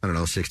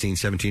 16,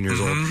 17 years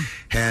old,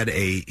 had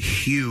a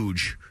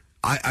huge...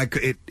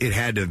 It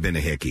had to have been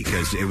a hickey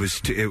because it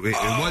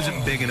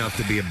wasn't big enough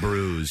to be a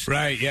bruise,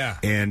 right? Yeah,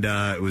 and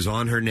it was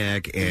on her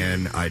neck,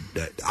 and I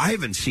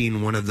haven't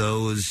seen one of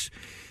those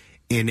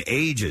in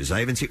ages. I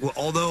haven't seen. Well,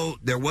 although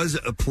there was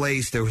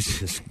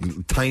this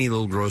tiny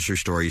little grocery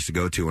store I used to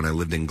go to when I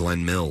lived in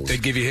Glen Mills.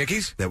 They'd give you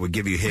hickeys? That would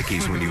give you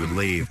hickeys when you would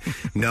leave.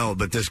 No,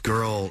 but this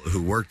girl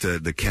who worked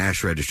the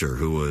cash register,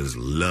 who was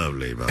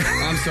lovely, by the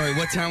way. I'm sorry,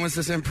 what town was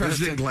this in,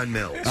 Preston? It was in Glen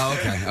Mills. Oh,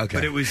 okay.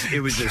 But it was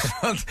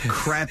this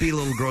crappy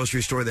little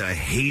grocery store that I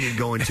hated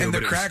going to. And the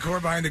crack whore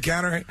behind the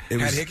counter had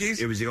hickeys?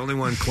 It was the only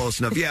one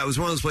close enough. Yeah, it was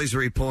one of those places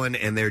where you pull in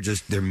and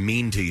they're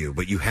mean to you,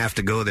 but you have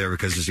to go there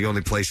because it's the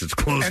only place that's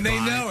close and by.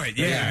 And they know it.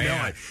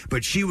 Yeah.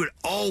 But she would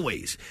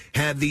always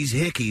have these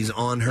hickeys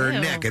on her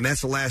neck, and that's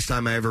the last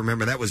time I ever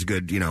remember. That was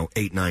good,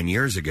 8-9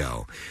 years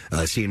ago,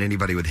 seeing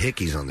anybody with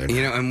hickeys on their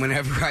neck. And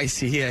whenever I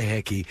see a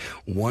hickey,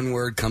 one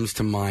word comes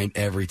to mind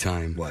every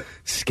time. What?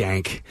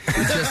 Skank.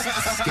 Just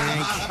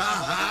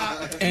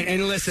skank.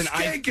 And listen,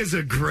 skank is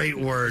a great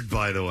word,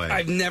 by the way.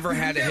 I've never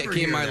had a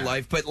hickey in my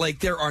life, but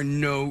there are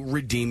no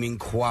redeeming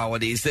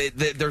qualities.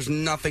 There's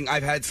nothing.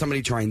 I've had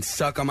somebody try and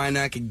suck on my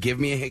neck and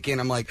give me a hickey,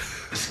 and I'm like,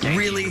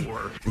 really?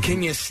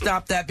 Can you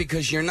stop that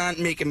because you're not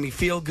making me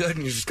feel good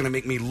and you're just going to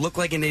make me look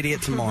like an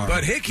idiot tomorrow?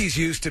 But hickeys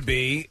used to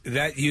be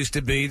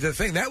the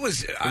thing. That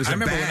was I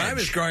remember when I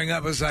was growing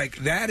up, it was like,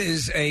 that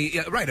is a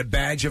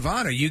badge of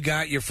honor. You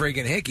got your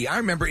friggin' hickey. I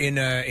remember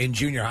in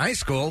junior high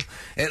school,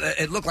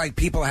 it looked like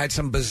people had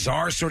some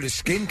bizarre sort of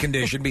skin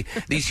condition,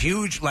 these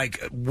huge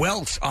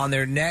welts on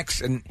their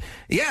necks, and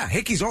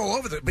hickeys all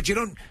over but you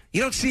don't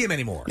see them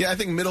anymore. Yeah, I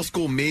think middle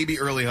school, maybe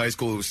early high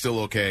school, it was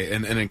still okay,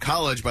 and in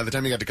college, by the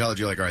time you got to college,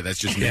 you're like, all right, that's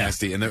just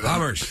nasty. And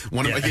Hummers.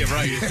 Right. In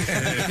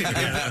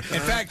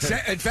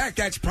fact,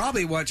 that's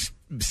probably what's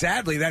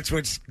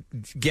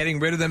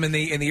getting rid of them in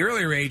the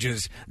earlier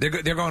ages. They're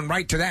going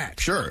right to that.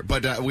 Sure,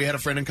 but we had a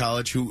friend in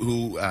college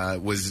who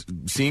was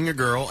seeing a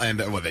girl, and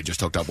they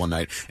just hooked up one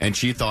night, and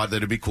she thought that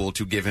it'd be cool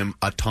to give him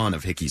a ton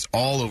of hickeys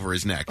all over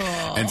his neck.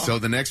 Aww. And so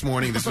the next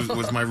morning, this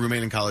was my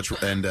roommate in college,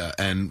 and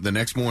the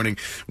next morning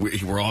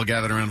we're all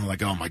gathered around,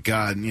 like, oh my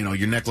god,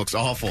 your neck looks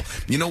awful.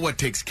 You know what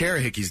takes care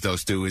of hickeys though,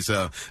 Stu, is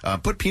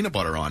put peanut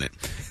butter on it.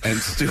 And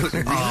Stu,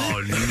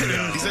 oh no,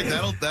 he's like,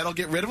 that'll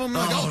get rid of them.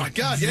 I'm like, oh my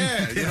god,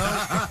 yeah,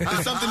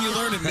 it's something you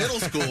learn in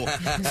middle school.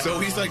 So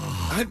he's like,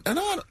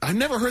 I've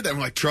never heard that. I'm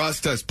like,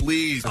 trust us,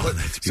 please.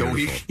 So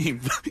he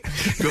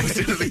goes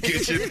into the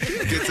kitchen,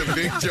 gets a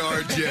big jar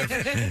of Jif,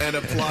 and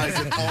applies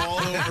it all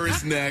over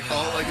his neck,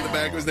 all in the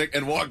back of his neck,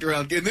 and walked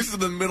around. And this is in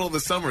the middle of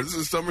the summer. This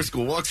is summer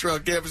school. Walks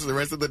around campus the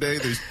rest of the day.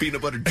 There's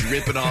peanut butter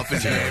dripping off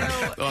his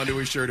head onto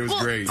his shirt. It was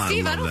great.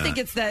 Steve, I don't think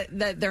it's that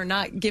they're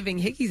not giving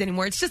hickeys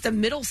anymore. It's just a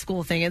middle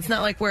school thing. It's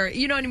not like we're,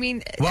 you know what I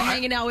mean,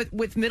 hanging out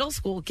with middle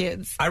school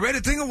kids. I read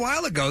a thing a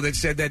while ago that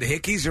said that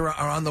hickeys are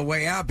on the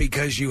way out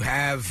because you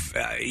have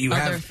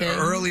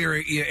earlier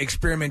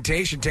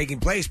experimentation taking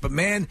place. But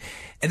man,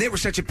 and they were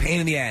such a pain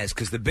in the ass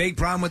because the big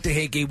problem with the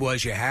hickey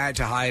was you had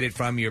to hide it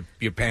from your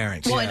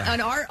parents. Well,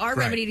 and our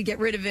remedy to get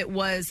rid of it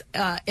was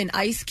an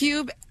ice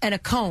cube and a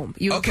comb.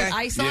 You would put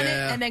ice on it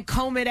and then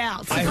comb it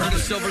out. So I heard a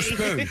silver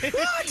spoon.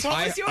 What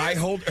was yours? I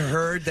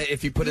heard that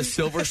if you put a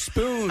silver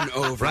spoon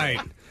over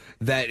it,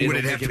 that would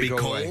it have to be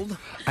cold?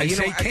 I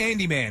say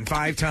Candyman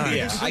 5 times.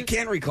 Yeah, I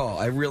can't recall.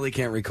 I really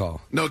can't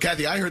recall. No,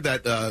 Kathy, I heard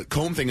that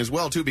comb thing as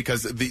well too,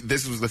 because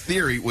this was the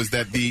theory, was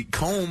that the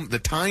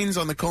tines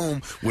on the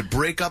comb would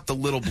break up the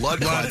little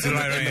blood clots in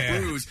the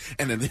bruise,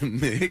 and then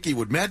the hickey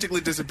would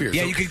magically disappear.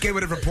 Yeah, so you could get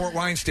rid of a Port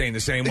Weinstein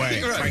the same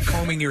way by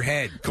combing your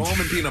head. Comb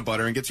and peanut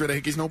butter and gets rid of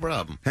hickeys, no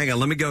problem. Hang on,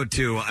 let me go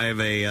to, I have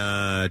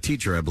a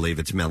teacher, I believe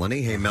it's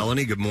Melanie. Hey,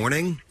 Melanie, good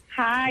morning.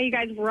 Hi, you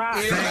guys rock.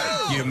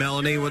 Thank you,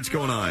 Melanie. What's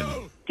going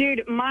on?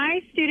 Dude,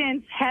 my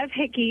students have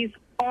hickeys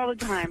all the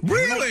time.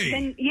 Really?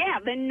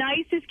 The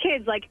nicest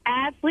kids, like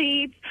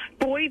athletes,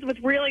 boys with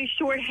really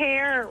short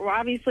hair, or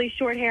obviously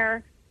short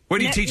hair. What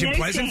do you teach in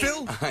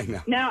Pleasantville? I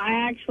know. No,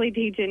 I actually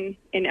teach in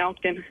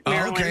Elkton,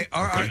 Maryland. Oh, okay.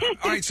 All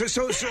right.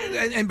 So,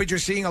 but you're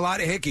seeing a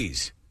lot of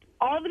hickeys.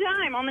 All the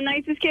time. time on the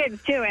nicest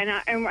kids, too. And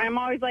I'm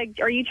always like,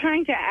 are you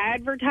trying to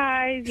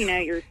advertise,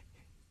 your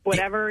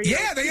whatever?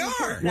 Yeah, they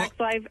are. Sex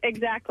life.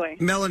 Exactly.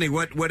 Melanie,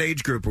 what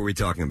age group are we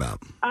talking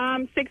about?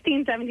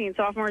 16, 17,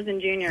 sophomores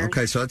and juniors.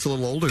 Okay, so that's a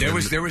little older.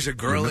 There was a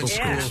girl in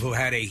school who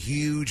had a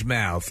huge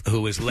mouth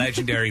who was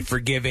legendary for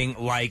giving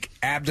like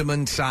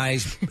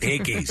abdomen-sized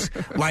hickeys,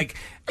 like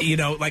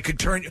could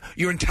turn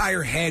your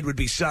entire head would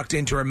be sucked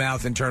into her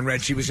mouth and turn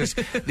red. She was just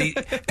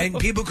and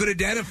people could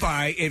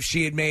identify if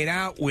she had made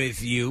out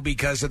with you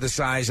because of the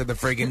size of the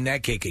friggin'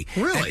 neck hickey.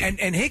 Really, and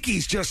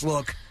hickeys just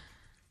look.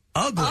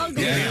 Ugly.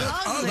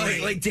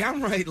 Ugly. Like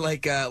downright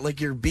like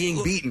you're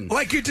being beaten.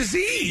 Like you're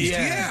diseased.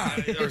 Yeah.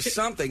 Or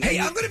something. Hey,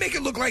 I'm going to make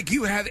it look like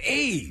you have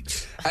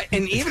AIDS.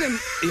 And even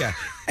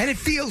and it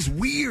feels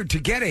weird to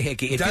get a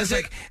hickey. It feels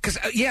like because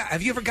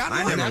have you ever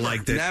gotten one? I never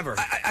liked it. Never.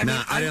 I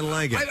didn't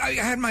like it. I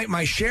had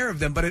my share of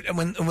them, but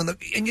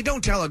and you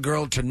don't tell a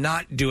girl to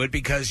not do it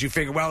because you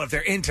figure, well, if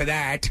they're into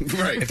that,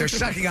 if they're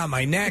sucking on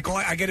my neck,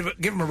 I get to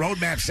give them a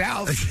roadmap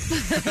south.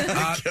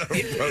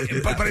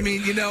 But I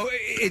mean,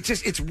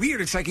 it's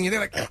weird. It's like and you're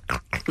there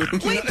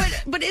like. Wait,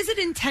 but is it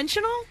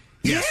intentional?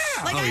 Yes.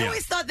 Yeah. Like, I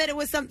always thought that it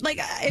was something, like,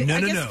 I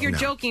guess you're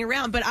joking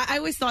around, but I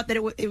always thought that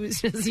it was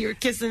just you're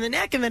kissing the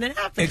neck and then it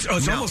happens.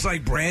 It's almost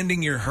like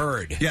branding your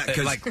herd. Yeah,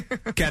 because,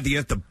 Kathy, you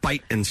have to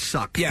bite and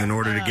suck in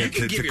order to get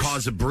to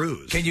cause a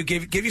bruise. Can you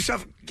give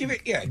yourself... Give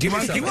it, yeah. Do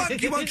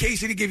you want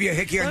Casey to give you a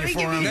hickey on your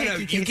forearm? No,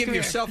 you can give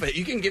yourself a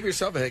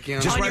hickey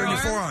on just your right on your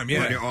forearm,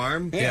 yeah. On your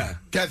arm? Yeah.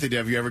 Kathy,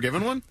 have you ever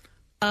given one?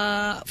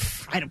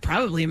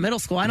 Probably in middle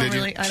school. I don't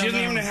she doesn't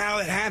even know how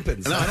it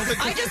happens. No,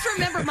 I just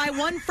remember my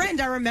one friend.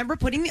 I remember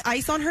putting the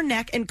ice on her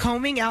neck and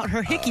combing out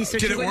her hickey so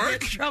she wouldn't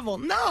get in trouble.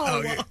 No,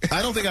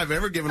 I don't think I've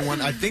ever given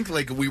one. I think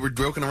we were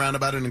joking around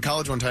about it in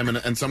college one time,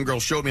 and some girl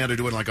showed me how to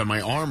do it like on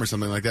my arm or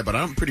something like that. But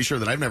I'm pretty sure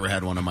that I've never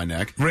had one on my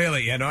neck.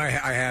 Really? Yeah, no, I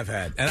have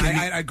had. And I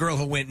had a girl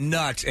who went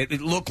nuts. It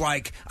looked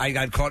like I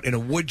got caught in a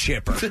wood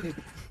chipper.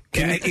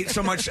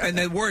 So much, and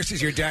the worst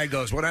is your dad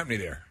goes, "What happened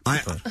to you there?"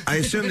 I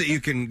assume that you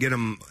can get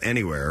them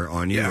anywhere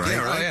on you, right?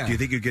 Yeah, right. Yeah. Do you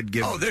think you could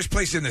give? Oh, there's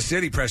places in the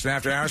city, Preston,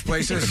 after hours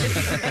places.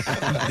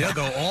 They'll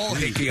go all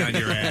hickey on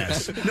your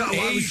ass. No,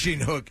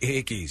 Asian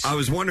hickeys. I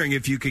was wondering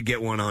if you could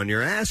get one on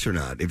your ass or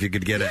not. If you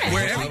could get it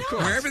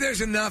wherever there's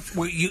enough.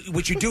 What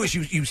you do is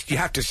you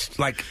have to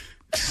like.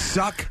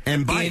 Suck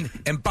and bite in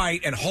and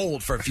bite and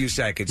hold for a few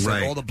seconds,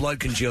 so all the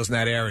blood congeals in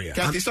that area.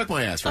 Kathy, suck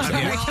my ass for a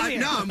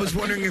second. I was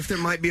wondering if there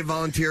might be a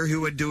volunteer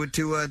who would do it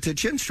to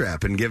Chin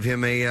Strap and give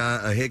him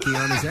a hickey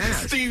on his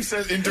ass.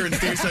 Intern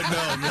Steve said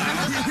no.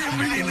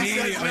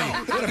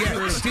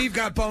 Immediately. Steve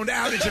got boned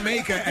out in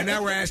Jamaica, and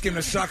now we're asking him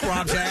to suck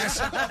Rob's ass.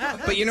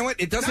 But you know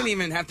what? It doesn't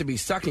even have to be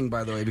sucking,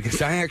 by the way,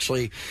 because I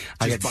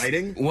got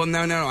biting. Well,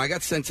 no. I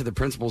got sent to the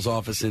principal's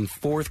office in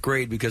 4th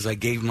grade because I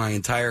gave my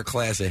entire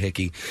class a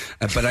hickey,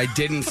 but I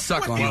didn't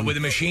suck on him. With a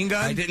machine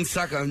gun? I didn't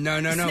suck on him.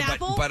 No.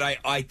 But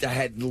I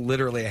had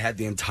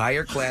the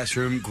entire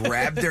classroom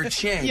grab their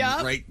chin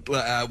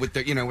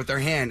with their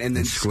hand and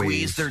then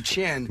squeeze their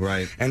chin.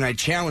 Right. And I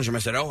challenged them. I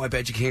said, "Oh, I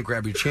bet you can't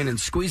grab your chin and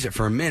squeeze it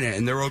for a minute."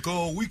 And they're like,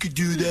 "Oh, we could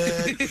do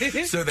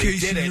that." So they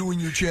did it. You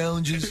and your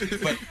challenges.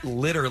 But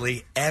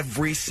literally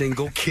every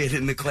single kid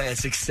in the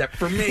class except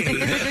for me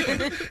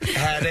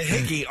had a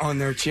hickey on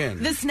their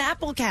chin. The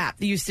Snapple cap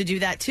used to do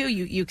that too.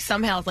 You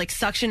somehow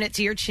suction it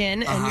to your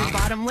chin and your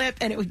bottom lip,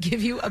 and it would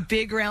give you a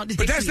big round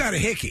hickey. But that's not a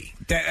hickey.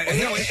 No,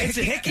 it's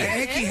a hickey. A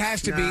hickey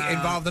has to be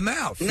involve the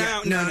mouth.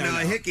 No.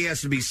 A hickey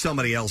has to be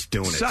somebody else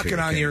doing it. Sucking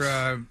on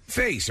your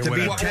face or to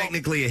whatever. be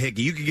technically a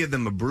hickey, you could give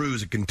them a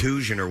bruise, a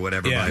contusion, or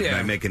whatever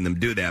by making them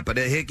do that. But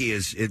a hickey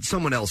is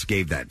someone else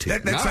gave that to you.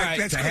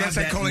 That's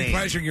like calling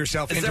pleasuring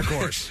yourself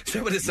intercourse. Is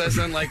that what it says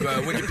on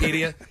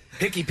Wikipedia?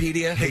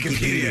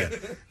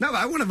 Hickeypedia. No,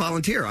 I want to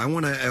volunteer. I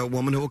want a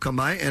woman who will come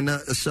by and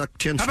suck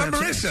Chin How Strap's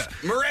about Marissa?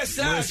 ass.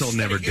 Marissa will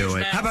never do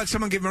it. How about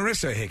someone give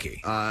Marissa a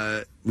hickey?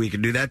 We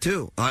can do that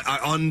too.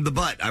 On the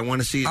butt. I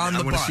want to see. I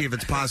want to see if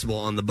it's possible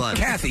on the butt.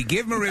 Kathy,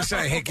 give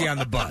Marissa a hickey on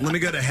the butt. Let me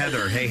go to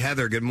Heather. Hey,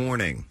 Heather. Good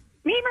morning.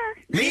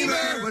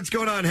 Memer. What's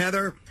going on,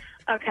 Heather?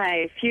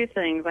 Okay, a few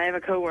things. I have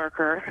a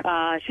coworker.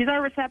 She's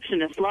our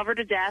receptionist, love her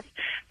to death,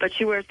 but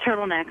she wears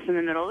turtlenecks in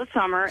the middle of the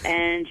summer,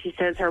 and she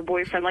says her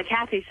boyfriend, like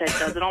Kathy said,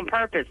 does it on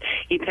purpose.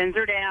 He pins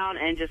her down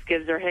and just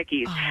gives her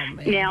hickeys.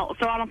 Now,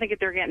 so I don't think that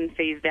they're getting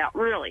phased out,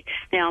 really.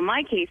 Now, in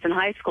my case, in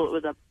high school, it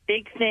was a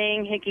big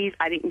thing, hickeys.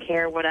 I didn't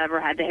care, whatever,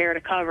 had the hair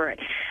to cover it.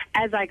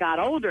 As I got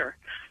older,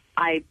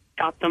 I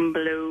got them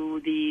below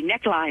the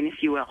neckline,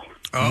 if you will.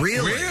 Oh,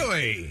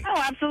 really?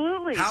 Oh,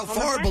 absolutely. How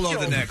far below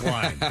the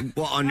neckline?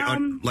 Well,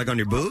 on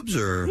your boobs,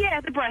 or?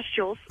 Yeah, the breast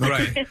jewels.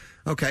 Right.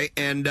 Okay,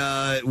 and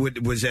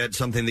was that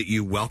something that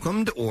you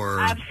welcomed, or?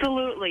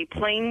 Absolutely.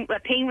 absolutely.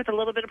 Pain with a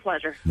little bit of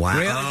pleasure. Wow.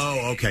 Really?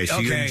 Oh, okay. So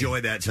you Okay.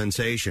 enjoy that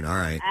sensation. All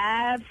right.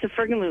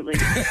 Absolutely.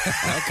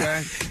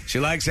 Okay. She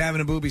likes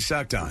having a boobie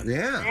sucked on.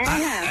 Yeah.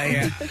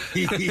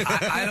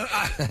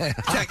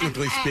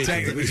 Technically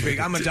speaking.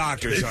 I'm a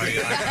doctor, so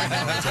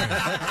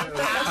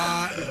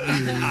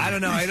I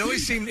don't know. It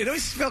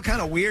always felt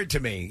kind of weird to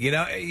me. You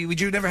know, would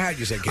you never had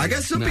you said? I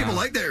guess some people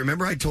like that.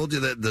 Remember, I told you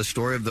that the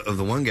story of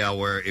the one gal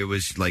where it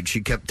was like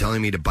she kept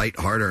telling me to bite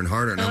harder and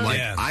harder, and I'm like,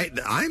 Yeah.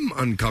 I'm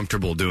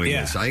uncomfortable doing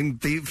Yeah. this. I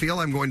feel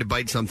I'm going to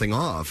bite something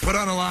off. Put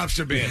on a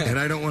lobster bin, and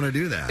I don't want to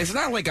do that. It's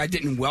not like I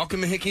didn't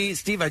welcome a hickey,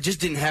 Steve. I just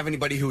didn't have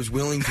anybody who was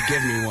willing to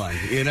give me one.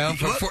 You know,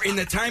 for in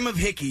the time of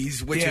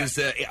hickeys, which Yeah. is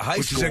high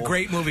Which school, is a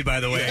great movie, by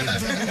the way.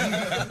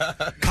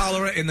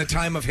 Cholera in the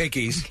time of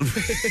hickeys.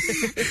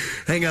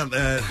 Hang on.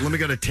 Let me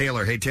go to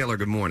Taylor. Hey, Taylor.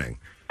 Good morning.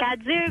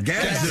 Gadzooks.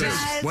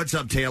 Gadzooks. What's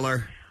up,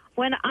 Taylor?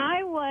 When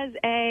I was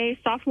a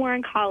sophomore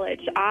in college,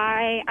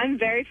 I'm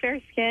very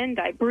fair-skinned.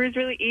 I bruise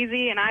really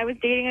easy, and I was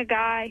dating a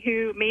guy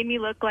who made me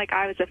look like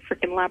I was a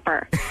freaking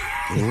leper.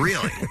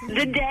 Really?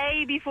 The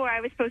day before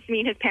I was supposed to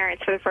meet his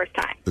parents for the first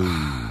time.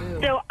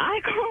 So I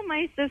called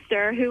my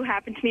sister, who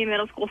happened to be a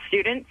middle school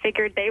student,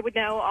 figured they would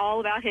know all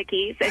about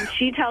hickeys, and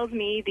she tells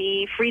me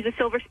the freeze a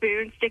silver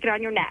spoon, stick it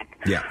on your neck.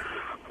 Yeah.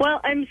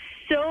 Well,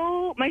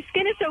 my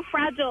skin is so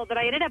fragile that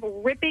I ended up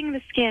ripping the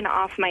skin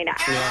off my neck.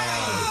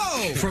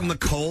 From the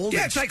cold?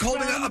 Yeah, it's like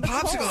holding a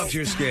popsicle up to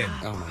your skin.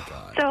 Oh, my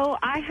God. So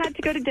I had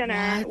to go to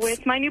dinner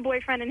with my new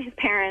boyfriend and his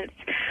parents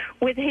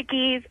with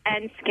hickeys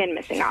and skin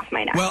missing off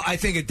my neck. Well, I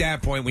think at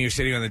that point when you're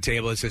sitting on the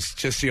table, it's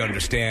just so you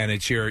understand,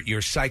 it's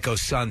your psycho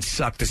son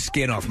sucked the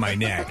skin off my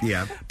neck.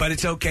 Yeah. But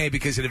it's okay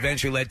because it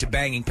eventually led to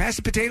banging. Pass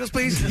the potatoes,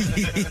 please.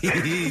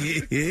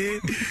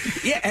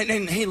 Yeah,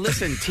 and hey,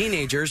 listen,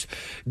 teenagers,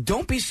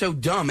 don't be so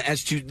dumb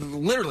as to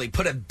literally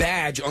put a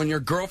badge on your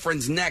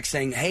girlfriend's neck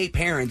saying, "Hey,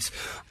 parents,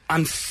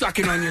 I'm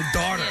sucking on your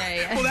daughter."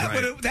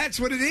 Well, that's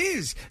what it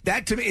is.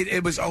 That to me,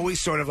 it was always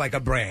sort of like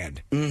a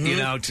brand. Mm-hmm. You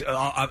know,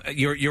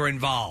 you're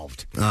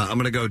involved. I'm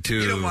going to go to...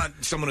 You don't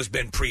want someone who's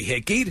been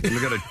pre-hickied. I'm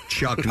going to go to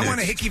Chuck I next. want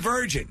a hickey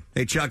virgin.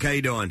 Hey, Chuck, how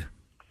you doing?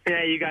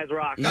 Yeah, you guys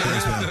rock.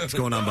 What's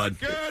going on, bud?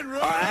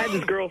 I had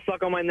this girl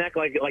suck on my neck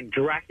like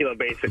Dracula,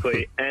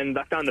 basically, and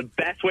I found the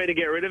best way to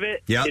get rid of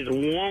it is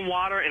warm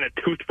water and a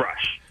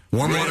toothbrush.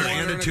 Warm water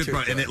and a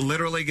toothbrush, and it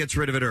literally gets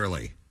rid of it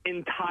early.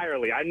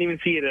 Entirely. I didn't even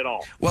see it at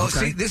all. Well,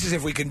 see, this is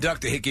if we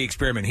conduct a hickey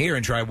experiment here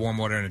and try warm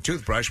water and a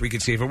toothbrush, we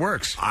could see if it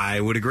works.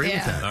 I would agree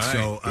with that. All right.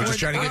 So we're just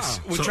trying to get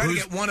so to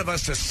get one of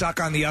us to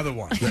suck on the other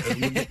one.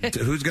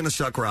 Who's going to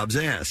suck Rob's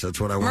ass? That's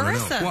what I want to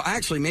know. Well,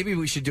 actually, maybe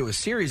we should do a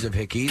series of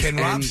hickeys. Can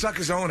Rob and- suck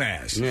his own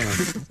ass? Yeah.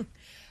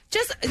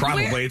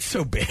 Probably. It's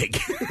so big.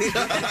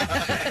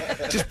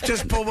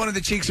 just pull one of the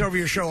cheeks over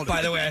your shoulder.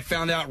 By the way, I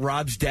found out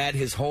Rob's dad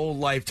his whole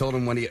life told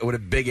him what a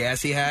big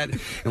ass he had,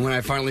 and when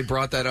I finally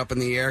brought that up in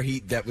the air,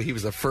 he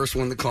was the first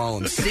one to call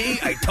him. See,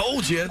 I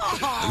told you.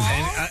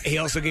 And he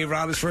also gave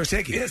Rob his first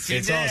hickey. Yes, he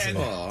it's did.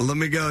 awesome. Let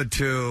me go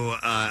to,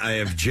 I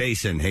have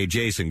Jason. Hey,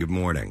 Jason, good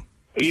morning.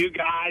 You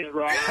guys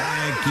rock.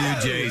 Thank you,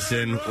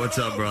 Jason. What's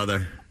up,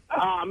 brother?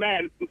 Oh,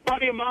 man.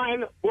 Buddy of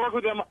mine, work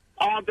with him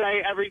all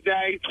day, every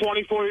day,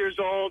 24 years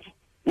old,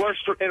 works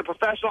in a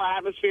professional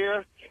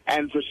atmosphere,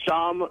 and for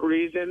some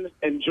reason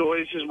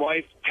enjoys his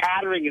wife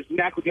pattering his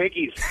neck with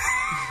hickeys.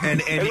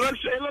 And it looks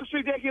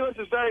ridiculous.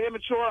 It's very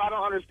immature. I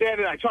don't understand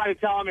it. I try to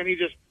tell him, and he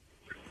just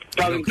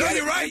doesn't No, get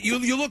you're it. right.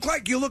 You look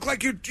like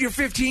you're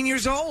 15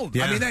 years old.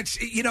 Yeah. I mean, that's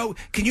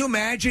Can you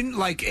imagine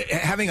like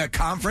having a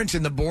conference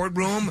in the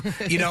boardroom?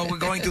 We're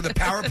going through the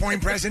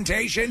PowerPoint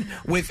presentation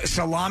with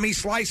salami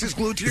slices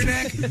glued to your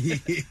neck.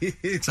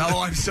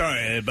 Oh, I'm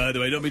sorry. By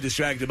the way, don't be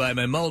distracted by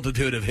my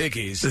multitude of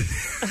hickeys.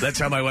 That's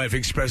how my wife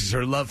expresses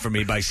her love for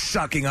me, by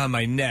sucking on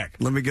my neck.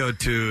 Let me go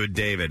to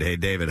David. Hey,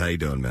 David, how you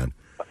doing, man?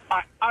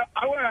 I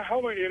wear a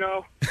helmet,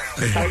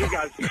 How you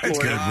guys That's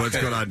good.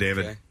 What's going on,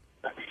 David?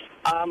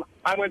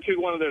 I went to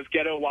one of those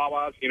ghetto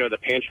Wawas, the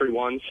pantry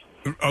ones.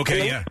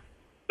 Okay, yeah.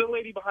 The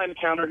lady behind the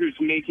counter who's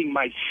making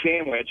my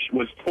sandwich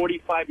was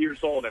 45 years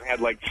old and had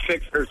like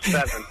 6 or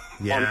 7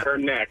 on her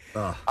neck.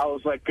 Oh. I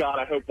was like, God,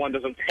 I hope one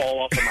doesn't fall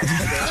off of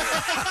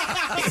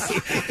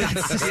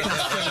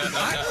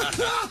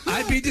my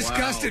I'd be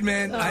disgusted,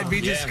 man. I'd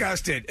be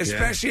disgusted,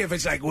 especially if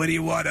it's like, what do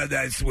you want on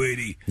that,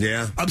 sweetie?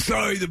 Yeah. I'm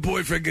sorry, the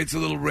boyfriend gets a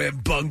little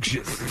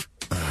rambunctious.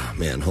 Oh,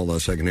 man, hold on a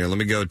second here. Let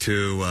me go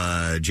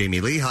to Jamie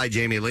Lee. Hi,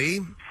 Jamie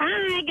Lee.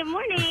 Hi, good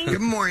morning.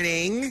 Good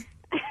morning.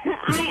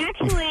 I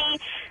actually,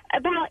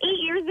 about 8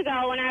 years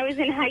ago when I was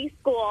in high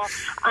school,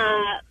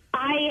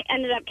 I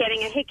ended up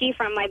getting a hickey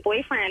from my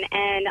boyfriend,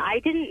 and I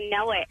didn't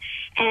know it.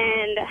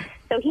 And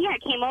so he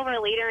came over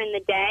later in the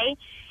day,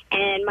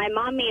 and my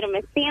mom made him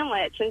a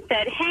sandwich and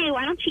said, hey,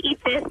 why don't you eat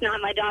this, not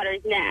my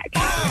daughter's neck?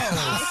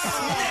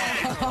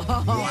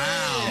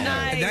 Wow.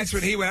 Nice. And that's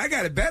when he went, I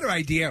got a better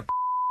idea.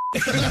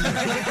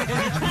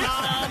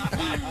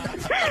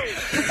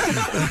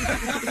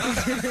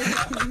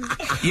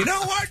 You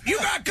know what? You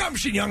got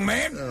gumption, young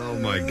man. Oh,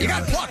 my God. You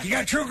got pluck. You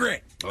got true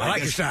grit. I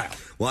like your style.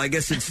 Well, I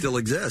guess it still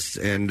exists,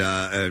 and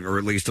or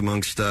at least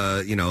amongst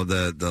the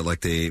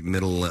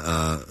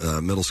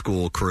middle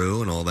school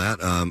crew and all that.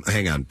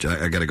 Hang on,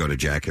 I got to go to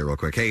Jack here real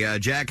quick. Hey,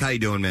 Jack, how you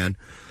doing, man?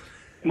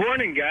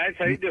 Morning, guys.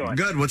 How you doing?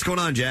 Good. What's going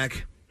on,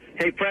 Jack?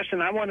 Hey,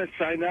 Preston, I want to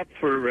sign up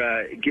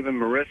for giving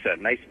Marissa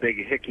a nice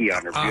big hickey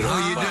on her beautiful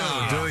you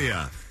do you?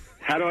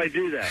 How do I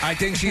do that? I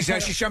think she's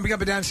jumping up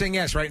and down saying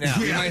yes right now.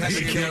 Yeah, You might have to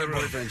you get can't-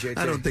 another boyfriend, JT.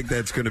 I don't think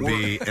that's going to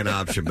be an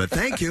option, but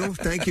thank you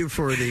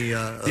for the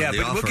Yeah, the but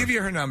we'll offer. give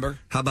you her number.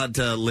 How about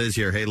Liz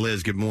here? Hey,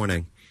 Liz. Good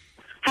morning.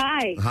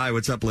 Hi. Hi.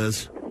 What's up,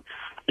 Liz?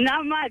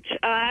 Not much.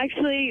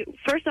 Actually,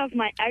 first off,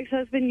 my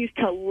ex-husband used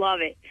to love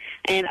it,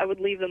 and I would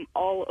leave them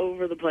all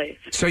over the place.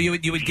 So you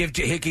would give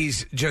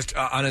hickeys just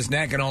on his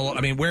neck and all.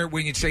 I mean, where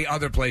when you say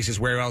other places,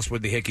 where else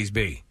would the hickeys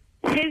be?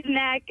 His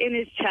neck and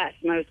his chest,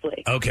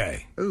 mostly.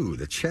 Okay. Ooh,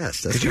 the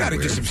chest. Because you got to do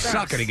weird. some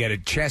sucking to get a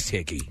chest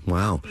hickey.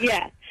 Wow.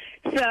 Yeah.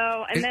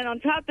 So, and then on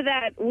top of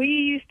that, we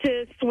used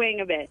to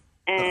swing a bit.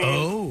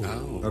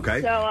 And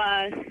Okay. So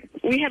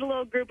we had a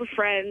little group of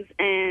friends,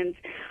 and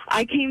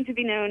I came to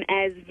be known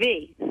as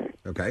V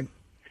Okay.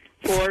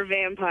 for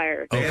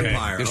vampire. Okay.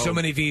 Vampire. There's so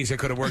many V's that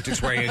could have worked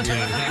its way into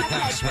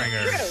the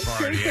swinger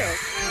party.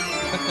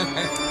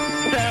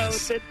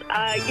 So,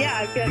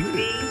 I've got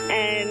V,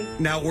 and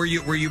Now, were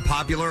you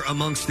popular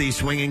amongst the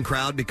swinging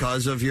crowd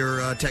because of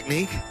your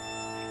technique?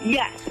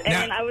 yes,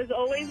 and I was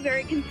always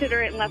very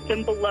considerate and left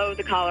them below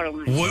the collar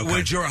line.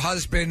 Would your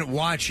husband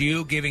watch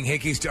you giving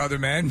hickeys to other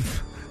men?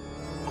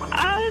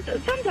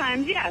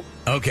 Sometimes, yes.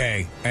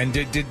 Okay, and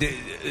did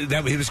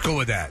that? He was cool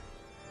with that.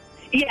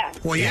 Yeah.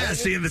 Well, yeah.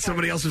 Seeing that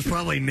somebody else is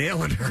probably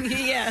nailing her.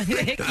 Yeah,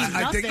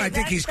 I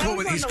think he's cool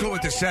with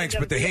the sex,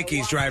 but the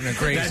hickey's driving him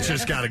crazy. That's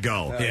just got to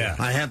go. Yeah.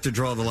 I have to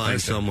draw the line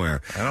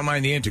somewhere. I don't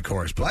mind the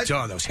intercourse, but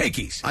those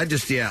hickeys.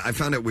 I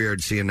found it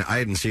weird seeing. I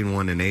hadn't seen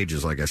one in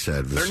ages. Like I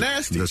said, They're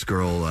nasty. This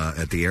girl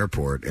at the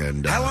airport,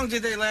 and How long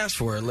did they last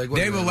for? Like, what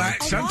They was will it,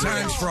 last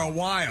sometimes for a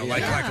while,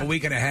 like a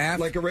week and a half.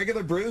 like a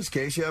regular bruise,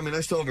 Casey. I mean,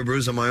 I still have a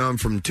bruise on my arm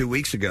from 2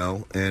 weeks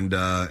ago, and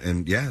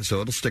yeah,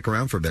 so it'll stick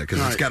around for a bit because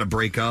it's got to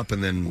break up,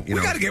 and then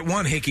we got to get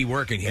one hickey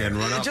working here and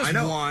run up. Just I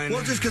know. one.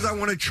 Well, just because I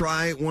want to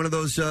try one of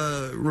those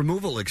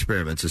removal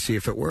experiments to see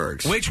if it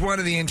works. Which one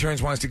of the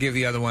interns wants to give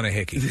the other one a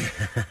hickey?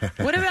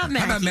 What about Maggie?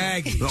 How about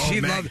Maggie? Oh,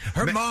 She Maggie.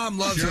 her mom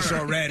loves us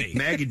already.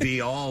 Maggie'd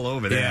be all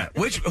over that.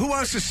 Yeah. Who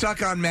wants to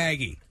suck on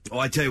Maggie? Oh,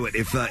 I tell you what,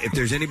 if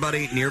there's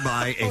anybody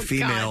nearby, a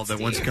female that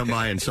wants to come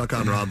by and suck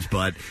on Rob's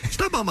butt,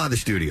 stop on by the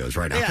studios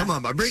right now. Yeah. Come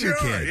on, bring your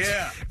Sure, kids.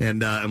 yeah.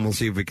 And we'll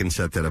see if we can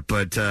set that up.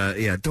 But,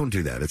 yeah, don't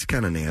do that. It's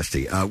kind of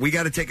nasty. We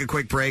got to take a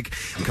quick break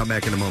and come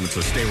back in a moment, so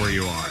stay where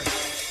you are.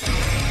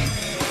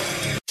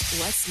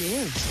 What's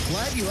new?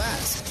 Glad you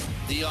asked.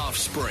 The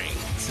Offspring.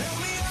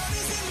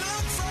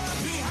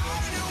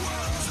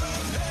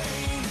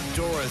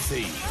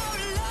 Dorothy.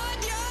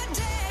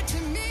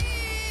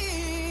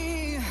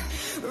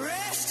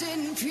 Rest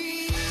in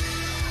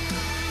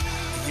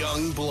peace.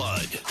 Young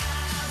Blood.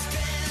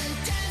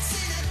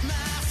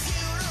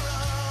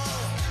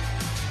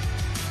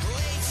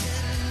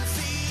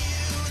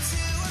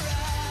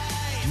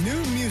 New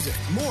music,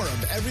 more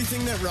of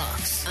everything that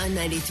rocks. On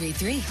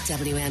 93.3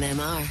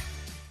 WMMR.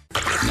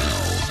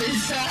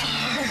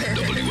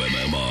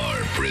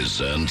 WMMR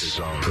presents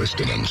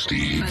Preston and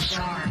Steve's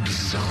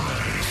Bizarre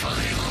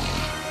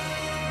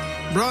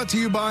File. Brought to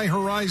you by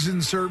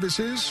Horizon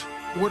Services.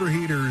 Water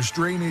heaters,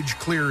 drainage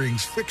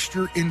clearings,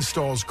 fixture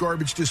installs,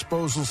 garbage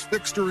disposals,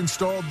 fixed or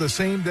installed the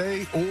same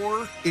day,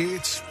 or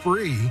it's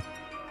free.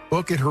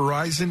 Book at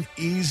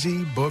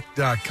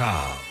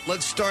HorizonEasyBook.com.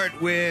 Let's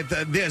start with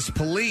this.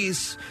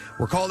 Police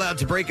were called out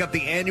to break up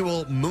the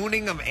annual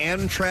mooning of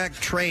Amtrak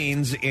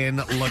trains in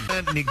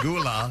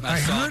Nigula. I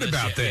heard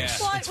about this.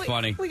 What?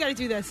 We got to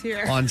do this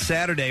here. On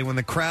Saturday, when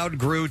the crowd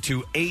grew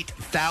to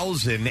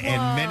 8,000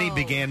 and many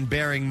began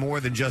bearing more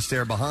than just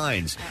their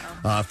behinds.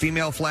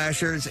 Female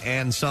flashers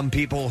and some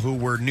people who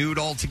were nude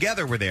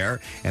altogether were there,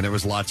 and there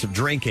was lots of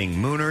drinking.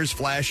 Mooners,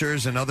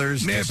 flashers, and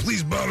others. Man,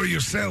 please borrow your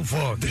cell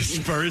phone.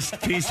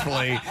 Dispersed peacefully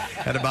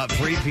at about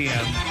 3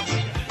 p.m.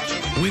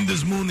 When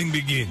does mooning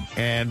begin?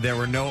 And there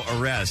were no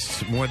arrests.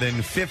 More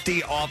than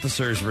 50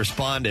 officers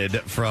responded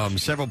from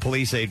several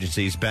police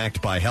agencies backed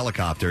by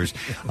helicopters.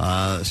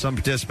 Some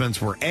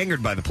participants were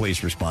angered by the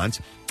police response,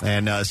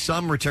 and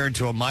some returned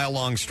to a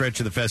mile-long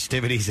stretch of the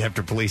festivities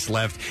after police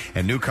left,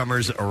 and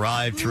newcomers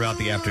arrived throughout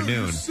the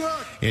afternoon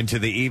into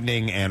the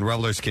evening, and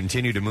revelers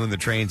continued to moon the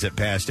trains that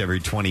passed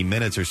every 20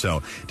 minutes or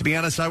so. To be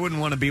honest, I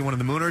wouldn't want to be one of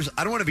the mooners.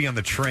 I don't want to be on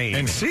the train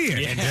And see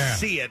it. and Yeah.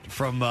 see it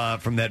from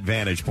that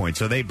vantage point.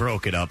 So they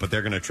broke it up, but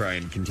they're going to try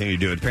and continue to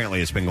do it.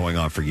 Apparently, it's been going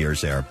on for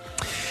years there.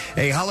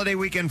 A holiday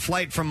weekend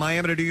flight from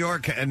Miami to New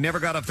York never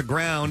got off the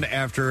ground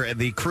after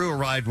the crew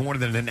arrived more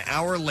than an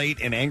hour late,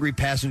 and angry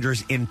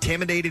passengers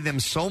intimidated them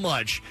so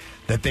much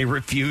that they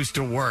refused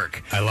to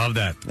work. I love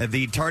that.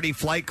 The tardy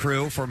flight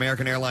crew for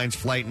American Airlines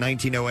Flight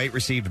 1908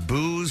 received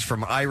boos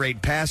from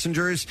irate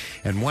passengers,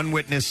 and one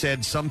witness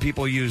said some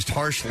people used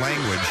harsh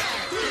language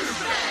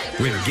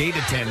with gate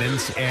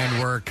attendants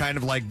and were kind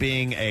of like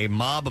being a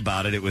mob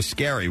about it. It was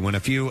scary. When a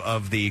few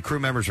of the crew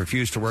members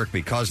refused to work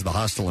because of the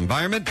hostile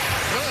environment,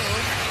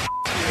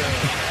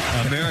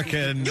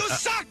 American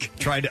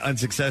tried to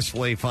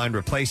unsuccessfully find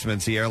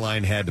replacements. The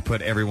airline had to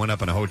put everyone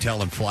up in a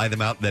hotel and fly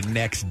them out the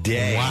next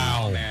day.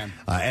 Wow.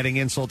 Adding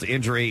insult to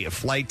injury,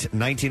 Flight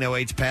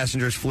 1908's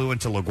passengers flew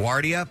into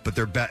LaGuardia, but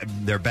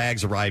their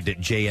bags arrived at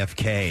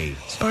JFK.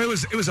 So it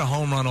was a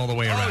home run all the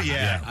way around. Oh,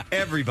 yeah.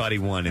 Everybody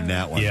won in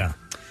that one. Yeah.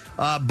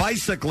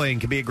 Bicycling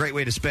can be a great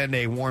way to spend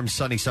a warm,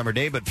 sunny summer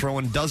day, but throw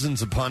in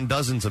dozens upon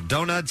dozens of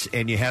donuts,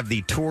 and you have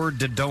the Tour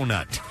de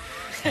Donut.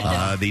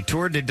 The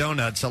Tour de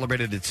Donut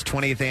celebrated its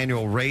 20th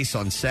annual race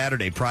on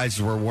Saturday.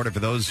 Prizes were awarded for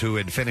those who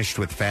had finished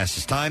with the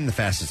fastest time, the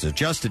fastest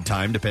adjusted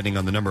time, depending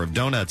on the number of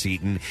donuts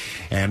eaten.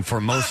 And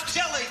for most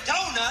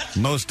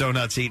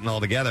donuts eaten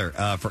altogether.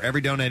 For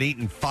every donut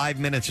eaten, 5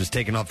 minutes was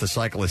taken off the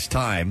cyclist's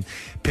time.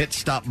 Pit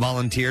stop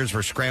volunteers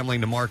were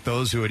scrambling to mark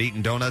those who had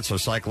eaten donuts so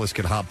cyclists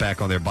could hop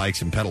back on their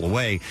bikes and pedal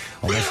away.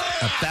 Almost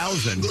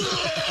 1,000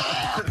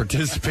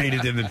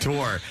 participated in the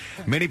tour.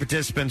 Many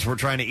participants were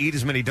trying to eat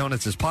as many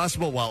donuts as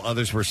possible, while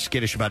others were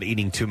skittish about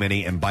eating too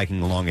many and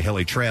biking along a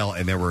hilly trail.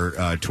 And there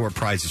were tour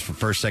prizes for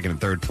first, second,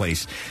 and third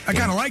place. I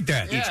kind of like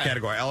that. Each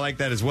category. I like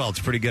that as well. It's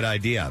a pretty good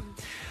idea.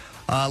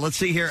 Let's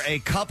see here. A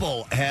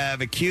couple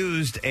have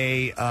accused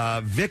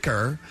a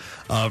vicar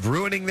of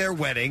ruining their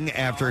wedding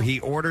after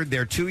he ordered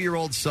their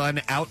 2-year-old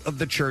son out of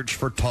the church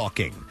for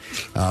talking.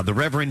 The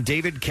Reverend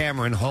David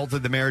Cameron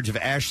halted the marriage of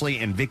Ashley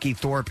and Vicky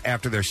Thorpe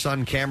after their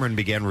son Cameron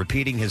began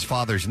repeating his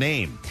father's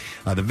name.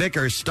 The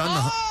vicar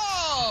stunned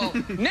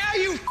now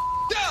you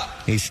up!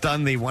 He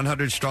stunned the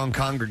 100-strong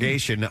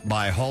congregation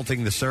by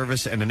halting the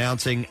service and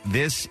announcing,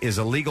 "This is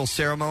a legal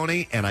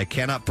ceremony, and I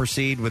cannot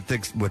proceed with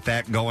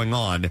that going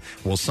on.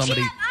 Will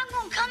somebody... I'm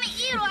going to come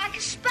at you like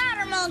a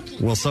spider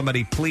monkey. Will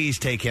somebody please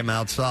take him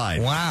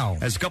outside?" Wow.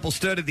 As the couple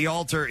stood at the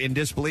altar in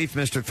disbelief,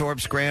 Mr.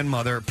 Thorpe's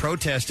grandmother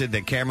protested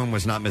that Cameron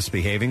was not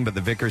misbehaving, but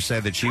the vicar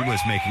said that she was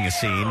making a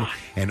scene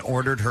and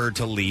ordered her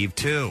to leave,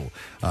 too.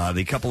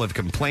 The couple have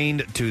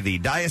complained to the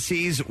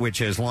diocese, which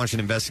has launched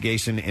an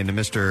investigation into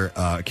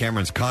Mr.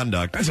 Cameron's conduct.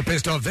 That's a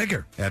pissed-off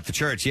vicar. At the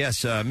church,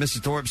 yes.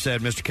 Mrs. Thorpe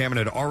said Mr.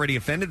 Cameron had already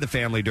offended the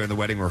family during the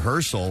wedding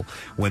rehearsal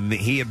when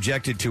he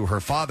objected to her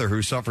father,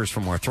 who suffers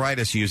from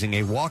arthritis, using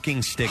a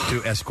walking stick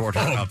to escort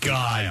her up the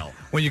aisle.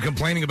 When you're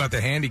complaining about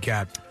the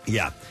handicap.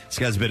 Yeah, this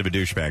guy's a bit of a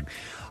douchebag.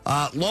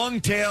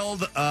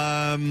 Long-tailed,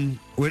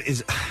 what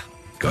is...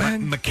 Go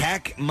ahead.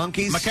 Macaque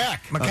monkeys?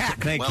 Macaque.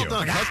 Thank you.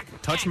 Well done.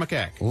 Touch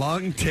macaque.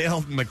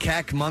 Long-tailed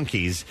macaque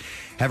monkeys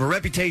have a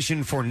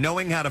reputation for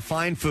knowing how to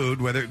find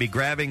food, whether it be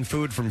grabbing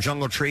food from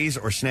jungle trees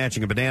or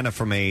snatching a banana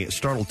from a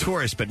startled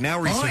tourist. But now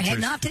researchers...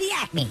 heading off to the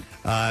Acme.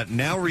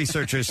 Now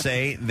researchers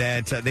say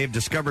that they've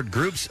discovered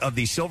groups of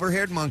the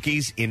silver-haired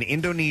monkeys in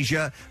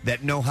Indonesia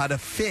that know how to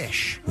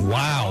fish.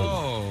 Wow.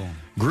 Oh.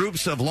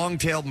 Groups of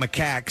long-tailed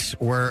macaques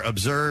were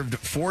observed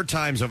 4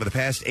 times over the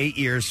past 8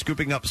 years,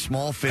 scooping up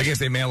small fish. I guess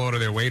they mail order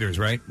their waiters,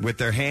 right? With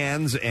their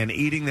hands and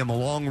eating them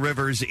along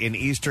rivers in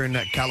eastern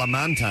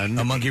Kalimantan.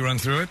 A monkey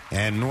runs through it?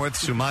 And North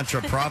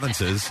Sumatra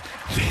provinces.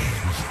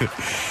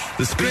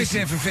 The Great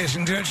day for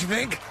fishing, don't you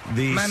think?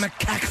 My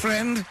macaque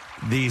friend?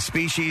 The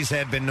species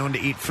had been known to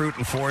eat fruit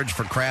and forage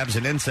for crabs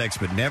and insects,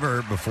 but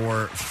never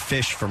before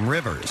fish from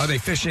rivers. Are they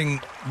fishing,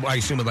 I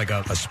assume, with like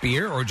a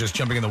spear, or just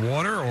jumping in the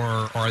water,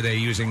 or are they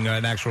using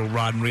an actual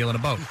rod and reel in a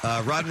boat?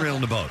 Rod and reel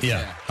in a boat.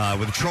 Yeah.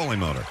 With a trolling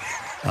motor.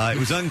 It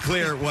was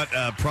unclear what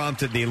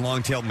prompted the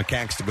long-tailed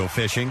macaques to go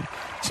fishing.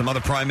 Some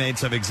other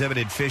primates have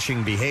exhibited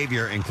fishing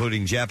behavior,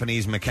 including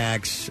Japanese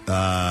macaques.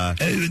 I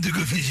want to go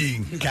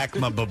fishing.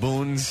 Cacma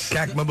baboons.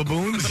 Cacma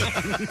baboons?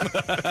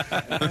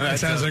 That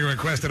sounds like a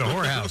request at a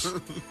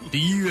whorehouse. Do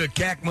you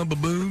cacma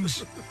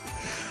baboons?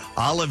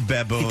 Olive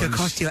baboons. It'll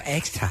cost you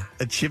extra.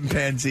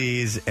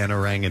 Chimpanzees and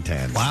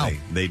orangutans. Wow.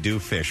 They do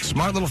fish.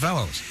 Smart little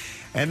fellows.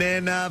 And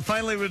then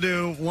finally we'll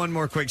do one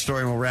more quick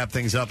story and we'll wrap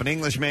things up. An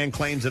English man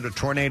claims that a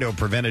tornado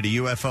prevented a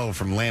UFO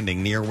from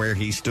landing near where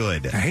he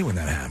stood. I hate when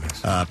that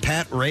happens.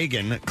 Pat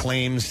Reagan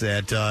claims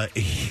that...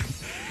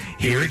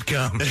 Here it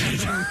comes.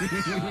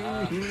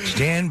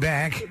 Stand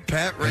back.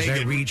 Pat Reagan, as I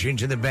Reagan reach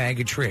into the bag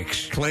of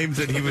tricks. Claims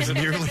that he was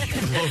nearly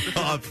blown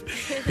off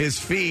his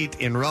feet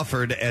in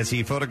Rufford as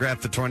he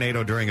photographed the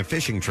tornado during a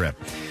fishing trip.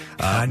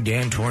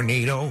 Goddamn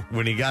tornado.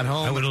 When he got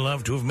home... I would have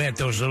loved to have met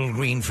those little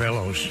green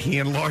fellows. He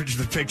enlarged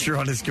the picture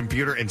on his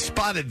computer and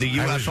spotted the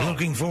UFO. I was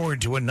looking forward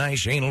to a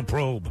nice anal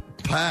probe.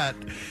 Pat...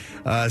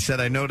 said,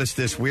 I noticed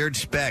this weird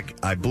speck.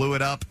 I blew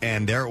it up,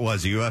 and there it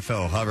was, a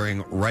UFO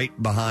hovering right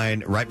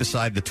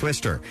beside the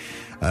twister.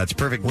 It's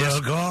perfect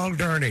well, God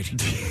darn it.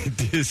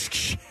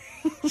 disc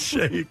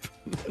shape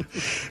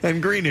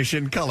and greenish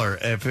in color.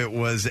 If it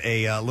was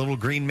a little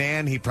green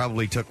man, he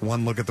probably took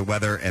one look at the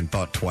weather and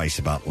thought twice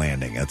about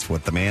landing. That's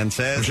what the man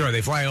says. I'm sure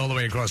they fly all the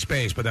way across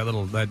space, but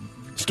that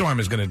storm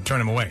is going to turn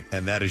him away.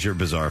 And that is your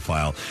bizarre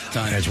file.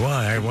 That's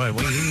why I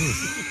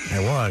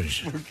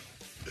was.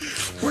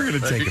 We're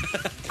going to take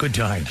a good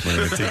time. We're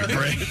going to take a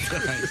break.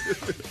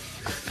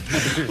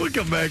 We'll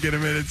come back in a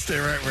minute. Stay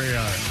right where you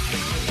are.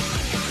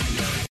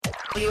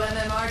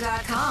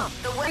 WMMR.com,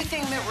 the one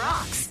thing that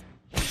rocks.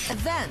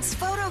 Events,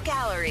 photo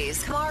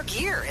galleries, car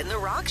gear in the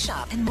rock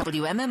shop, and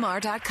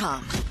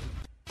WMMR.com.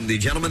 The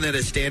gentleman that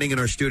is standing in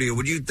our studio,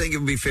 would you think it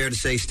would be fair to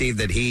say, Steve,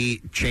 that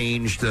he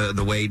changed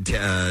the way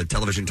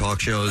television talk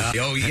shows?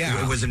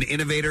 Was an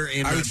innovator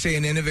in... I would say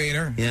an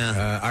innovator.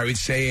 Yeah. I would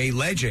say a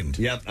legend.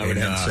 Yep, I would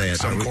have to say it.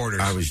 Some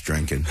quarters. I was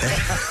drinking.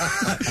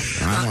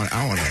 I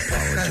want to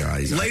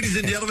apologize. Ladies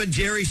and gentlemen,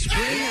 Jerry Springer.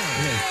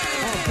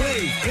 Oh,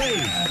 please.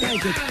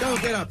 Thank you.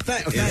 Don't get up.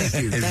 Thank you. Is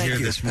Thank here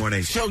you. this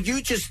morning. So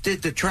you just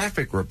did the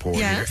traffic report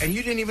Yes. here, and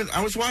you didn't even...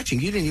 I was watching.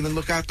 You didn't even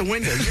look out the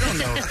window. You don't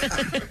know.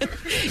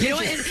 You know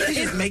what? You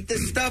just make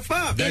this stuff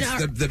up.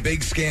 That's the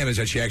big scam is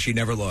that she actually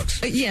never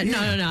looks. Yeah, no.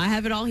 I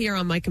have it all here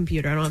on my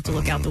computer. I don't have to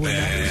look out the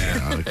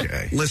window.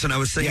 Okay. Listen, I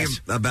was thinking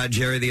about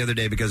Jerry the other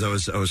day because I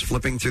was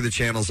flipping through the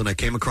channels and I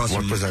came across...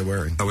 What was I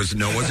wearing? No,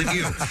 it wasn't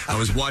you. I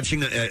was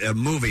watching a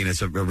movie, and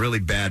it's a really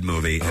bad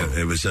movie.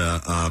 It was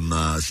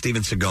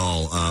Steven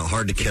Seagal,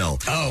 Hard to Kill.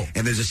 Oh.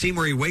 And there's a scene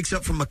where he wakes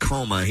up from a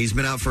coma. He's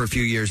been out for a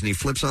few years, and he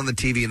flips on the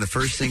TV, and the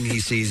first thing he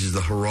sees is the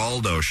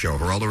Geraldo show,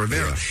 Geraldo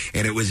Rivera. Yeah.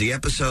 And it was the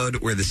episode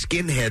where the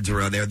skinheads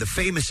were on there, the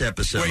famous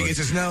episode. Where he gets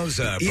his nose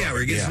where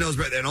he gets his nose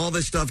broken, and all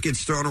this stuff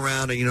gets thrown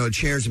around, and,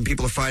 chairs and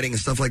people are fighting and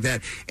stuff like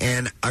that.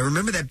 And I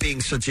remember that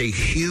being such a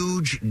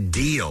huge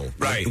deal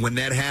when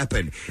that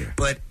happened. Yeah.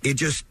 But it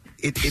just...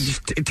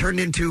 It turned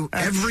into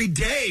every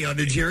day on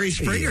the Jerry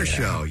Springer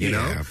show, you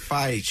know?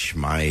 Fight,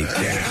 Schmite.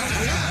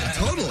 Yeah,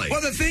 totally.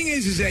 Well, the thing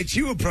is that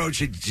you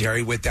approach it,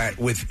 Jerry, with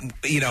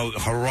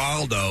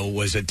Geraldo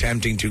was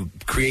attempting to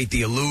create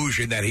the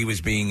illusion that he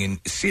was being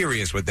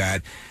serious with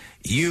that.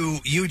 You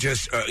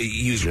just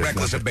use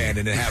reckless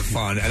abandon and have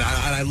fun, and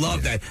I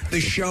love that. The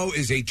show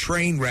is a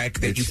train wreck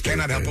that you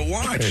cannot help but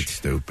watch. It's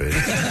stupid.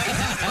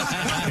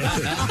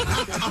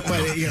 But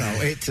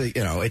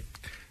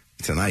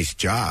it's a nice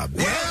job.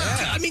 Well,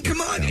 I mean,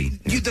 come on.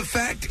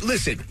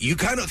 Listen, you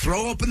kind of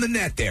throw open the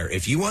net there.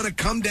 If you want to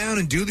come down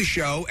and do the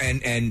show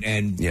and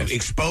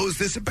expose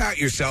this about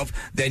yourself,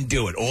 then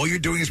do it. All you're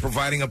doing is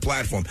providing a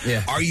platform.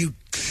 Yeah. Are you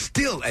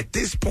still, at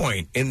this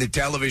point in the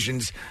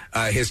television's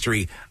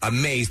history,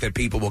 amazed that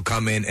people will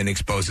come in and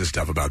expose this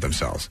stuff about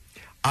themselves?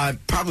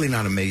 I'm probably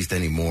not amazed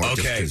anymore.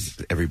 Okay. Just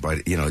because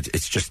everybody,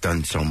 it's just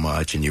done so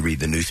much, and you read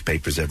the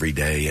newspapers every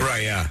day. And,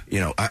 right, yeah.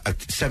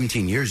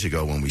 17 years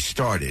ago when we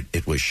started,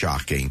 it was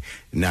shocking.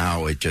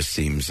 Now it just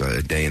seems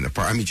a day in the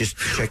park. I mean, just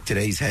check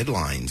today's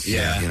headlines.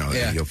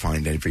 And you'll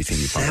find everything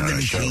you find on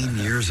our show.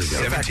 17 years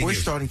ago. In fact, we're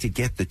starting to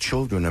get the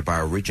children of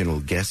our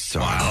original guests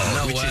on.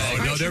 Wow. No way.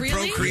 No, they're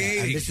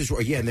procreating. And this is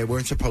and they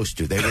weren't supposed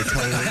to. They were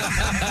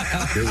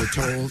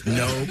told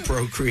no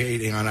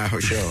procreating on our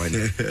show.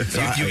 And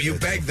so you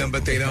beg them,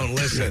 but they don't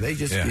listen. Yeah, they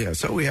just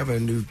so we have a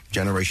new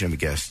generation of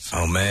guests.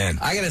 Oh man,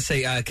 I gotta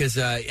say, because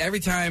every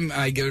time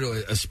I go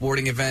to a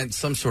sporting event,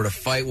 some sort of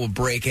fight will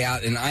break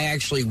out, and I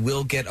actually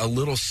will get a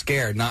little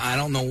scared. Now I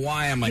don't know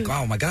why. I'm like,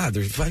 oh my god,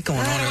 there's a fight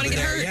going on over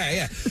there.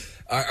 Yeah.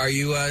 Are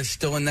you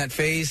still in that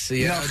phase?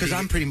 No, because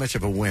I'm pretty much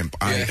of a wimp.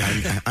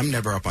 I'm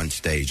never up on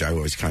stage. I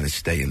always kind of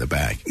stay in the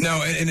back.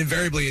 No, and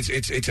invariably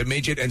it's a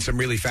midget and some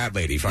really fat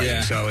lady fighting.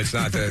 Yeah. So it's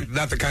not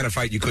the kind of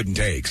fight you couldn't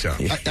take. So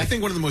I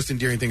think one of the most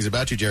endearing things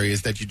about you, Jerry,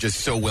 is that you're just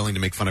so willing to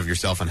make fun of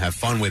yourself and have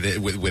fun with it,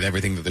 with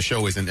everything that the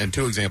show is. And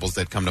two examples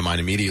that come to mind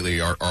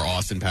immediately are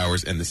Austin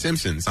Powers and The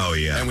Simpsons. Oh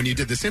yeah. And when you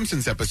did the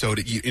Simpsons episode,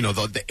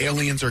 the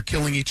aliens are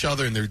killing each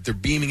other and they're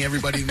beaming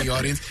everybody in the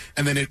audience,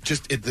 and then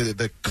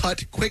the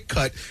quick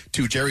cut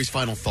to Jerry's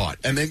final thought,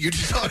 and then you're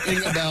just talking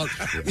about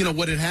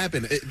what had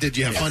happened. Did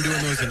you have fun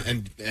doing those,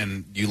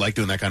 and you like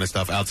doing that kind of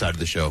stuff outside of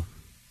the show?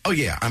 Oh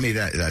yeah, I mean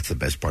that's the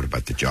best part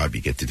about the job.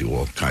 You get to do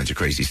all kinds of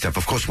crazy stuff.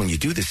 Of course, when you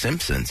do The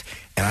Simpsons,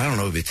 and I don't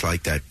know if it's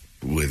like that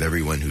with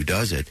everyone who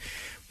does it,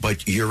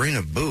 but you're in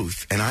a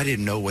booth, and I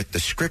didn't know what the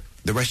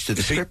rest of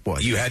the script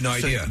was. You had no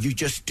idea. You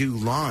just do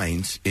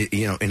lines,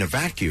 in a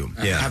vacuum,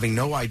 having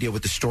no idea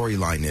what the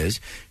storyline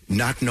is,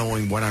 not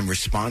knowing what I'm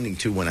responding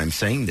to when I'm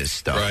saying this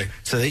stuff. Right.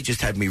 So they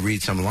just had me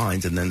read some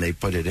lines, and then they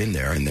put it in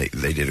there, and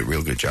they did a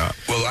real good job.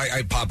 Well,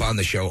 I pop on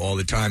the show all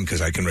the time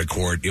because I can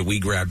record. We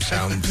grab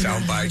sound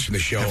bites from the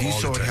show all the time. Have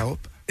you sought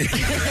help?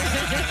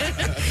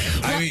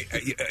 I mean,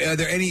 are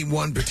there any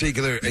one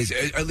particular,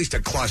 at least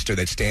a cluster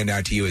that stand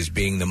out to you as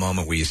being the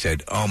moment where you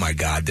said, "Oh my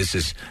God, this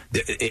is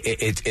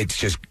it's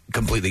just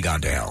completely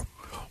gone to hell"?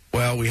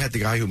 Well, we had the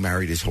guy who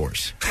married his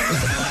horse.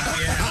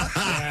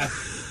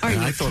 And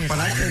I thought, but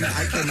I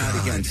came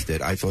out against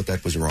it. I thought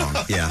that was wrong.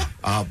 Yeah.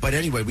 But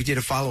anyway, we did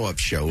a follow-up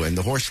show, and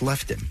the horse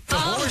left him. The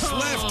horse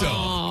left him?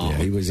 Yeah,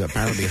 he was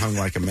apparently hung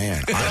like a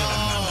man.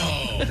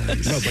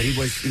 No, but he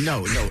was,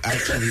 no,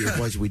 actually it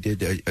was, we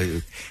did,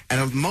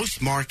 and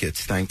most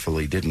markets,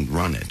 thankfully, didn't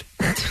run it.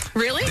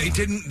 Really? They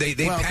didn't. They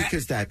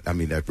because that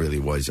really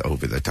was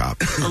over the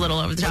top. A little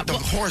over the top. But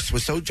the horse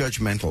was so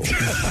judgmental.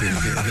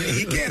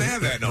 You can't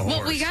have that in a horse.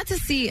 Well, we got to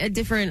see a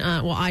different,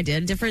 I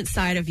did, a different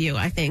side of you,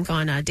 I think,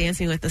 on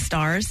Dancing with the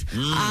Stars.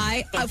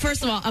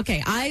 First of all,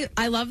 okay,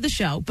 I love the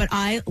show, but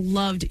I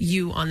loved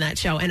you on that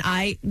show. And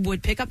I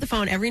would pick up the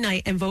phone every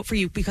night and vote for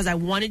you because I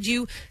wanted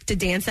you to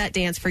dance that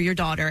dance for your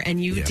daughter.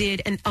 And you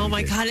did. And oh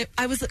my God,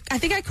 I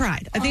think I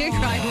cried. I think I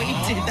cried when you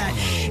did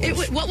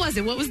that. What was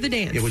it? What was the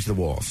dance? It was the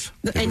waltz.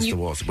 The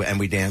waltz. And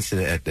we danced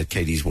it at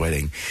Katie's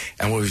wedding.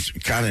 And what was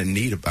kind of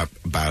neat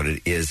about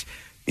it is,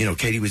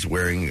 Katie was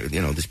wearing,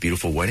 this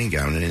beautiful wedding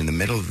gown. And in the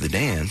middle of the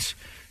dance,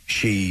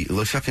 she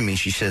looks up at me and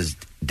she says,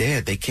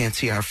 Dad, they can't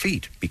see our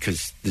feet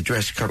because the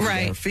dress covers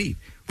our feet.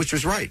 Which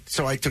was right.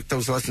 So I took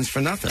those lessons for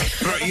nothing.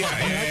 Right,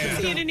 yeah.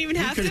 You didn't even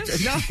have to?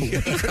 No,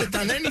 you could have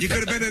done anything. You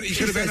could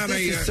have been on a...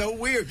 This is so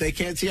weird. They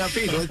can't see our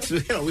feet.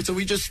 So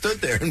we just stood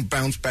there and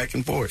bounced back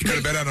and forth. You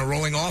could have been on a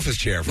rolling office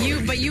chair for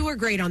But you were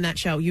great on that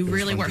show. You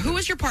really were. Who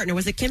was your partner?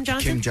 Was it Kim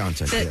Johnson? Kim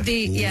Johnson. Press,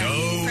 you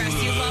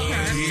love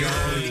her.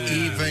 Don't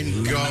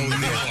even go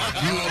there.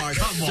 You are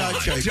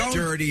such a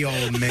dirty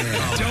old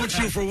man. Don't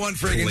you for one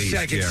friggin'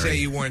 second say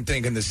you weren't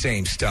thinking the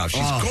same stuff.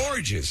 She's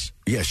gorgeous.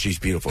 Yes, she's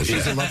beautiful.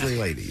 She's a lovely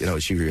lady.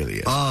 She really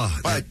is.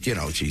 But,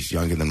 she's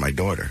younger than my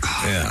daughter.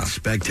 Yeah.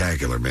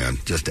 Spectacular, man.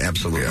 Just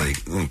absolutely.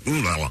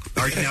 Yeah.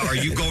 Now, are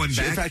you going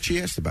back? In fact,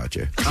 she asked about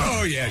you.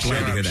 Oh, yeah,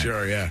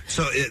 sure, yeah.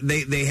 So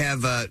they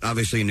have,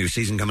 obviously, a new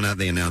season coming out.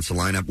 They announced the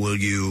lineup. Will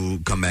you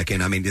come back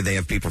in? I mean, do they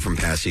have people from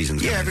past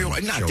seasons? Yeah,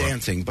 everyone. Not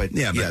dancing, but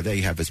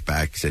they have us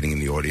back sitting in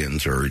the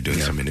audience or doing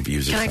some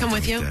interviews. Can I come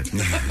with you?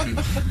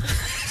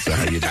 So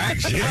how you doing?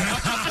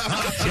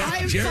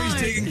 Jerry's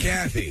taking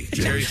Kathy.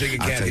 Jerry's taking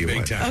Kathy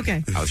big time.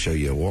 Okay. I'll show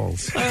you a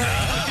waltz.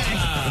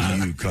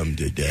 You come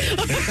to Daddy.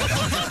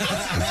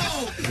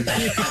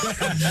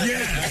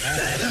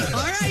 Yes.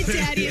 All right,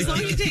 Daddy. As long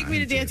as you take me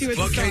to Dancing with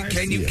the Stars.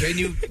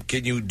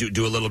 Can you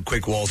do a little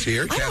quick waltz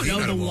here? I don't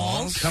know the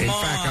waltz. Come on.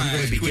 In fact, I'm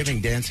going to be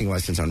giving dancing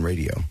lessons on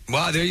radio.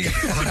 Wow, there you go.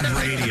 On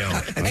radio.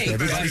 Hey,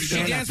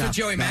 she danced with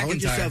Joey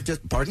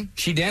McIntyre. Pardon?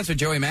 She danced with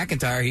Joey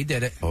McIntyre. He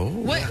did it. Oh.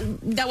 What?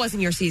 That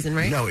wasn't your season,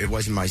 right? No, it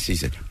wasn't my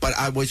season. But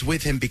I was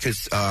with him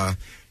because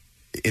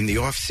in the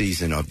off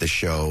season of the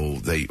show,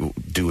 they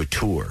do a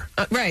tour.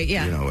 Right,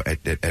 yeah. At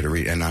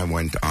a and I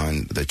went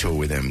on the tour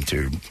with him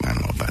to, I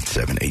don't know, about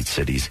 7-8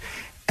 cities.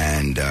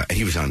 And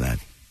he was on that.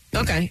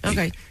 Okay.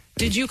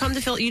 Did you come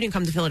to Philadelphia? You didn't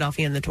come to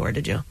Philadelphia in the tour,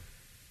 did you?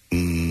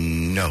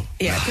 No.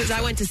 Yeah, because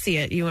I went to see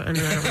it. I don't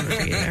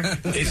remember you there.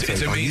 It's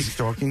amazing. Are you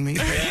stalking me?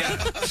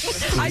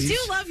 I do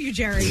love you,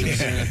 Jerry.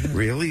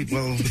 Really?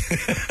 Well,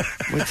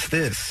 what's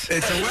this?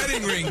 It's a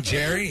wedding ring,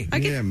 Jerry.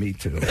 Yeah, me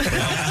too.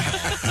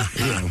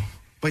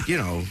 But,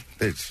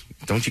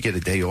 don't you get a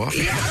day off?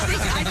 Yeah,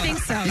 I think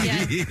so,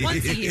 yeah.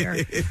 Once a year.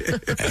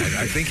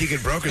 I think he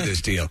could broker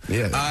this deal.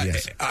 Yeah,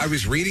 yes. I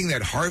was reading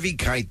that Harvey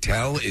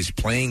Keitel is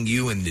playing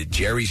you in the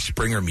Jerry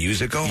Springer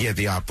musical. Yeah,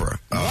 the opera.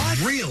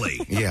 What?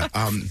 Really? Yeah.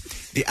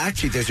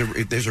 Actually,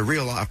 there's a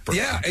real opera.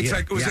 Yeah,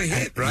 it was a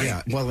hit, right?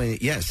 Yeah. Well,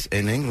 yes.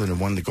 In England, it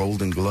won the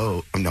Golden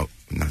Globe. No,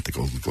 not the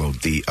Golden Globe.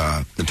 The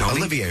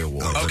Olivier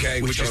Award.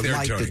 Okay, which is their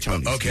like Tony. the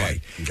Tonys.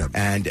 Okay. Right.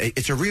 And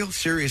it's a real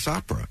serious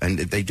opera, and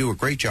they do a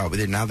great job with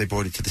it. Now they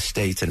brought it to the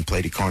States and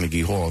played at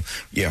Carnegie Hall.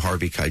 Yeah,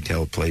 Harvey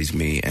Keitel plays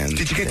me. And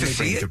did you get to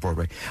see it? To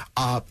Broadway.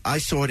 I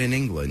saw it in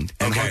England,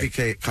 and Harvey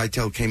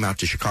Keitel came out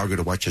to Chicago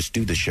to watch us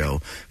do the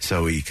show,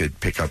 so he could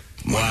pick up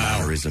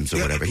mannerisms or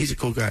whatever. He's a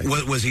cool guy.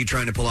 Was he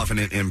trying to pull off an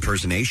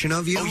impersonation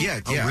of you? Oh yeah.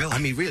 Really? I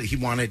mean, really, he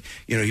wanted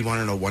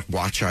to know what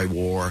watch I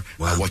wore,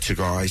 what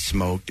cigar I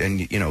smoked, and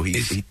he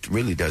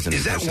really doesn't.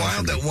 Is that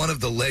wild that one of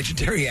the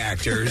legendary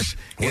actors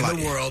in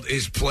the world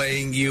is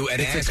playing you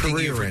and asking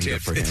you for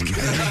tips? For him.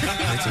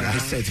 I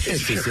said,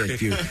 this is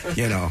if you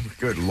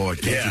good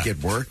Lord, can't you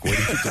get work? What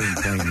are you doing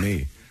playing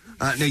me?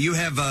 Now you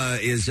have I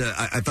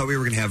thought we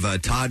were going to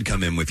have Todd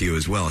come in with you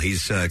as well.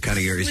 He's kind of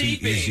your is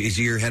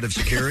he your head of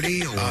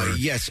security? Or?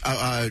 Yes.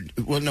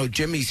 Well, no.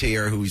 Jimmy's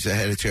here, who's the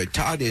head of security.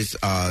 Todd is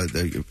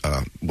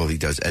he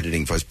does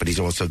editing for us, but he's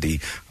also the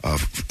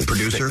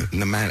producer.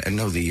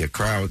 The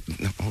crowd.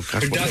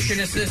 Production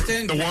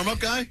assistant, the warm up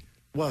guy.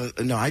 Well,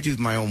 no, I do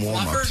my own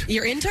warm-ups.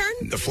 Your intern?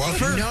 The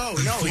fluffer? No,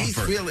 he's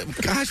really...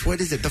 Gosh, what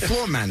is it? The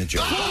floor manager.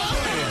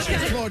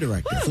 Floor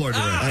director. Floor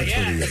director. That's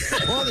what he is.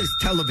 All this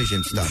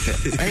television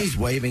stuff. And he's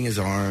waving his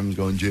arms,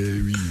 going,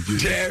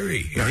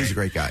 Jerry. No, he's a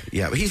great guy.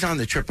 Yeah, but he's on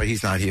the trip, but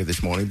he's not here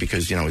this morning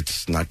because,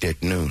 it's not yet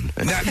noon.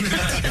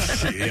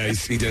 Yeah,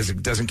 he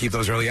doesn't keep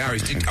those early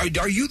hours.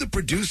 Are you the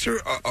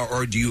producer, or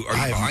are you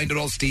behind it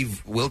all,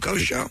 Steve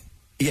Wilco's show?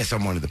 Yes,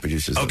 I'm one of the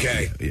producers.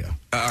 Okay. Yeah.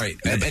 All right.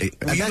 And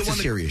that's a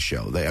serious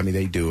show.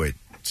 They do it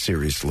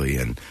seriously.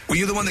 And were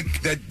you the one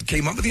that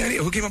came up with the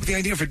idea? Who came up with the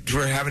idea for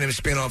having him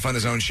spin off on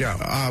his own show?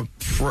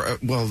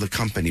 The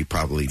company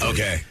probably did.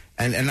 Okay.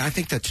 And I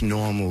think that's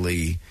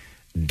normally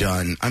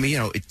done. I mean,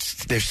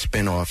 there's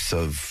spin-offs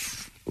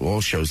of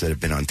all shows that have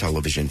been on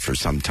television for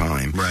some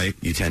time. Right.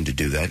 You tend to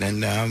do that,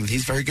 and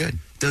he's very good.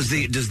 Does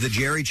the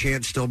Jerry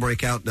chant still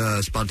break out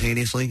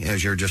spontaneously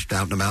as you're just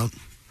out and about?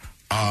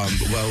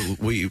 Well,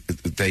 we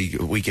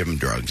give them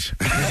drugs.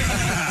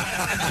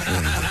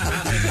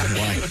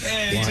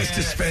 He just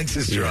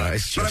dispenses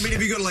drugs. But I mean,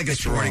 if you go to like a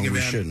sporting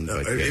event,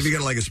 if you go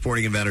to like a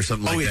sporting event or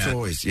something like that, it's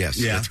always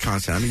it's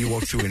constant. I mean, you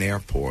walk through an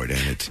airport and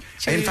it's.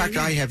 In fact,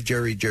 I have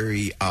Jerry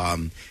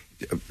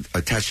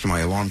attached to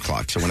my alarm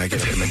clock, so when I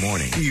get up in the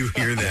morning, you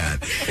hear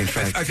that. In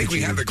fact, I think we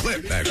have the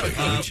clip actually.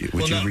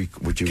 Would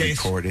you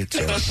record it?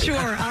 So, sure,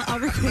 I'll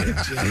record it.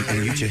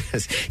 And you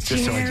just so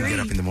I can get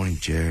up in the morning,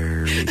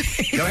 Jerry.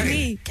 Go ahead.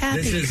 Me,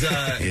 Kathy. This is.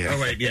 Oh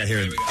wait, yeah,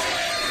 here. There you go.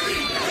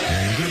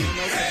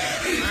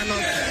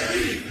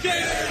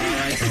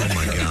 Oh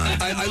my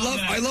God!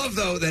 I love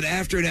though that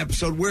after an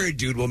episode where a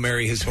dude will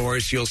marry his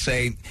horse, you'll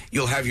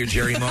have your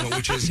Jerry moment,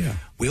 which is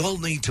we all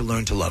need to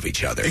learn to love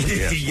each other,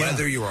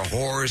 whether you're a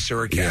horse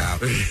or a cow,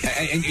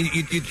 and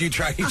you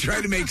try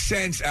to make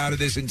sense out of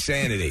this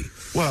insanity.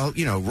 Well,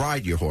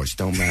 ride your horse,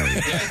 don't marry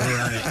it.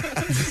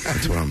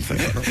 That's what I'm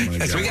thinking. Oh my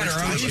God. We got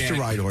our own. I used to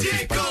ride horses.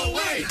 Dick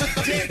away!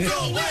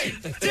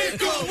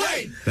 Dick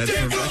away!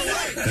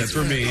 That's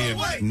for me.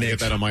 And get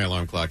that on my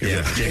alarm clock.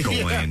 Yeah, Dick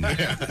away.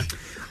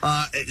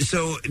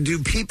 So, do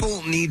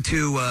people need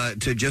to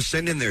just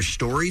send in their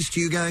stories to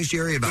you guys,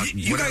 Jerry? About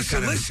you guys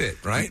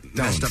solicit, right?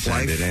 Don't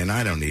send it in.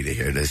 I don't need to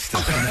hear this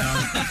stuff.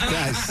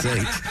 Guys,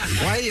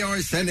 sakes. Why are you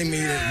always sending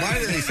me? Why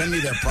do they send me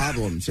their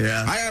problems?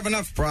 Yeah, I have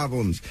enough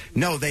problems.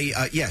 No, they.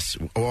 Yes,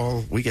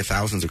 we get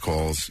thousands of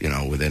calls.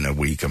 Within a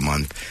week, a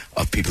month,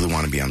 of people who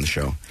want to be on the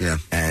show. Yeah,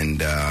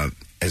 and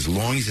as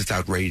long as it's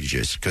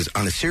outrageous, because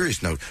on a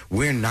serious note,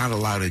 we're not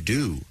allowed to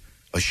do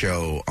a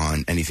show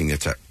on anything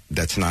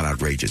that's not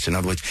outrageous. In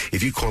other words,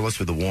 if you call us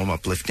with a warm,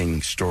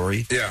 uplifting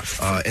story,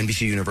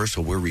 NBC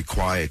Universal, we're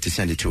required to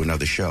send it to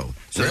another show.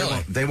 So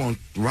they won't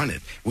run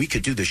it. We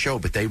could do the show,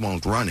 but they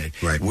won't run it.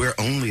 Right. We're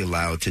only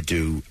allowed to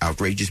do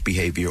outrageous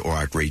behavior or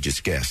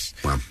outrageous guests.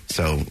 Wow.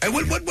 So, at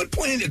what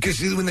point?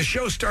 Because when the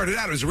show started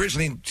out, it was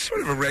originally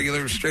sort of a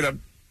regular, straight up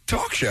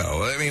talk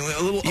show. I mean,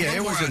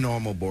 it was a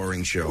normal,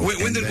 boring show.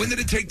 When did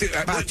it take?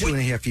 About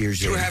 2.5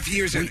 years. 2.5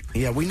 years.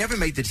 We never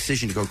made the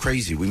decision to go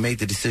crazy. We made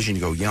the decision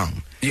to go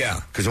young. Yeah.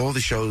 Because all the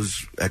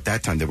shows at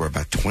that time, there were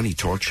about 20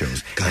 talk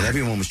shows, and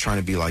everyone was trying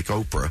to be like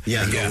Oprah.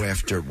 Yeah. And go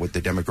after what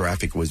the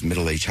demographic was: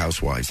 middle-aged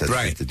housewives. That's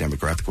what the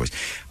demographic was.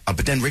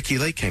 But then Ricki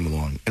Lake came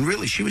along, and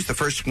really, she was the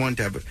first one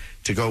to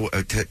go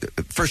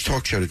first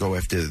talk show to go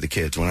after the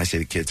kids. When I say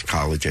the kids,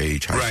 college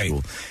age, high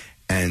school,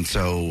 and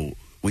so.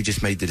 We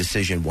just made the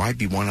decision, why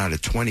be 1 out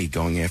of 20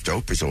 going after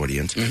Oprah's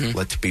audience? Mm-hmm.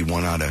 Let's be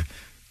 1 out of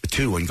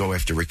 2 and go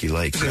after Ricki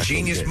Lake. It's a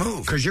genius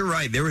move. Because you're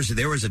right. There was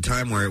a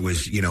time where it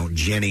was,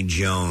 Jenny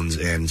Jones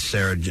and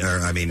Sally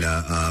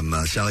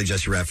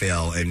Jessy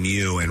Raphael and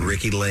you and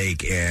Ricki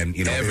Lake and,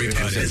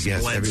 everybody.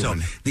 Everyone.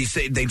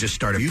 So they just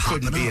started You popping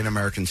couldn't be up. an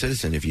American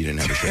citizen if you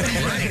didn't have a show.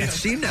 Right. It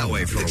seemed that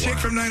way for a while. The chick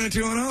from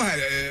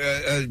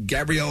 90210 had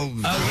Gabrielle.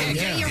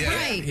 You're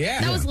right.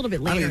 Yeah. That was a little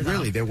bit later.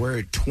 Really, there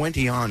were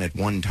 20 on at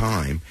one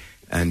time.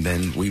 And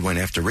then we went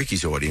after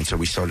Ricky's audience, so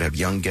we started to have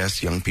young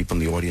guests, young people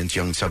in the audience,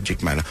 young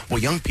subject matter. Well,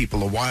 young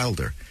people are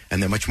wilder,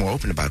 and they're much more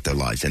open about their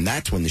lives. And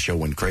that's when the show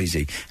went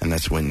crazy, and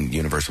that's when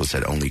Universal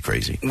said only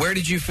crazy. Where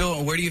do you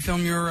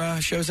film your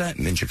shows at?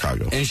 In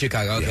Chicago. In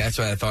Chicago, okay, that's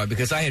what I thought.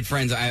 Because I had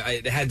friends,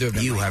 I had to have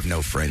been... You have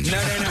no friends. No.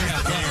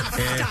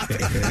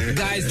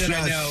 Guys that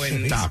I know,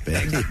 and stop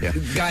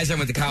it. Guys I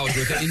went to college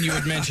with, and you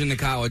would mention the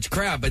college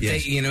crowd, but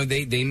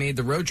they made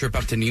the road trip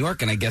up to New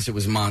York, and I guess it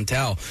was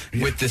Montel,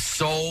 with the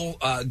sole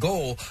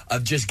goal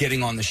of just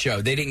getting on the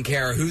show. They didn't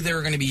care who they were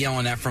going to be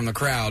yelling at from the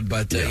crowd,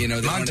 but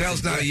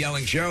Montel's not a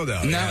yelling show,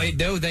 though. No,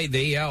 they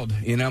yelled.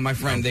 My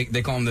friend,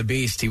 they call him the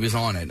Beast. He was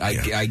on it.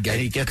 And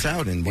he gets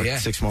out in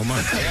 6 more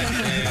months.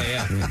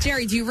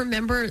 Jerry, do you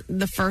remember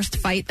the first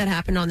fight that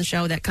happened on the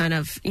show that kind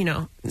of made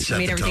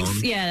everything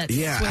swayed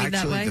actually,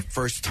 that way? The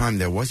first time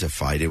there was a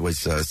fight, it was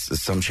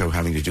some show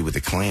having to do with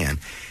the Klan.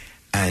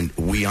 And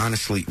we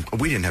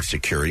didn't have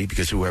security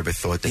because whoever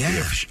thought there'd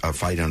be a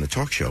fight on a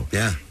talk show.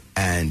 Yeah.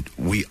 And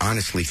we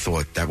honestly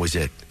thought that was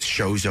it.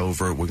 Show's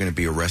over. We're going to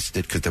be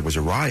arrested because there was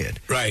a riot.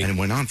 Right. And it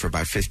went on for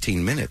about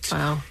 15 minutes.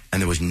 Wow.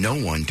 And there was no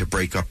one to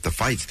break up the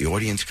fights. The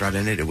audience got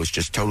in it. It was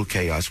just total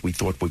chaos. We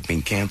thought we'd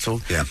been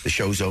canceled. Yeah. The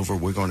show's over.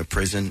 We're going to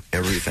prison.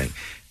 Everything.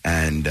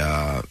 And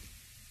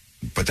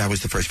But that was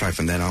the first fight.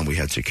 From then on, we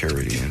had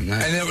security. And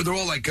they're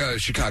all like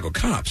Chicago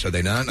cops, are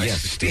they not?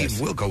 Yes. Steve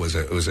Wilco was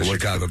a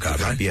Chicago cop,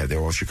 right? Yeah,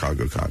 they're all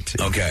Chicago cops.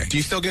 Yeah. Okay. Do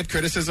you still get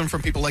criticism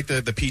from people like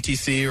the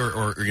PTC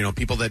or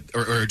people that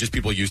or just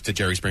people used to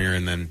Jerry Springer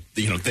and then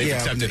they've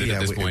accepted it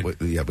at this point?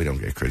 We don't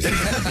get criticism.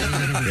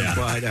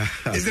 But,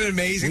 isn't it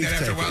amazing that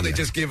after a while they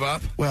just give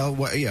up? Well,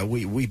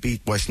 we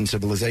beat Western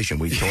civilization.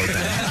 We tore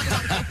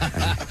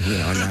that.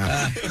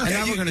 And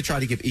now we're going to try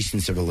to give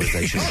Eastern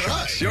civilization a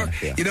shot. Sure.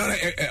 Yeah. You know,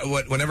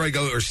 whenever I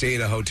go or stay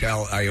at a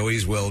hotel, I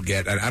always will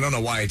get, and I don't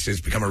know why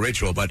it's become a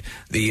ritual, but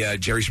the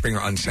Jerry Springer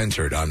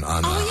Uncensored on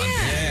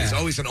it's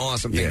always an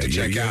awesome thing to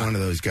check you're out. one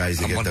of those guys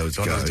that get those.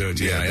 One of those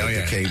dudes,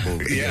 the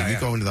cable. You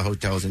go into the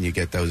hotels and you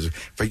get those,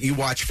 but you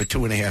watch for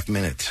 2.5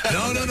 minutes.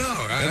 No.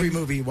 Every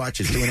movie you watch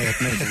is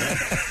 2.5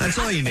 minutes. That's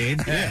all you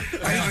need. Yeah.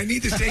 I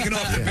need this taken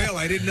off the bill.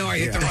 I didn't know I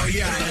hit the wrong.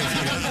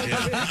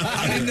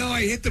 I didn't know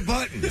I hit the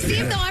button.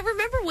 Steve, though, I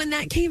remember when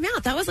that came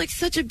out. That was like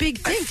such a big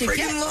thing to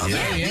get. love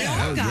it. We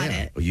all got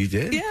it. Oh, you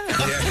did? Yeah.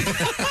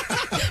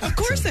 Of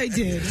course I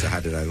did. So how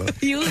did I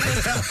look? You look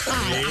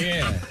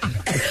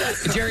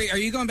Jerry, are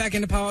you going back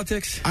into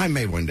politics? I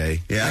may one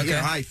day. Yeah. You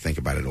know, I think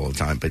about it all the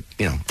time, but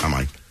I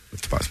might.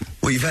 It's possible.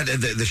 Well, you've had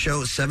the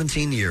show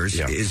 17 years.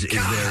 Yeah.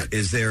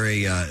 Is there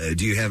a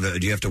do you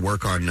have to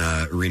work on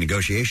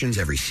renegotiations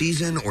every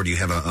season, or do you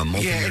have a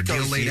multi-year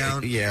deal laid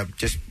out? Yeah,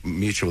 just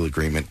mutual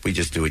agreement. We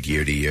just do it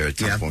year to year. At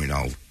some point,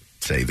 I'll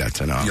say that's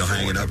enough. You'll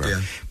hang it up,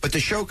 yeah. But the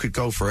show could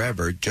go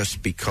forever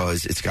just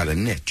because it's got a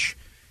niche.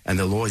 And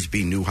there'll always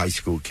be new high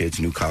school kids,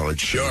 new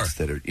college kids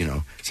that are,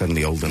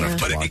 suddenly old enough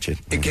to watch it.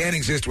 It can't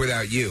exist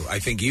without you. I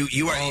think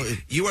you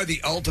are the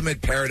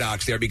ultimate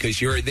paradox there,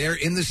 because you're there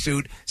in the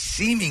suit,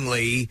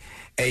 seemingly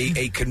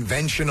a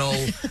conventional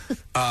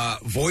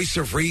voice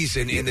of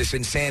reason in this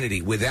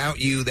insanity.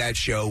 Without you, that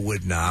show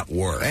would not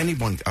work. I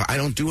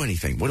don't do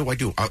anything. What do I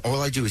do?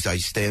 All I do is I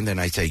stand there and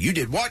I say, "You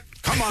did what?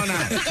 Come on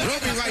out. We'll be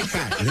right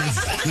back."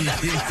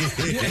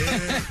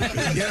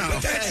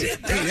 That's it.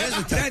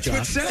 That's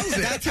what sells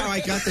it. That's how I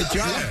got the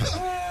job.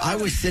 I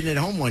was sitting at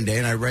home one day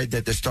and I read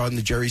that they're starting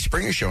the Jerry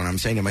Springer Show, and I'm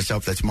saying to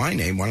myself, "That's my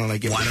name. Why don't I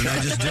give? Why don't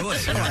I just do it?"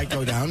 So I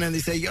go down and they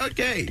say, "You're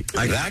gay."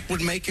 That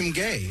would make him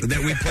gay. That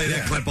we play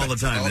that clip all the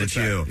time. That's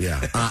you.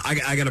 Yeah.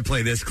 I got to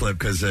play this clip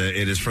because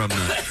it is from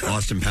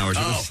Austin Powers.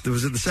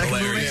 Was it the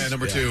second movie? Yeah,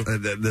 number 2.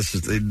 This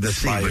is the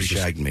scene was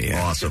shagged me.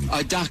 Yeah. Awesome.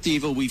 Dr.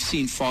 Evil, we've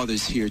seen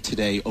fathers here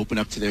today open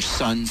up to their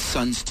sons,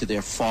 sons to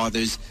their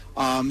fathers.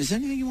 Is there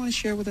anything you want to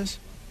share with us?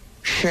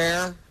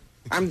 Share?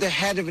 I'm the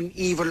head of an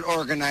evil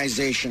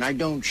organization. I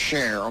don't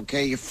share,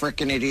 okay, you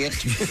frickin' idiot?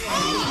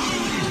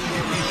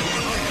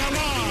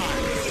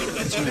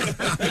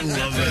 I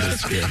love that.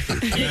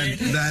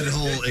 That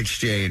whole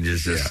exchange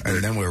is just...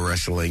 And then we're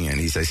wrestling, and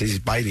he says, he's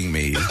biting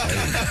me.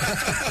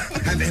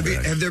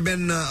 Have there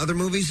been other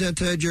movies that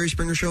Jerry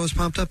Springer Show has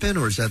popped up in,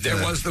 or is that...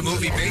 There was the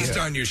movie based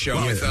on your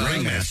show with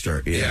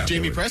Ringmaster. Yeah.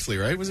 Jamie Presley,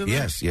 right? Was it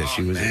that? Yes,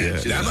 she was.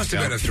 That must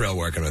have been a thrill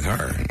working with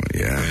her.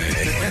 Yeah.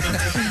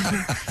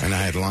 And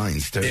I had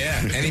lines, too.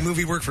 Yeah. Any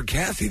movie work for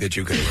Kathy that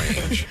you could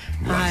arrange?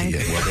 Hi.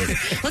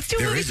 Let's do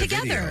a movie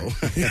together.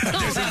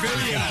 There's a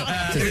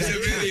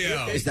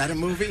video. Is that a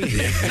movie?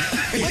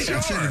 It's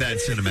considered that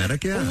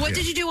cinematic, yeah. What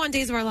did you do on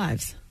Days of Our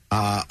Lives?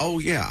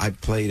 I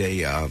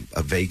played a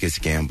Vegas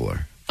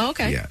gambler.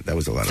 Okay. Yeah, that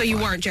was a lot of fun. So you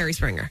weren't Jerry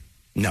Springer?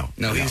 No,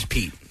 he was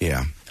Pete.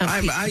 Yeah. Oh,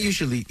 Pete. I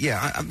usually,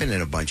 I've been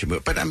in a bunch of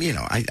movies, but I don't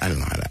know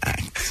how to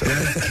act. So.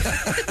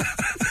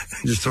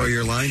 Just throw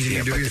your lines and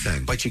you do your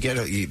thing. But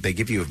they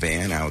give you a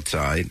van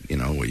outside,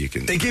 where you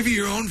can... They give you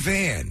your own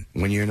van?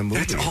 When you're in a movie.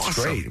 That's it's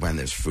awesome. Great. When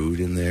there's food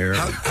in there.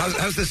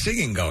 How's the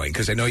singing going?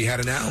 Because I know you had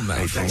an album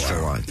out. Thanks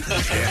a lot.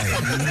 Well,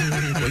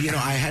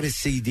 I had a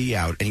CD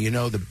out, and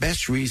the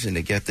best reason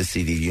to get the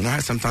CD, how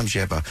sometimes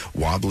you have a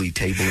wobbly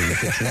table in the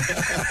kitchen?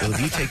 Well,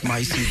 if you take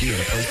my CD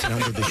and place it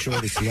under the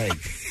shortest leg,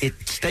 it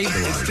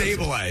stabilizes. It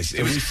stabilized.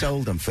 We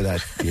sold them for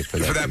that. For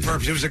that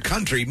purpose. It was a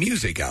country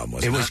music album,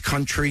 wasn't it? It was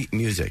country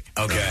music.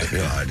 Okay.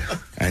 God.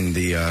 And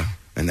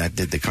and that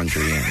did the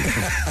country in.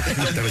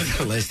 That was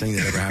the last thing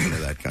that ever happened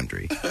to that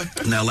country.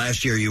 Now,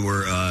 last year you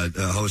were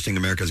hosting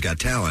America's Got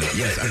Talent.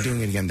 Yes, I'm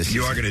doing it again this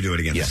season. You are going to do it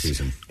again this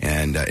season.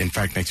 And in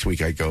fact, next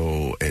week I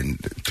go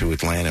to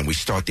Atlanta and we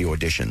start the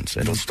auditions.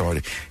 It'll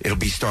start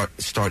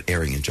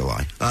airing in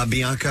July.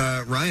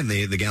 Bianca Ryan,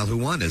 the gal who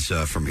won, is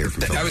from here.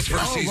 From that was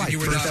first season. Right. You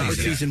were that was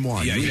season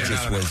 1. Yeah,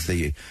 Regis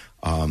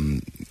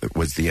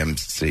was the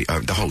MC,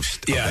 the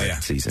host of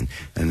that season,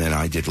 and then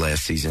I did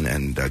last season,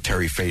 and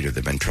Terry Fader,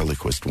 the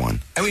ventriloquist,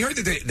 won. And we heard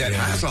that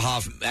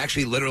Hasselhoff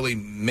actually literally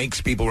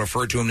makes people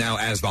refer to him now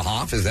as the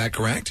Hoff. Is that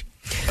correct?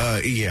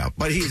 Yeah,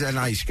 but he's a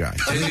nice guy.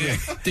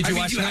 Did you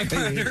watch that?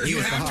 You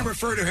have to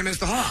refer to him as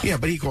the Hoff. Yeah,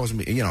 but he calls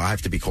me, I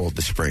have to be called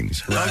the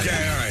Springs. Right.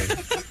 Okay, all right.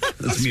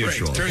 That's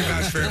mutual.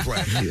 Turnabout's fair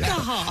play. The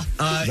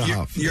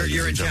Hoff.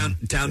 You're in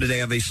town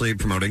today, obviously,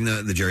 promoting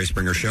the Jerry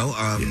Springer Show.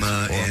 And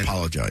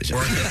apologizing.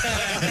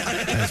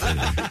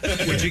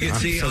 Which you can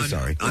see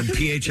on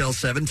PHL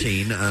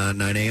 17,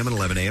 9 a.m. and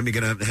 11 a.m.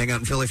 You're going to hang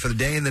out in Philly for the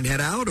day and then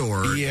head out,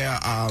 or?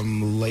 Yeah,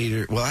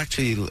 later. Well,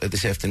 actually,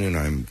 this afternoon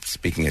I'm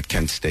speaking at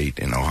Kent State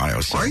in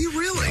Ohio. So are you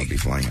really? I'll be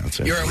flying out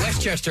soon. You were at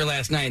Westchester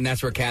last night, and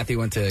that's where Kathy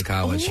went to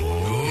college. You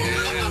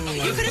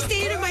could have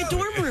stayed in my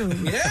dorm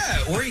room.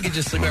 Yeah, or you could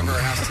just sleep over her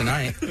house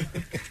tonight.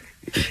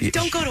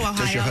 Don't go to Ohio.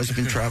 Does your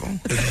husband travel?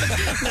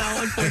 No,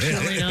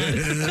 unfortunately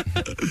not.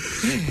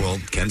 Well,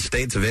 Kent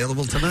State's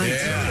available tonight.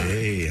 Yeah.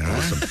 Hey,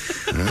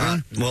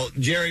 awesome. Well,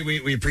 Jerry,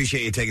 we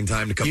appreciate you taking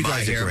time to come You by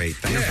guys are here. great.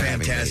 Thanks You're for having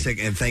me.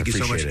 fantastic, and thank you so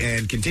much. Appreciate it.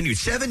 And continued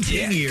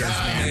 17 years,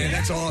 man.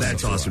 That's awesome.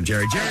 That's awesome,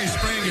 Jerry. Jerry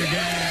Springer,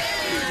 gang.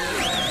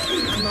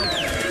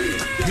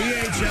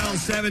 PHL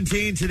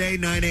 17 today,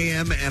 9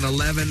 a.m. and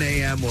 11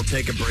 a.m. We'll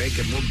take a break,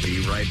 and we'll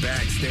be right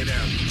back. Stay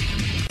down.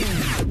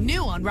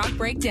 New on Rock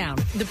Breakdown,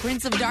 the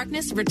Prince of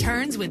Darkness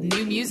returns with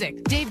new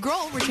music. Dave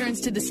Grohl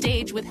returns to the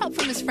stage with help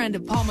from his friend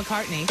Paul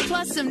McCartney,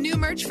 plus some new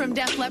merch from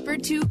Def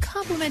Leppard to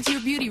complement your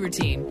beauty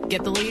routine.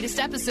 Get the latest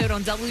episode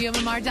on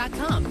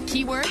WMMR.com.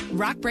 Keyword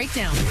Rock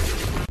Breakdown.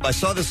 I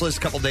saw this list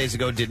a couple days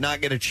ago. Did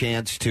not get a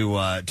chance to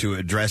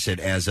address it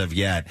as of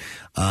yet,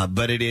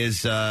 but it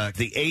is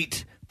the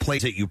 8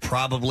 places that you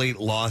probably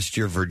lost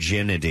your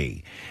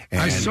virginity.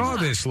 And I saw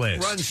this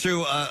list. Runs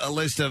through a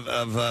list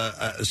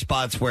of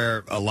spots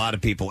where a lot of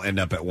people end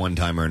up at one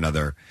time or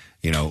another,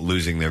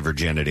 losing their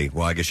virginity.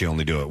 Well, I guess you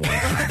only do it one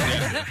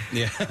time.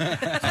 Yeah.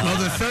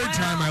 Well, the third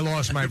time I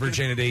lost my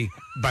virginity,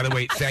 by the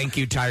way, thank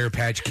you, Tire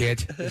Patch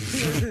Kit.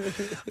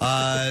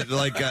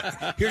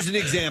 Here's an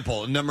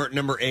example.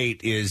 Number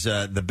 8 is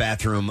the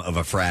bathroom of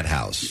a frat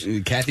house.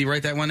 Kathy,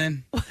 write that one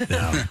in?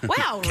 No.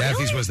 Wow,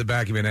 Kathy's was the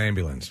back of an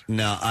ambulance.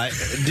 No, I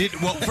did.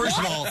 Well, first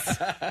of all,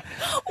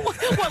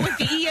 What, with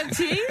the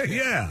EMT?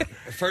 Yeah.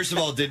 First of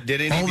all, did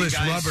any all of you this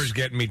guys, rubber's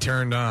getting me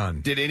turned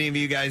on? Did any of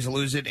you guys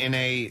lose it in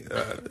a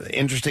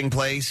interesting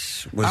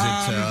place? Was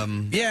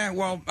it? Yeah.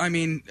 Well, I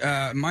mean,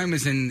 mine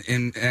was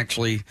in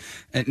actually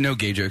no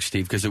gay joke,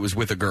 Steve, because it was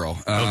with a girl.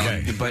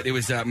 Okay. But it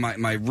was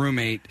my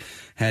roommate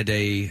had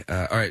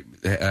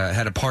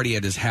had a party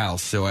at his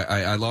house, so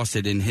I lost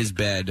it in his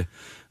bed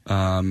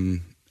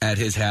at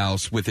his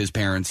house with his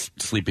parents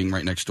sleeping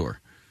right next door.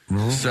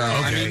 So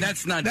I mean,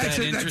 that's not that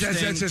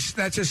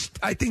interesting.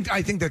 I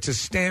think that's a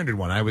standard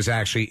one. I was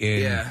actually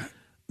in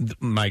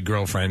my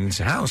girlfriend's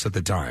house at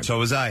the time. So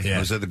was I. Yeah. I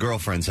was at the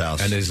girlfriend's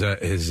house, and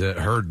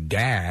her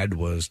dad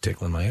was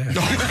tickling my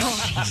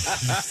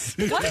ass.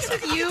 What is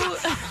with you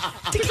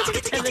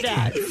and the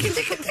dad?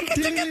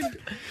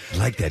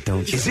 Like that,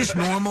 don't you? Is this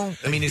normal?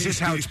 I mean, is this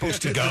how it's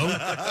supposed to go?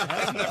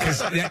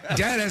 Because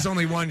dad has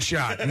only one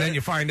shot, and then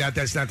you find out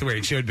that's not the way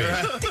it should be.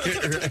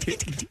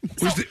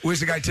 Where's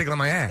the guy tickling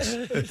my ass?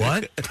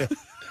 What?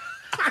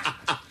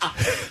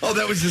 Oh,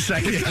 that was the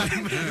second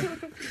time.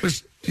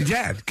 Was your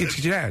dad?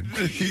 Get your dad.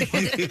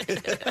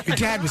 Your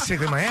dad was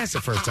tickling my ass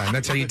the first time.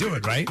 That's how you do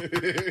it, right?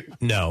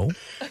 No.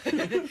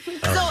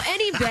 So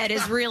any bed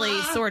is really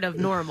sort of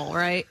normal,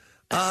 right?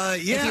 Yeah.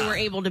 If you were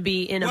able to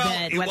be in a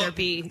bed, whether it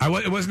be...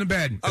 It wasn't a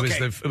bed.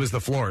 Okay. It was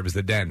the floor. It was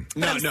the den.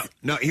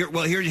 No.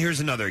 Here's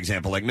another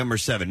example. Like number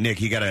 7,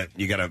 Nick. You gotta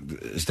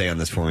stay on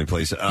this for me,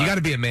 please. You got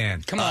to be a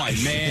man. Come on,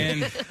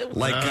 man.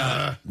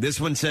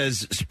 This one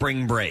says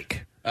spring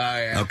break.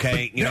 Yeah.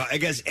 Okay, I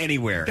guess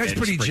anywhere. That's at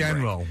pretty spring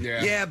general.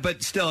 break. Yeah,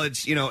 but still,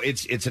 it's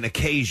it's an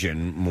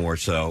occasion more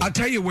so. I'll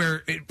tell you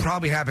where it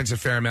probably happens a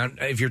fair amount.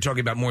 If you're talking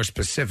about more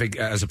specific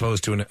as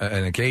opposed to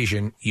an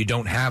occasion, you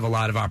don't have a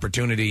lot of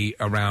opportunity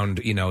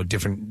around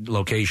different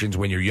locations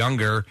when you're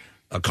younger.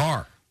 A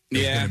car.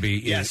 Is going to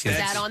be is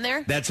that on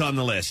there? That's on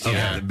the list. Okay.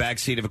 Yeah, the back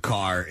seat of a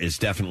car is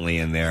definitely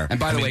in there. And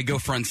by the way, go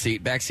front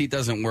seat. Back seat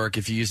doesn't work.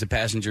 If you use a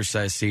passenger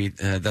size seat,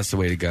 that's the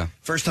way to go.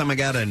 First time I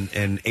got an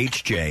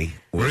HJ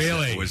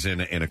was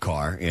in a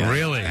car. Yeah,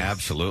 really?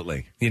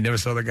 Absolutely. You never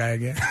saw the guy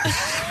again?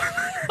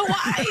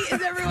 Why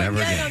is everyone Never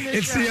gay again. on this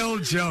It's show? the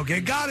old joke.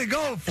 You got to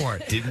go for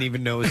it. Didn't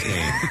even know his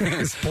name.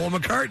 It's Paul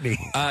McCartney.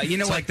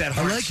 It's like that I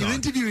heart like song. your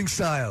interviewing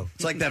style.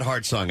 It's like that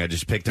heart song. I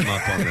just picked him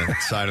up on the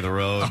side of the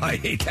road. I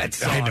hate that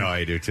song. I know,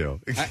 I do too.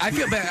 I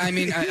feel bad. I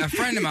mean, a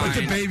friend of mine.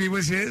 But the baby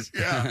was his?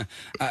 Yeah.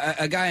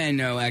 A guy I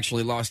know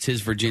actually lost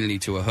his virginity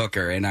to a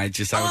hooker, and I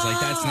was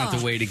like, that's not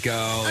the way to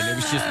go. And it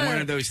was just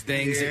one of those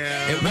things.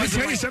 Yeah. It Let me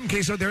wasn't tell you something,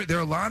 Queso. There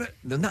are a lot of,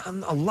 not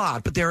a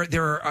lot, but there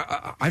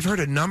are. I've heard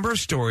a number of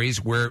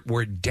stories where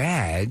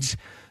dads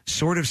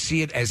sort of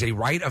see it as a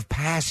rite of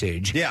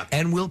passage,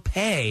 and will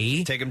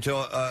pay take him to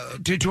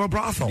a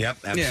brothel. Yep,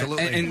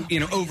 absolutely.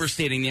 And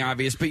overstating the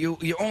obvious, but you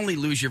only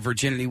lose your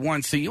virginity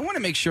once, so you want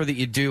to make sure that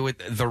you do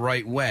it the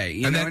right way.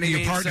 You and know then what I your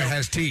mean? partner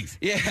has teeth.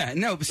 Yeah,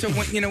 no. So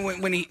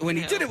when he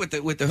did it with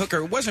the hooker,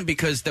 it wasn't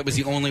because that was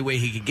the only way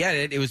he could get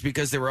it. It was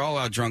because they were all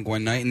out drunk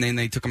one night, and then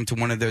they took him to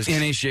one of those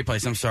NHJ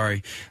place. I'm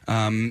sorry,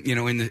 in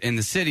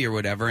the city or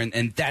whatever,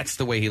 and that's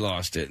the way he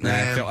lost it. And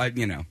I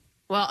felt,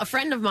 Well, a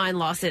friend of mine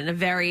lost it in a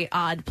very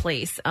odd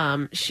place.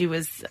 She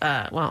was,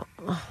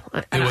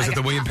 was it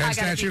the William Penn I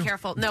gotta statue? be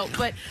careful. No,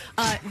 but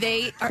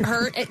they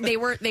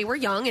were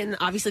young, and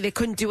obviously they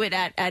couldn't do it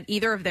at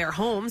either of their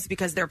homes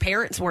because their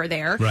parents were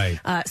there. Right.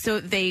 So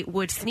they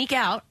would sneak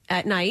out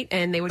at night,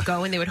 and they would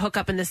go and they would hook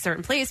up in this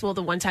certain place. Well,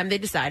 the one time they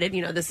decided,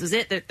 this is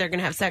it. They're going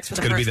to have sex for It's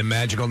the going to be first. the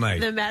magical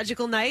night. The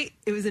magical night.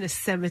 It was in a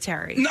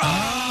cemetery.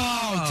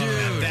 No,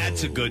 dude,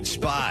 that's a good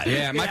spot.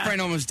 Yeah, my friend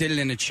almost did it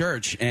in a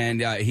church,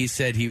 and he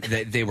said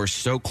that they were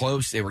so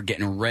close, they were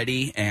getting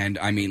ready, and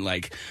I mean,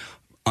 like,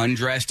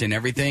 undressed and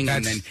everything.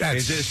 That's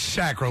Is this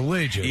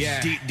sacrilegious.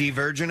 Yeah.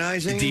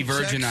 De-virginizing?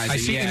 De-virginizing, I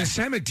see in a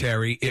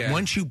cemetery,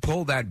 once you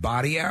pull that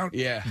body out,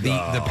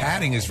 the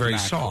padding is very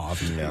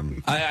soft.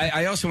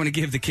 I also want to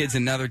give the kids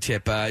another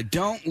tip.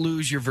 Don't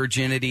lose your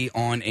virginity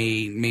on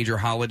a major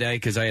holiday,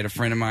 because I had a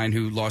friend of mine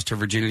who lost her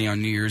virginity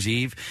on New Year's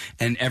Eve,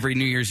 and every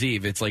New Year's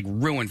Eve it's like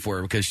ruined for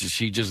her because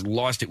she just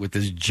lost it with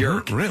this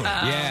jerk. Really?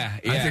 Yeah.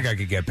 I think I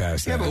could get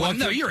past that. Well,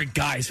 no, you're a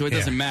guy, so it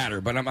doesn't matter,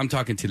 but I'm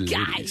talking to the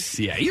ladies.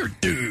 Yeah, you're a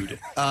dude.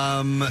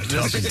 Talking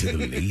to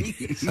the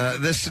ladies.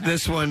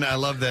 This one, I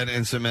love that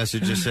instant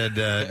message. Just said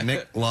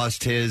Nick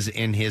lost his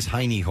in his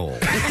hiney hole.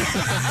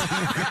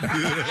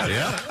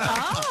 Yeah.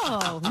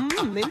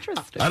 Oh,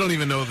 interesting. I don't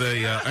even know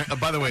the.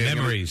 By the way,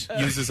 memories.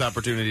 Use this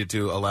opportunity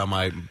to allow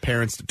my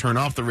parents to turn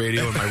off the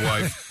radio and my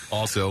wife.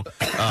 Also,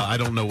 I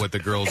don't know what the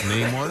girl's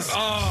name was.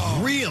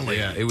 Oh, really?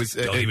 Yeah, it was.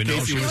 Don't even know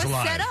if she was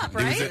alive. Set up,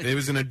 right? It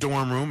was in a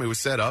dorm room. It was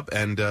set up,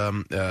 and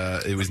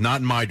it was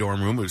not in my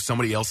dorm room. It was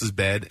somebody else's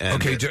bed. And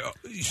Okay,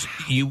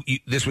 you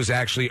this was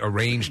actually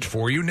arranged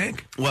for you,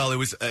 Nick? Well, it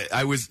was.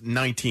 I was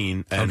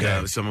 19,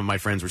 and some of my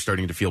friends were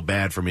starting to feel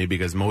bad for me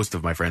because most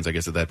of my friends, I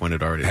guess, at that point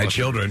had already had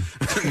children.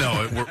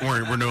 No,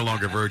 we're no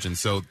longer virgins.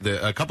 So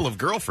a couple of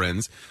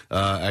girlfriends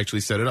actually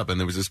set it up, and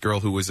there was this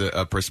girl who was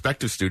a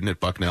prospective student at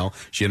Bucknell.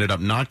 She ended up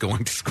not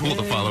going to school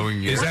the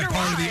following year. Is that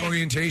part of the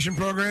orientation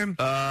program?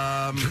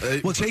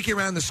 We'll take you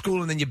around the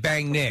school and then you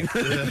bang Nick.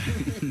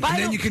 And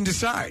then you can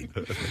decide.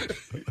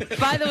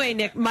 By the way,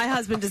 Nick, my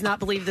husband does not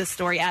believe this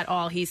story at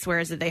all. He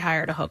swears that they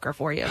hired a hooker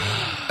for you.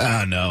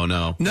 No.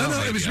 No,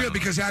 it was real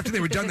because after they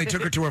were done, they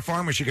took her to a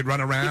farm where she could run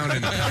around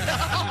and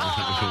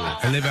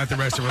live out the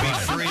rest of her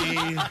life.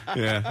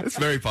 Free. Yeah, it's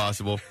very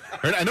possible.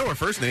 I know her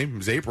first name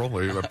is April.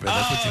 That's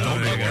what she told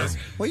me it was.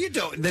 Well, you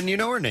don't. Then you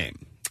know her name.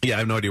 Yeah, I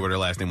have no idea what her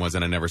last name was,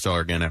 and I never saw her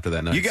again after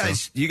that night.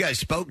 You guys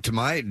spoke to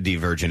my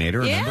de-virginator,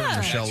 remember?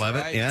 Michelle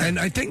Levitt? Right. Yeah. And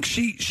I think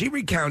she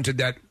recounted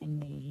that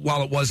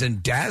while it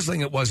wasn't dazzling,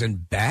 it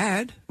wasn't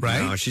bad,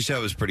 right? No, she said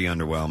it was pretty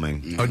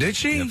underwhelming. Oh, did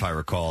she? If I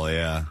recall,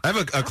 yeah. I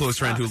have a close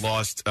friend who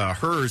lost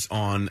hers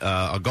on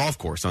a golf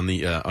course on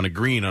a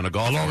green on a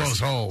golf course. Those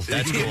holes.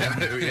 That's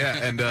cool. Yeah,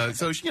 and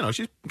so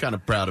she's kind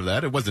of proud of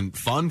that. It wasn't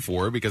fun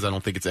for her because I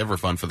don't think it's ever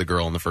fun for the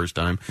girl on the first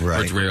time.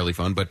 Right. Or it's rarely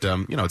fun, but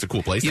it's a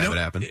cool place to have it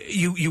happen.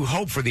 You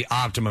hope for the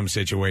optimum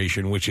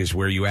situation, which is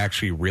where you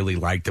actually really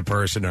like the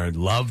person or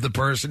love the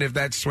person, if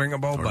that's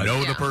swingable. Or but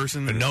know the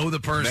person. Or know the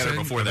person. Met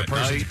her before the that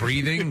person's night.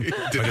 breathing.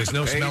 But there's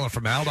no smell of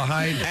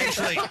formaldehyde.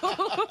 Actually,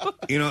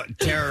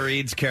 Tara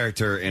Reid's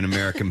character in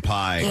American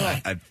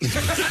Pie.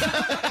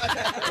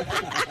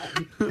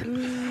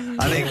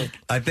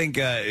 I think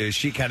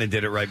she kind of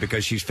did it right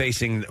because she's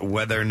facing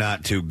whether or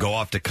not to go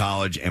off to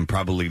college and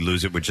probably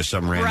lose it with just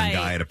some random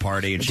guy at a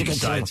party, and she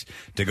decides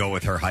to go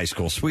with her high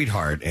school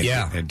sweetheart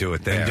and do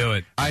it there. And do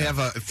it. I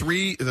have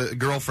three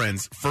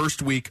girlfriends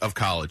first week of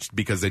college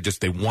because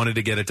they wanted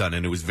to get it done,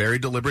 and it was very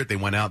deliberate. They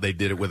went out, they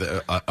did it with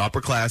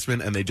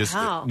upperclassmen, and they just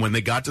when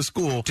they got to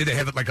school, did they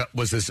have it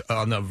was this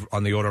on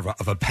the order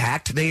of a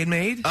pact they had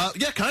made?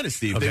 Yeah, kind of,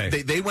 Steve.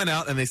 Okay. They went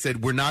out and they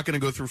said, we're not going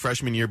to go through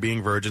freshman year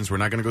being virgins. We're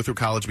not going to go through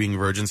college being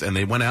virgins. And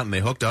they went out and they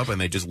hooked up and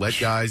they just let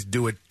guys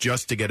do it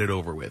just to get it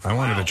over with. I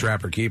wanted a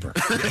trapper keeper.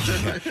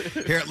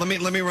 Here, let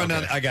me run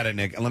down. I got it,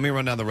 Nick. Let me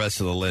run down the rest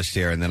of the list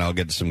here, and then I'll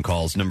get to some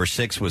calls. Number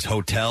 6 was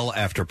hotel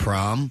after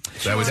prom.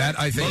 That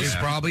I think is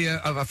probably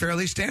a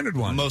fairly standard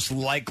one. Most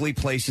likely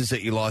places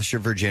that you lost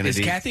your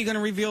virginity. Is Kathy going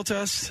to reveal to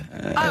us?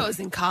 I was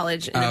in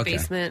college in a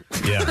basement.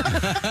 Yeah.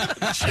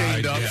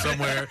 Chained up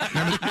somewhere.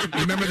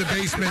 Remember the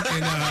basement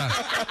in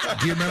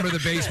do you remember the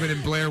basement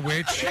in Blair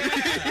Witch?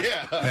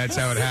 Yeah. That's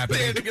how it happened.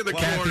 Standing in the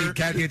corner.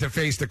 Kathy had to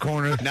face the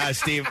corner. Nah,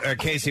 Steve,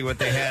 Casey, what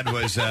they had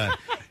was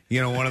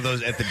one of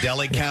those at the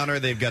deli counter,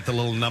 they've got the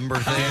little number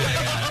thing.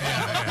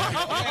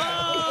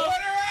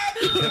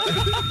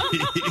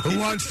 Who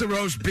wants the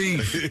roast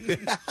beef?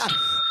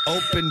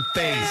 Open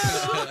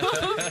face.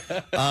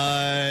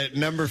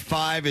 Number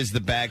 5 is the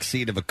back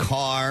seat of a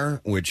car,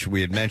 which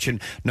we had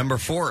mentioned. Number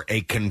 4,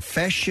 a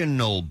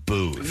confessional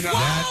booth.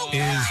 That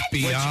is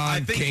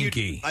beyond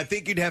kinky. I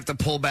think you'd have to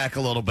pull back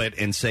a little bit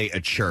and say a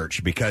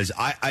church, because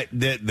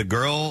the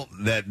girl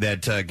that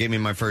gave me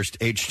my first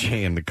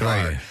HJ in the car.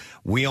 Right.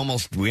 We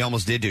almost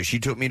did do it. She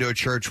took me to a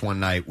church one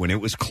night when it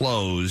was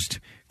closed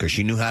because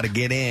she knew how to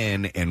get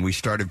in, and we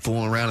started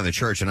fooling around in the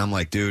church. And I'm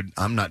like, dude,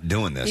 I'm not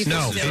doing this.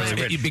 No,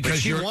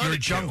 because your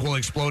junk will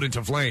explode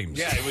into flames.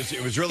 Yeah,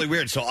 it was really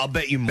weird. So I'll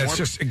bet you more. That's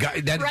just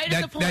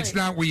that's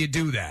not where you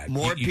do that.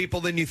 More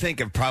people than you think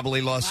have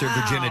probably lost their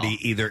virginity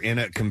either in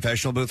a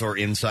confessional booth or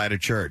inside a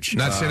church.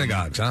 Not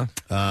synagogues, huh?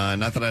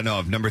 Not that I know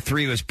of. Number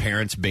 3 was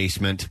parents'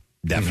 basement.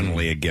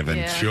 Definitely a given.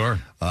 Yeah. Sure.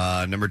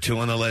 Number 2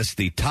 on the list,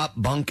 the top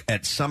bunk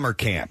at summer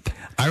camp.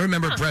 I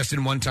remember,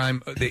 Preston, one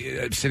time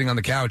sitting on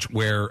the couch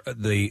where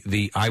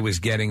I was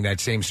getting that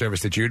same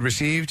service that you'd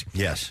received.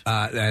 Yes.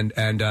 And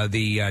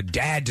the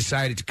dad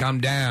decided to come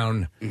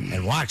down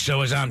and watch, so it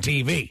was on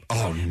TV.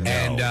 Oh, no.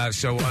 And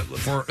so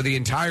for the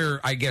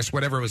entire, I guess,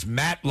 whatever it was,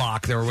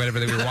 Matlock or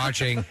whatever they were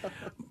watching,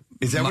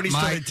 Is that when he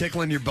started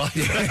tickling your butt?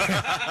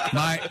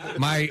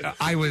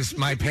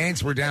 my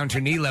pants were down to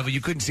knee level.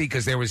 You couldn't see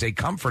because there was a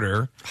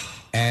comforter,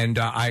 and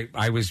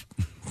I was.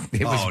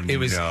 It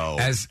was no.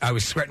 as I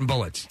was sweating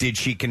bullets. Did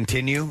she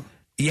continue?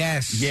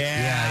 Yes.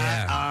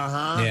 Yeah.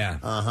 Uh-huh. Yeah.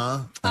 Uh-huh.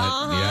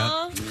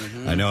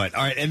 I know it.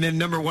 All right, and then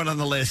number one on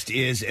the list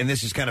is, and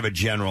this is kind of a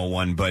general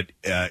one, but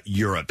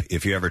Europe.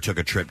 If you ever took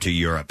a trip to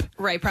Europe.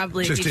 Right,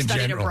 probably Just if you in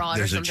studied general, abroad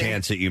there's or a something.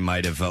 chance that you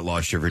might have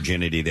lost your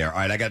virginity there. All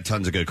right, I got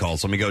tons of good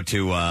calls. Let me go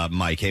to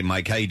Mike. Hey,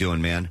 Mike, how you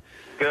doing, man?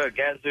 Good,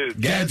 Gadzooks.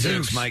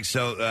 Gadzooks, Mike.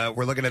 So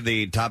we're looking at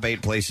the top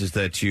 8 places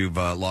that you've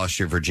lost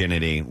your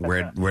virginity.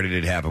 Where did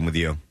it happen with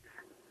you?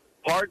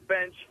 Park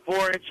bench,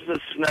 4 inches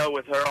of snow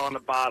with her on the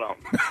bottom.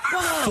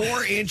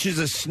 4 inches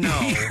of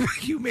snow.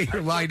 You made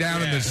her lie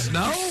down in the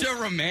snow? So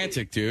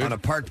romantic, dude. On a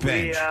park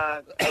bench.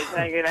 We was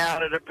hanging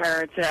out at her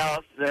parents'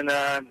 house, and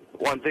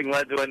one thing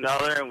led to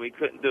another, and we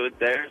couldn't do it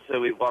there, so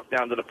we walked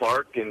down to the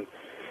park and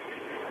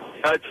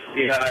touched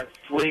the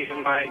sleeve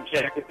in my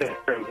jacket there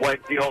and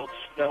wiped the old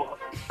snow.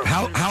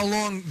 How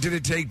long did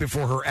it take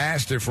before her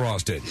ass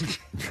defrosted?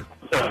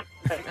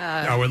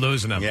 Oh, we're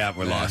losing him. Yeah,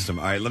 we lost him.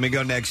 All right, let me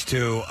go next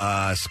to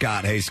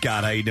Scott. Hey,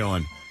 Scott, how you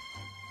doing?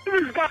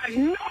 This got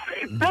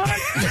nutted, bud.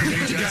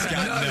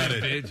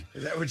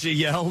 Is that what you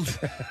yelled?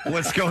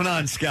 What's going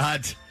on,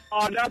 Scott?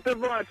 Oh, nothing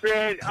much,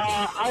 man.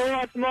 I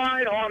lost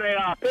mine on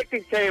a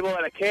picnic table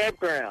at a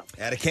campground.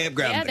 At a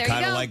campground, Yeah, there you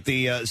kind of go. like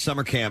the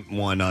summer camp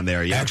one on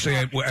there. Yeah. Actually,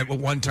 at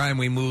one time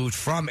we moved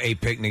from a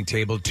picnic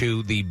table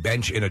to the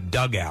bench in a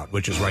dugout,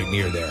 which is right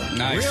near there.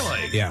 Nice.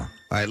 Really? Yeah.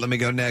 All right, let me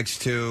go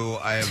next to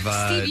I have.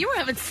 Steve, you were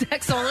having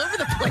sex all over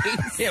the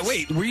place. Yeah,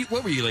 wait.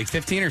 What were you, like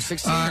 15 or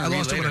 16? I or were you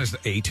lost it when later? I was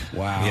 8.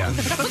 Wow. Yeah.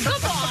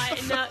 Come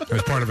on. It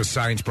was part of a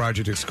science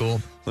project at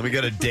school. Let me go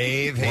to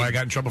Dave. Well, I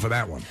got in trouble for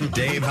that one.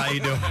 Dave, how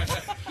you doing?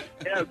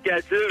 Yeah,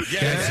 Gadzooks.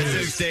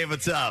 Gadzooks. Dave,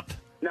 what's up?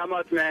 Not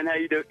much, man. How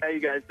you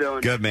guys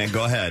doing? Good, man.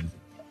 Go ahead.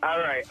 All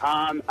right.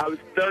 I was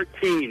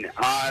 13.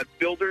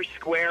 Builder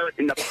Square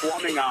in the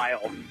plumbing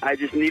aisle. I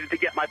just needed to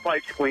get my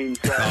pipes cleaned.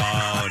 So.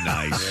 Oh,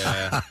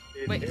 nice.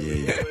 Wait.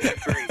 He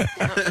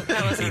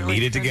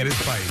needed to get his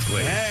pipe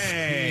clean.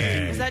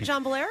 Hey. Was that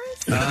John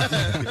Belaris?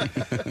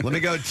 Let me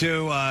go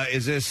to,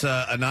 is this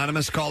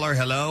anonymous caller?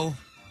 Hello?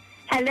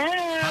 Hello.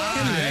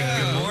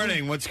 Hi. Good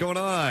morning. What's going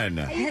on?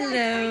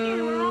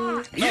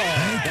 Hello.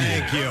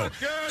 Thank you.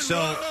 So,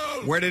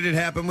 where did it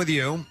happen with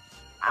you?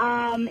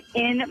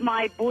 In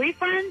my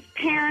boyfriend's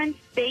parents'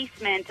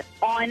 basement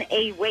on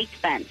a weight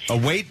bench. A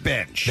weight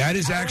bench. That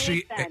is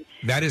actually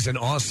that is an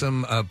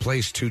awesome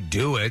place to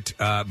do it.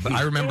 But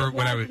I remember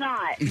when I was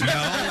not.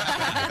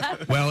 No.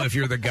 Well, if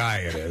you're the guy,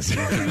 it is.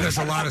 There's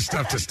a lot of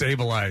stuff to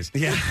stabilize.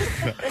 Yeah.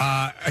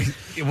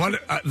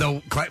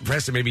 Though,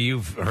 Preston, maybe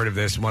you've heard of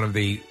this. One of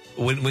the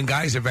when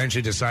guys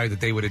eventually decide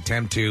that they would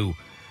attempt to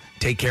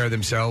take care of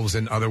themselves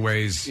in other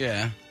ways.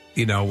 Yeah.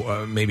 You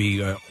know,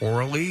 maybe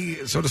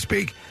orally, so to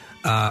speak.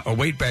 A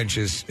weight bench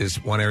is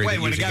one area. Wait,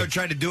 that when a usually guy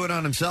tried to do it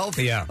on himself?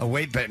 Yeah. A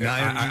weight bench.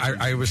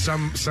 I was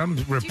some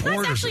reporters. Did you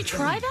guys actually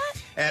try that?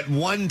 At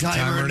one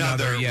time or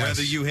another, yes.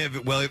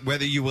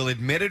 whether you will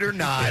admit it or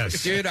not,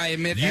 Yes. Dude, I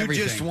admit you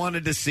everything. just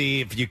wanted to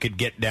see if you could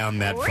get down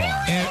that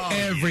far.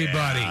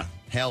 Everybody. Yeah.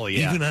 Hell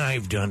yeah. Even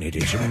I've done it.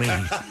 It's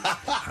amazing.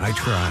 I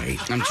tried.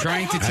 I'm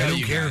trying to I tell don't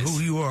you care guys.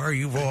 who you are.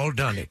 You've all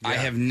done it. I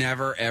have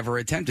never, ever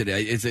attempted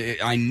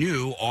it. I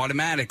knew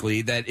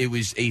automatically that it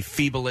was a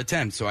feeble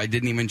attempt, so I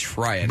didn't even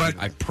try it. But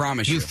I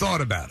promise you. You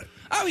thought about it.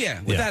 Oh,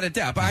 yeah, without a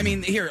doubt. But I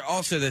mean, here,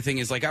 also the thing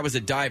is, like, I was a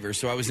diver,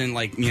 so I was in,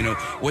 like, you know,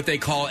 what they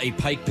call a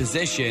pike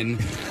position.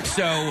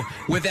 So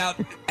without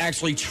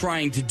actually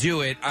trying to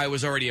do it, I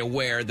was already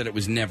aware that it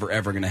was never,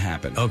 ever going to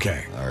happen.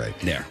 Okay. All right.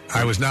 There.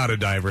 I was not a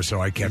diver,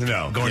 so I kept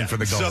going for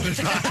the goal.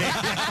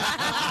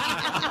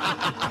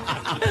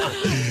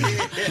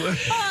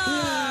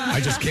 I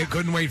just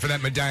couldn't wait for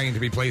that medallion to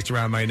be placed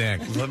around my neck.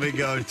 Let me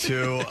go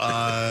to,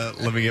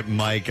 let me get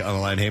Mike on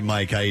the line. Hey,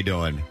 Mike, how you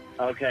doing?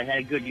 Okay,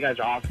 hey, good. You guys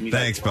are awesome. You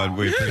Thanks, guys bud. rock.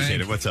 We appreciate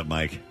it. What's up,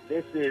 Mike?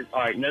 This is, all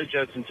right, no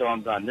jokes until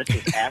I'm done. This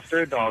is after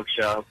a dog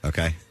show.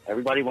 Okay.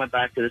 Everybody went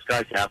back to this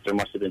guy's house. There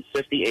must have been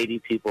 50, 80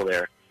 people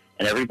there.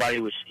 And he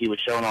was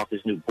showing off his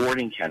new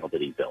boarding kennel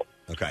that he built.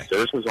 Okay. So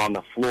this was on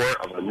the floor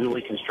of a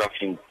newly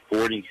construction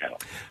boarding kennel.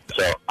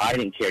 So I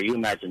didn't care. You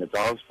imagine the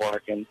dogs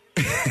barking,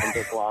 on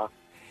the block.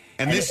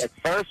 And this at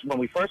first, when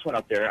we first went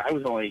up there, I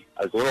was a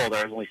little older.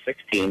 I was only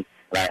 16.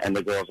 And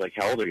the girl's like,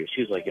 how old are you?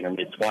 She was like in her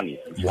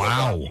mid-20s.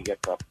 Wow. She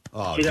gets up.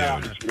 Oh, she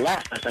got dude. up, she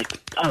left. I was like,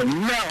 oh,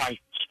 no, I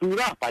screwed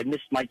up. I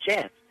missed my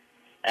chance.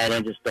 And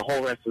then just the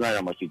whole rest of the night,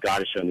 I'm like, you got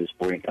to show me this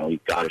boarding kennel. You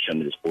got to show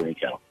me this boarding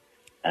kennel.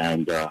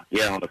 And,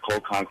 yeah, on the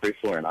cold concrete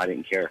floor, and I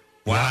didn't care.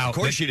 Wow. Of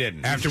course you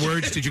didn't.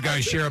 Afterwards, did you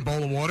guys share a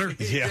bowl of water?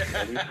 Yeah.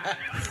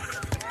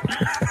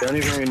 Don't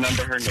even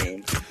remember her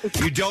name.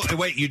 You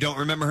don't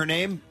remember her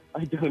name?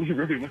 I don't even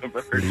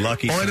remember her name.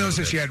 Lucky. All I know son is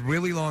of that a she had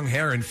really long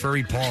hair and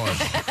furry paws.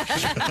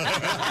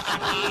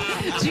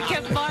 She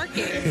kept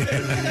barking.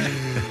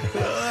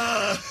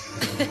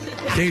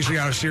 Occasionally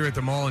I'll see her at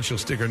the mall and she'll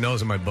stick her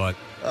nose in my butt.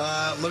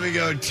 Let me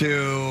go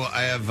to,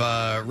 I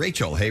have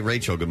Rachel. Hey,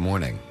 Rachel, good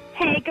morning.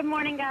 Hey, good morning.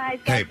 morning, guys.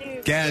 Hey,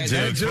 Gadzooks.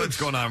 Gadzooks. What's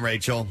going on,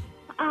 Rachel?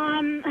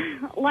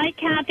 Like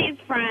Kathy's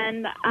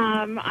friend,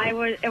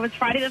 it was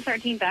Friday the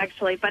 13th,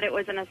 actually, but it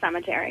was in a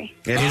cemetery.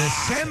 In a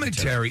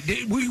cemetery?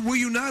 Were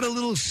you not a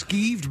little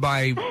skeeved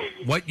by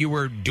what you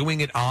were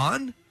doing it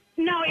on?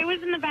 No, it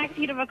was in the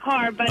backseat of a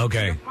car, but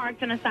Okay. we were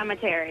parked in a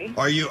cemetery.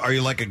 Are you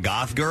like a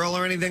goth girl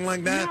or anything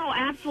like that? No,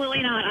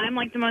 absolutely not. I'm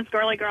like the most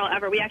girly girl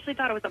ever. We actually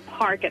thought it was a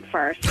park at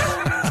first.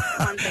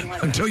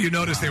 Until you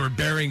noticed they were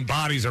burying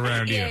bodies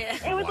around you.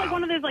 It was like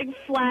one of those like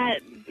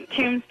flat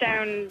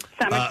tombstone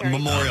cemeteries.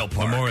 Memorial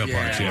Park. Memorial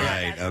Parks,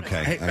 yeah. Right,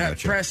 okay. Hey, I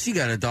got you. Press, you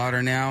got a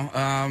daughter now.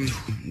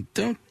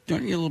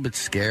 Aren't you a little bit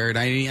scared?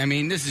 I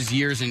mean, this is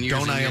years and years.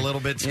 Don't and I a years.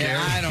 little bit scared?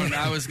 Yeah, I don't.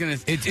 I was gonna.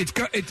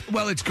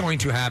 It's going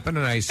to happen,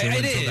 and I assume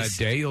It until is.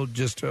 that day you'll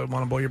just want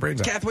to blow your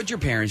brains out. Kath, what'd your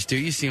parents do?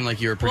 You seem like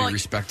you were pretty Well,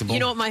 respectable. You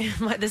know what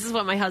my this is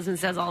what my husband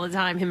says all the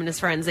time. Him and his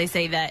friends, they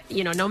say that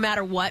no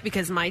matter what,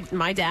 because my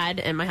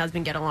dad and my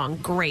husband get along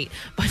great,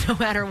 but no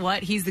matter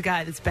what, he's the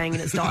guy that's banging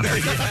his daughter.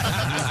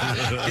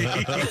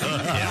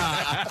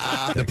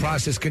 The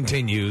process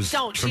continues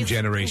from she's-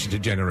 generation to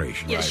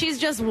generation. Yeah, right? she's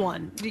just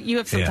one. You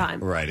have some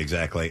time. Right,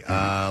 exactly.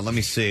 Let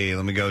me see.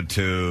 Let me go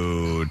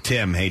to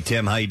Tim. Hey,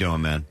 Tim, how you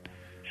doing, man?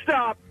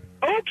 Stop.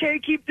 Okay,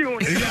 keep doing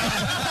it.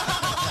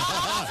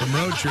 From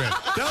Road Trip.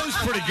 That was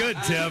pretty good,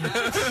 Tim.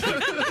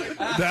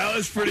 That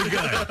was pretty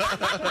good.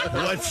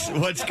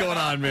 What's going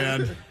on,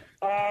 man?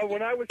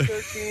 When I was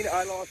 13,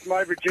 I lost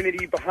my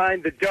virginity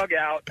behind the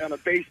dugout on a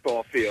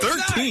baseball field.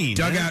 13?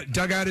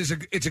 Dugout is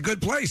it's a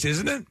good place,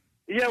 isn't it?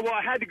 Yeah, well,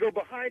 I had to go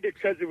behind it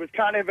because it was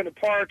kind of in a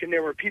park and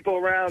there were people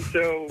around.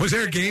 So Was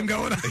there a game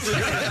going on?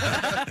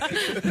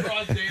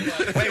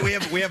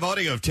 Wait, we have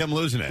audio of Tim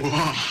losing it.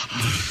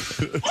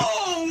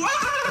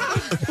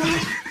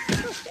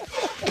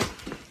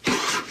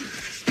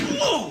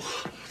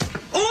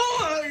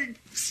 Oh,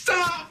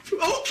 stop.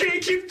 Okay,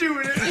 keep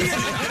doing it.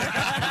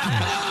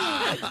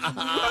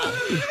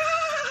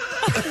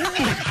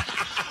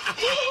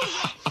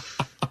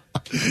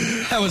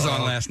 That was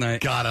on last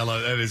night. God, I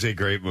love that. Is a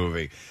great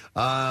movie.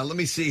 Let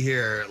me see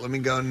here. Let me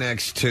go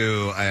next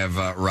to I have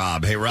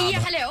Rob. Hey, Rob.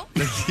 Yeah, hello.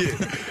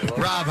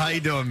 Rob, how you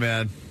doing,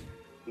 man?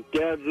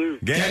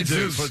 Gadzooks.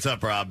 Gadzooks. What's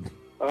up, Rob?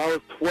 I was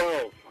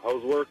 12. I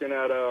was working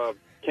at a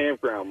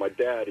campground. My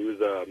dad, he was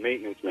a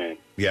maintenance man.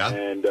 Yeah.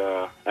 And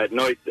at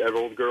night,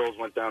 all the girls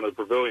went down to the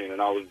pavilion,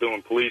 and I was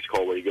doing police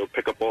call where you go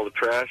pick up all the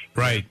trash.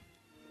 Right.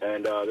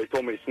 And they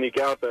told me to sneak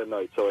out that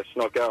night, so I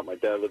snuck out. My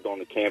dad lived on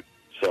the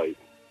campsite,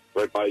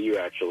 right by you,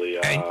 actually.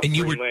 And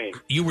you Green were Lane.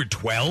 you were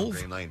 12?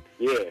 Green Lane.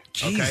 Yeah.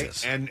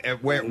 Jesus. Okay.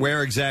 And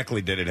where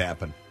exactly did it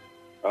happen?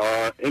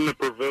 In the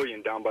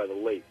pavilion down by the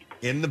lake.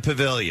 In the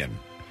pavilion.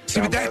 See,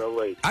 but Down by the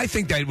lake. I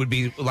think that would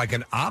be like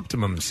an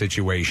optimum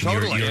situation.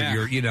 Totally,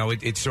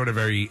 It's sort of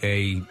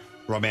a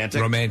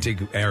romantic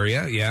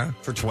area, yeah.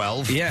 For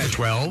 12? Yeah, For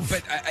 12.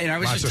 But I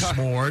was Lots just of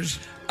s'mores.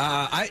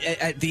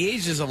 At the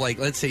ages of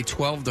let's say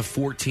 12 to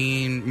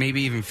 14,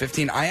 maybe even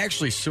 15, I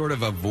actually sort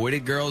of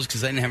avoided girls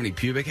because I didn't have any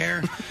pubic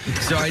hair,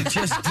 so I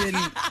just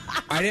didn't.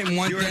 I didn't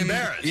want You were them.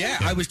 embarrassed. Yeah,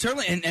 I was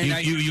totally. And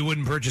You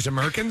wouldn't purchase a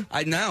merkin?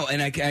 I know,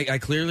 and I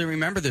clearly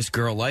remember this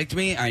girl liked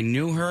me. I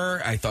knew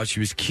her. I thought she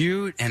was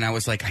cute, and I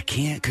was like, I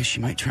can't because she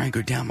might try and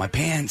go down my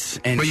pants.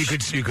 And But you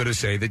could have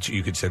said that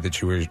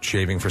you were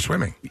shaving for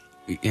swimming.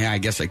 Yeah, I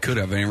guess I could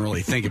have. I didn't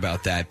really think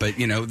about that. But,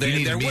 there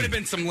need would have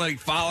been some,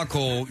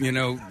 follicle,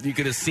 you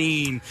could have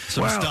seen.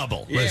 Some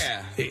stubble.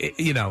 Yeah.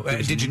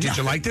 Did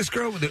you like this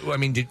girl? I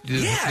mean, the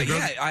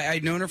girl?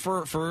 I'd known her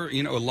for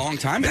a long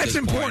time. That's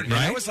important, And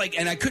I right? was like,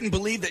 and I couldn't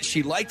believe that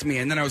she liked me.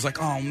 And then I was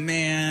like, oh,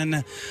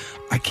 man,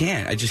 I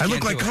can't. I I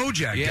look can't like do it.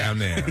 Kojak down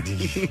there.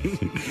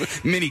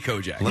 Mini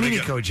Kojak.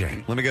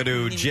 Kojak. Let me go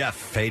to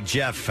Jeff. Hey,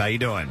 Jeff, how you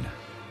doing?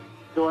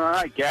 Doing all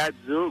right,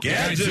 Gadzooks.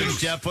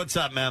 Gadzooks. Jeff, what's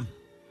up, man?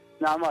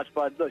 Not much,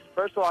 but look,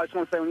 first of all, I just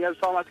want to say, when you guys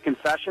were talking about the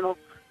confessional,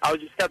 I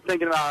just kept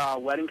thinking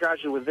about Wedding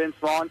Crashers with Vince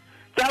Vaughn.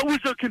 That was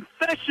a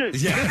confession!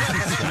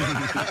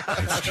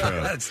 That's true.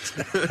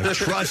 I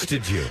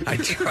trusted you. I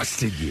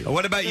trusted you.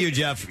 What about you,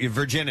 Jeff? Your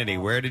virginity,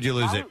 where did you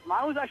lose it?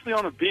 Mine was actually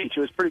on a beach. It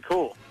was pretty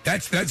cool.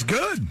 That's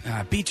good.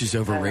 Beach is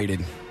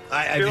overrated.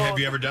 Have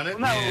you ever done it?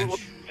 No,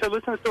 so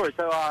listen to the story.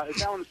 So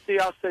it's down in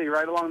Seattle City,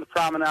 right along the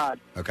promenade.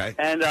 Okay.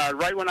 And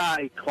right when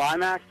I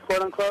climaxed,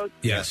 quote unquote,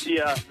 Yes.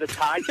 the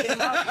tide came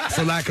up.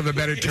 For lack of a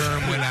better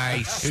term, when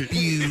I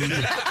spewed.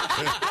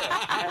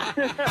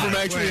 From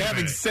actually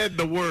having said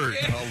the word.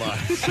 Hold on.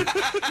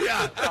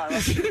 Yeah.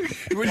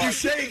 When you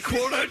say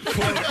quote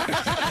unquote,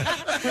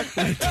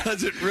 it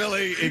doesn't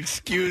really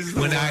excuse the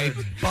When word. I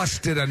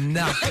busted a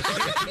nut. Bust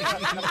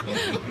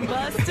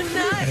a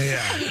nut.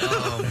 Yeah.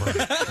 Oh, my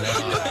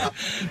God.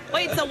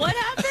 Wait, so what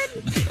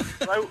happened?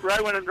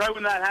 right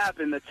when that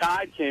happened, the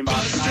tide came up.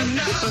 And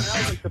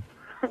that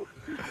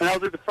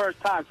was like the first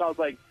time. So I was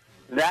like,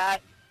 that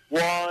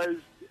was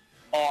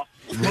awesome.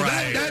 Well,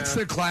 that's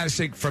the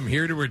classic From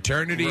Here to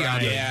Eternity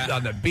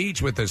on the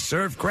beach with the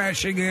surf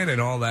crashing in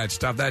and all that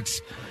stuff.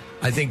 That's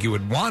I think you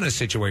would want a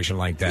situation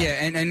like that. Yeah,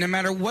 and no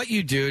matter what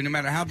you do, no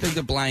matter how big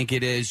the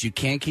blanket is, you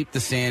can't keep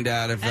the sand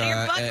out of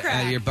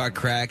your butt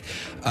crack.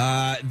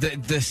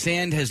 The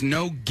sand has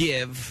no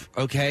give,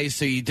 okay?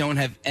 So you don't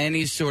have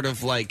any sort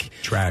of like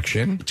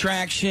traction.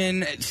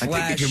 I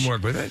think you can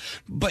work with it.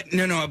 But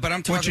no, but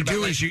I'm talking What you about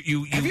do like, is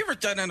you have you ever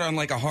done it on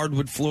like a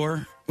hardwood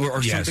floor?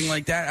 Or Yes. something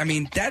like that. I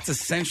mean, that's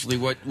essentially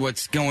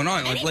what's going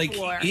on.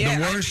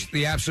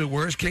 The absolute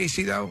worst,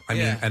 Casey. Though I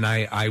mean, and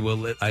I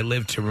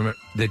live to remember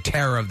the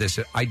terror of this.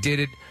 I did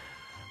it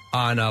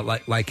on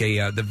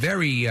the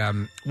very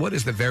what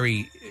is the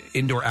very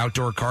indoor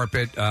outdoor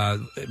carpet?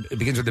 It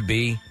begins with a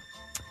B.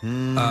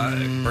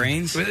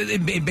 Brains.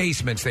 In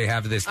basements, they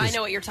have this. I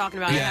know what you're talking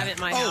about. I have it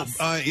in my house.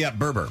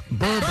 Berber.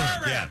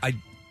 Yeah.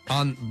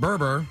 On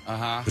Berber,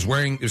 was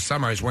wearing this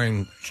summer. I was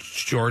wearing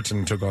shorts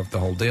and took off the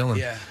whole deal.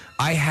 And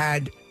I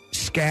had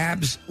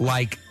scabs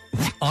like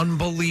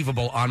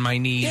unbelievable on my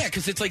knees. Yeah,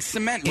 because it's like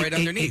cement right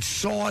underneath. It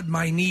sawed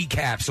my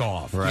kneecaps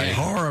off. Right.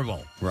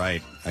 Horrible.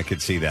 Right. I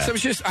could see that. So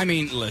it's just, I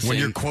mean, listen. When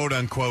you're quote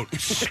unquote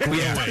screwing.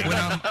 When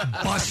I'm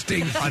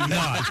busting a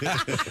nut.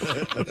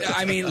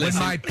 I mean, when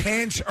listen. my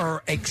pants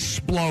are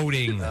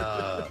exploding.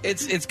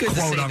 It's good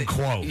quote to say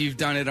unquote. that you've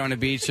done it on a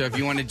beach. So if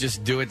you want to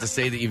just do it to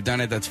say that you've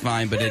done it, that's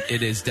fine. But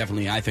it is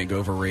definitely, I think,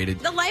 overrated.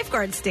 The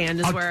lifeguard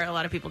stand is where a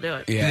lot of people do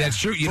it. Yeah. That's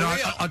true. You know,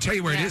 I'll tell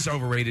you where it is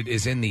overrated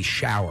is in the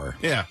shower.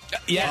 Yeah.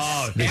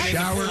 Yes. The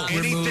shower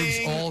removes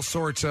all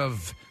sorts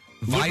of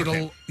vital.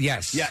 Lubricant.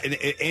 Yes. Yeah,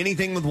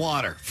 anything with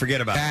water,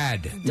 forget about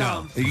Bad. it.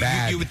 No.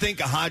 Bad. You would think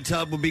a hot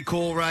tub would be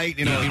cool, right?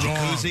 You know, You'd be a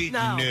jacuzzi?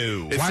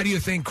 No. Why do you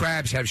think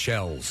crabs have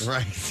shells?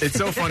 Right. It's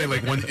so funny,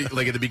 like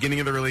at the beginning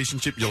of the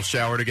relationship, you'll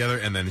shower together,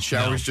 and then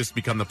showers just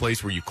become the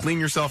place where you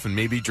clean yourself and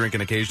maybe drink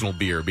an occasional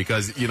beer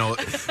because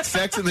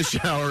sex in the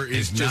shower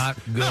is just not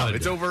good. No,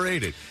 it's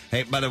overrated.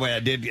 Hey, by the way, I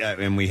did,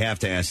 and we have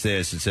to ask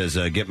this. It says,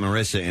 get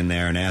Marissa in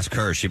there and ask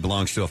her. She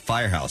belongs to a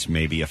firehouse,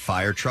 maybe a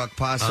fire truck,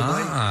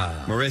 possibly.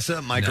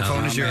 Marissa,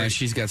 microphone is yours. Man,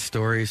 she's got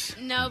stories.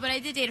 No, but I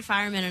did date a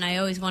fireman, and I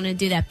always wanted to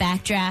do that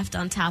backdraft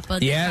on top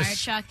of the fire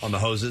truck. On the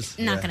hoses?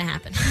 Not going to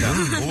happen.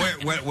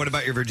 What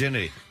about your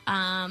virginity?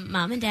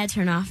 Mom and Dad,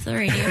 turn off the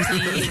radio,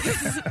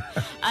 please.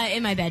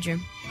 In my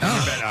bedroom.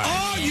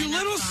 Oh, you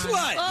little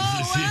slut!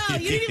 Oh, wow,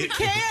 you didn't even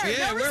care.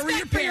 Yeah, No where were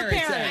your respect for your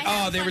parents? parents.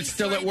 Oh, they were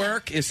still at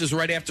work. This is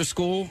right after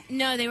school.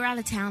 No, they were out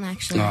of town,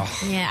 actually. Oh.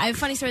 Yeah, I have a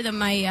funny story that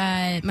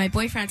my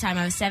boyfriend at the time,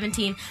 I was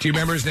 17. Do you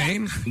remember his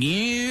name?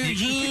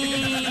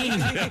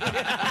 Eugene.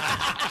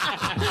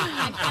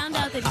 I found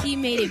out that he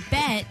made a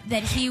bet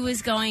that he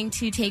was going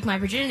to take my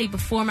virginity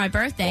before my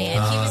birthday,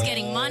 and he was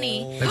getting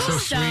money. That's so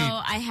sweet.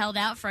 I held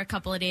out for a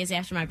couple of days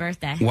after my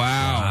birthday.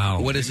 Wow.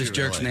 What is this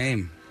jerk's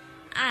name?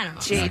 I don't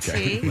know.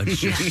 JT. Let's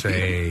just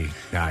say.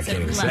 I can't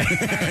even say.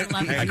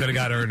 I could have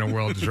got her in a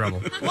world of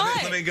trouble.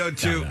 What? Let me go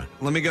to. Hang on.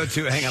 Let me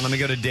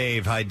go to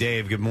Dave. Hi,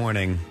 Dave. Good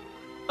morning.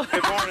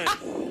 Good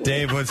morning.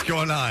 Dave, what's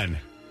going on?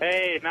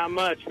 Hey, not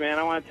much, man.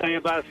 I want to tell you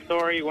about a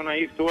story when I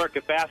used to work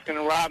at Baskin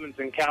 & Robbins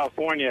in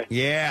California.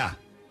 Yeah.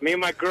 Me and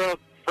my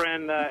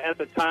girlfriend at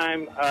the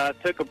time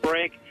took a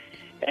break,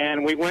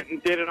 and we went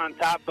and did it on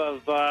top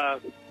of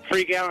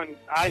 3-gallon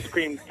ice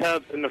cream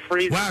tubs in the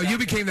freezer. Wow, you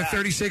became the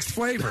 36th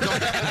flavor.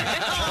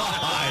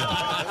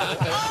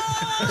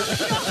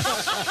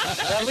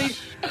 At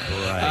least.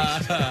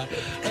 Right.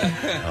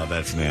 Oh,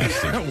 that's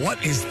nasty.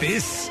 What is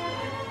this?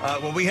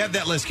 Well, we have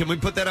that list. Can we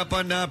put that up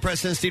on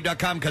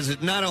PrestonandSteve.com? Because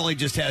it not only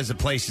just has the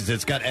places,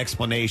 it's got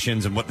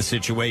explanations and what the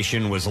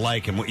situation was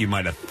like and what you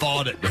might have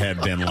thought it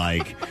had been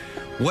like.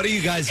 What are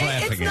you guys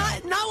laughing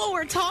It's not what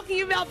we're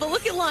talking about, but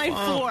look at line 4.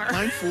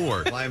 Line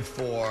 4. Line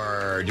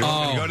 4. Do you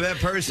want me to go to that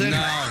person?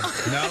 No.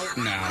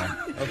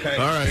 Okay.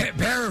 All right.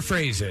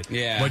 Paraphrase it.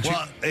 Yeah.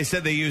 Well, they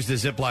said they used a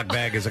Ziploc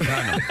bag as a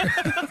condom.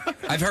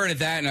 I've heard of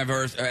that, and I've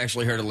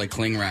actually heard of like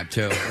cling wrap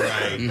too.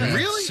 Right. Mhm.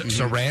 Really?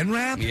 Saran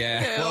wrap?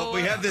 Yeah. Well,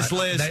 we have this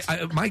list.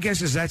 My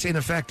guess is that's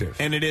ineffective.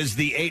 And it is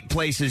the 8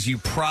 places you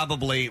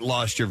probably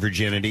lost your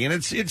virginity. And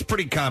it's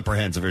pretty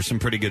comprehensive. There's some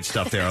pretty good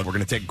stuff there. We're going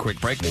to take a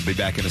quick break. We'll be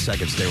back in a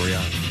second. Stay where you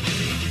are.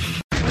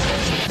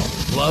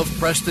 Love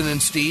Preston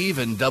and Steve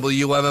and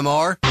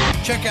WMMR?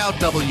 Check out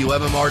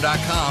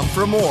WMMR.com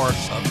for more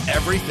of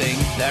everything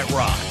that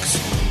rocks.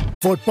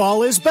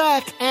 Football is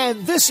back,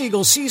 and this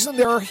Eagles season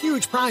there are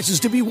huge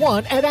prizes to be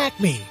won at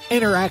Acme.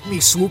 Enter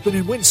Acme Swoopin'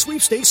 and Win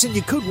sweepstakes and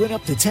you could win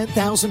up to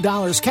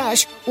 $10,000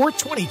 cash or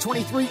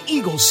 2023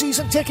 Eagles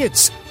season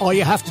tickets. All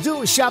you have to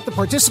do is shop the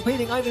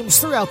participating items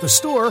throughout the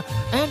store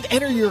and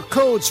enter your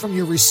codes from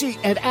your receipt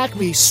at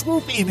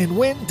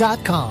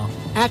acmeswoopinandwin.com.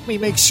 Acme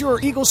makes sure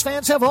Eagles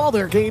fans have all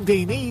their game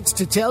day needs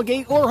to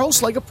tailgate or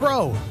host like a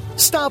pro.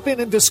 Stop in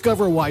and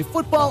discover why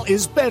football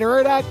is better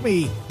at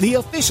Acme, the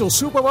official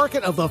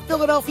supermarket of the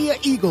Philadelphia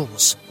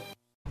Eagles.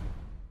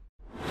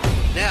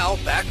 Now,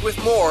 back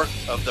with more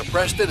of the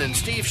Preston and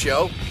Steve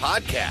Show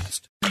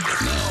podcast.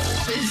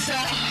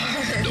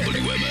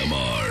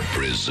 WMMR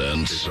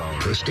presents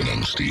Preston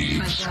and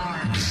Steve's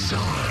Bizarre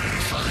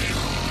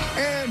File.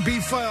 And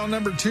Beef File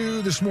number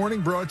 2 this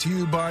morning brought to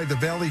you by the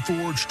Valley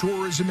Forge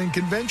Tourism and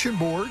Convention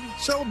Board.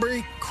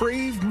 Celebrate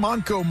Crave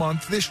Monco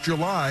Month this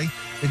July.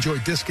 Enjoy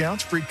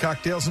discounts, free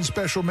cocktails, and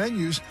special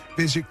menus.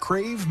 Visit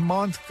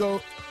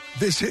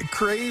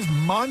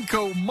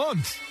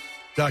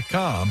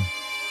CraveMoncoMonth.com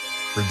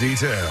for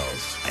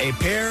details. A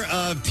pair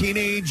of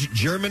teenage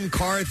German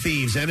car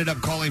thieves ended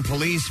up calling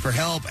police for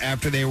help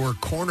after they were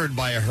cornered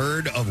by a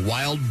herd of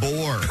wild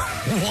boar.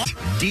 What?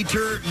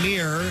 Dieter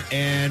Meir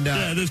and...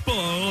 this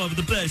boar over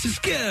the place is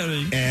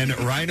scary. And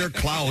Rainer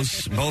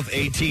Klaus, both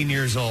 18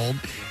 years old,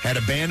 had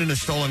abandoned a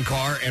stolen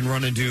car and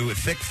run into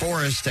thick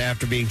forest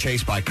after being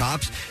chased by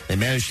cops. They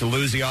managed to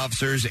lose the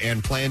officers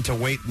and planned to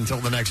wait until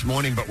the next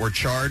morning, but were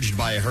charged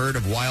by a herd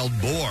of wild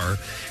boar.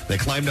 They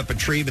climbed up a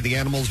tree, but the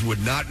animals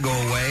would not go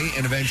away,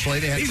 and eventually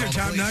they had These to are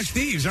call the police. top-notch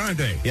thieves, aren't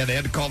they? Yeah, they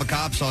had to call the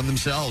cops on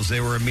themselves.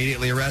 They were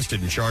immediately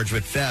arrested and charged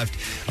with theft.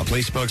 A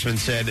police spokesman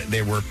said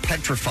they were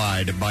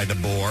petrified by the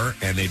boar,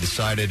 and they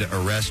decided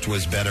arrest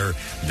was better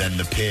than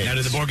the pigs. Now,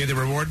 did the boar get the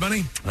reward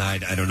money? I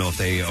don't know if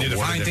they Did the awarded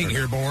fine it thing or-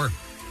 here, boar.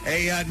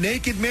 A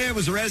naked man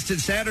was arrested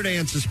Saturday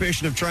on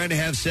suspicion of trying to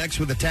have sex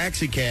with a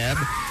taxi cab.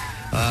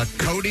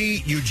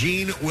 Cody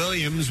Eugene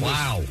Williams was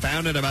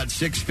found at about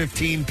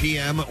 6:15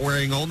 p.m.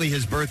 wearing only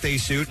his birthday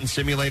suit and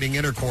simulating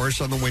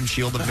intercourse on the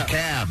windshield of the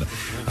cab.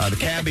 The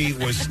cabbie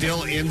was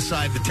still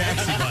inside the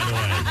taxi, by the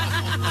way.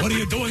 What are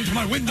you doing to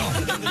my window?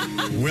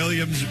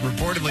 Williams,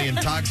 reportedly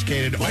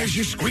intoxicated. Where's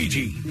your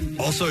squeegee?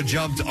 Also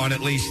jumped on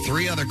at least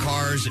 3 other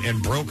cars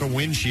and broke a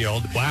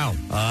windshield. Wow.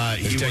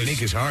 His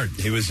technique is hard.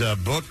 He was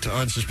booked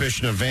on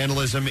suspicion of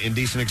vandalism,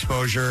 indecent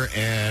exposure,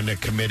 and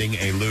committing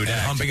a lewd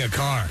act. Humping a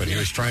car. But he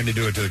was trying to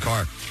do it to the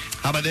car.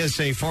 How about this?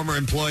 A former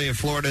employee of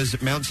Florida's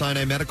Mount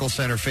Sinai Medical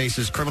Center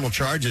faces criminal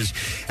charges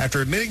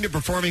after admitting to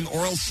performing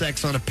oral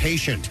sex on a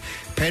patient.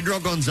 Pedro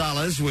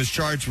Gonzalez was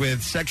charged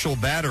with sexual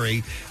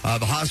battery.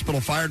 The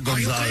hospital fired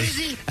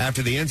Gonzalez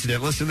after the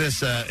incident. Listen to this.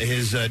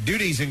 His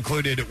duties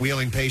included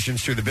wheeling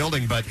patients through the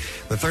building, but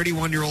the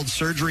 31-year-old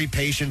surgery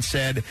patient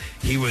said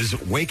he was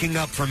waking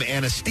up from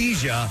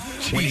anesthesia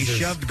when he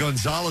shoved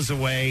Gonzalez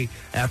away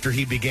after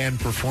he began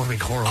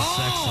performing oral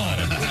sex on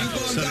him.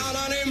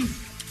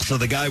 So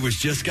the guy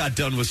just got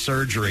done with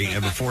surgery,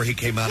 and before he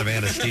came out of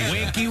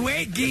anesthesia,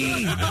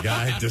 wakey. The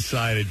guy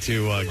decided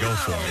to go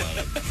for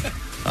it.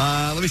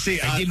 Let me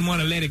see. I didn't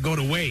want to let it go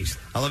to waste.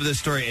 I love this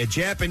story. A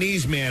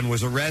Japanese man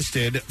was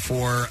arrested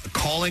for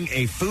calling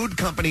a food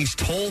company's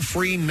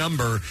toll-free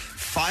number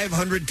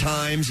 500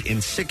 times in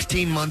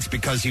 16 months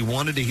because he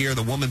wanted to hear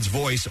the woman's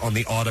voice on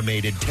the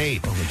automated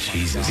tape. Oh,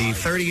 Jesus. The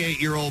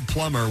 38-year-old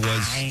plumber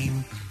was...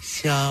 I'm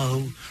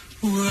so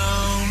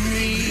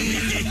lonely.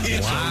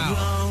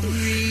 Wow.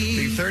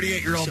 The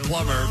 38-year-old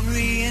plumber who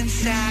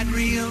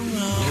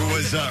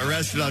was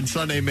arrested on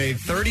Sunday made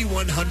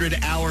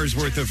 3,100 hours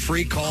worth of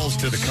free calls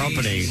to the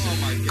company,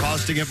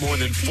 costing it more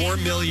than 4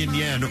 million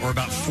yen, or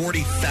about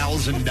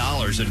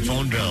 $40,000 in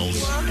phone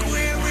bills.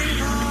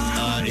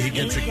 He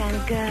gets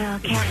young girl,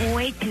 can't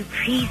wait to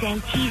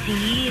present to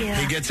you.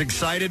 He gets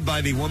excited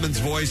by the woman's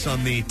voice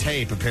on the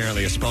tape,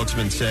 apparently, a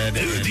spokesman said.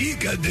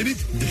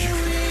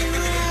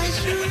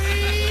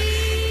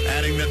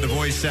 Adding that the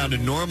voice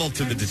sounded normal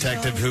to the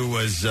detective who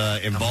was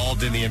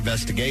involved in the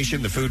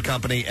investigation. The food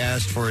company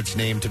asked for its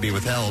name to be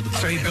withheld.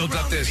 So he built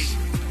up this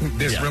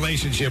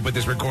relationship with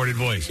this recorded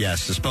voice.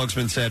 Yes, the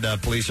spokesman said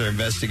police are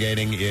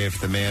investigating if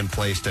the man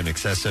placed an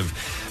excessive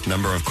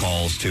number of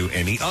calls to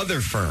any other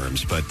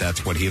firms, but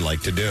that's what he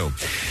liked to do.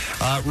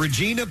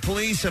 Regina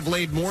police have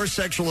laid more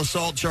sexual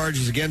assault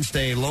charges against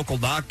a local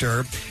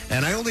doctor,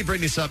 and I only bring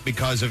this up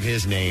because of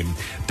his name.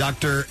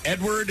 Dr.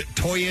 Edward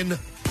Toyin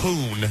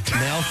Poon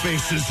now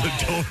faces a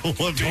total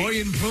of...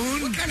 Toyin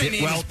Poon? What kind of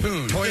name is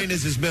Poon? Toyin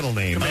is his middle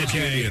name.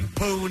 Okay.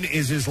 Poon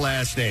is his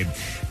last name.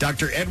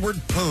 Dr.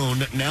 Edward Poon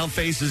now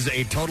faces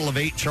a total of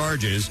 8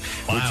 charges,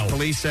 which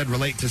police said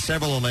relate to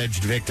several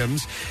alleged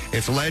victims.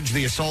 It's alleged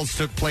the assaults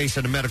took place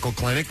at a medical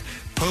clinic.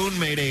 Poon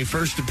made a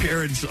first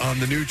appearance on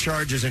the new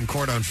charges in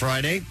court on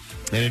Friday.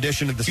 In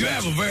addition to the... You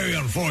have a very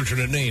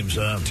unfortunate name,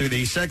 sir. To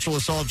the sexual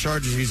assault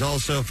charges, he's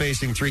also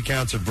facing 3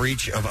 counts of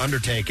breach of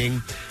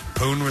undertaking.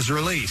 Poon was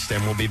released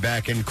and will be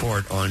back in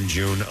court on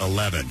June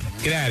 11.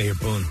 Get out of here,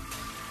 Poon.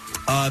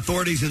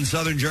 Authorities in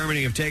southern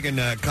Germany have taken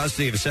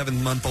custody of a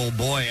 7-month-old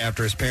boy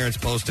after his parents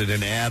posted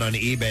an ad on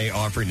eBay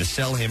offering to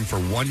sell him for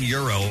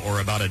 €1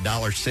 or about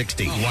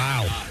 $1.60.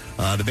 Wow.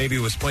 The baby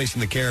was placed in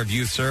the care of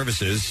Youth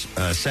Services.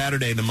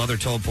 Saturday, the mother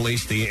told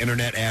police the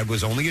internet ad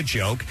was only a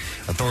joke.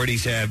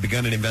 Authorities have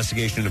begun an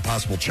investigation into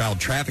possible child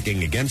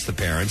trafficking against the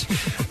parents.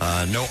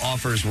 No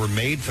offers were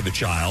made for the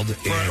child.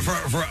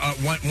 For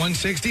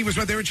 $1.60 was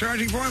what they were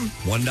charging for him?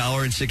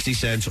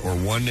 $1.60 or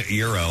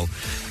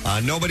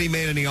 €1. Nobody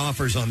made any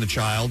offers on the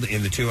child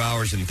in the 2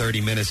 hours and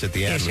 30 minutes at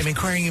the ad. Yes, I'm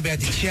inquiring about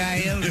the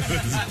child.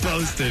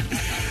 Posted.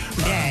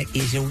 That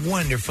is a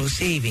wonderful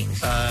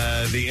savings.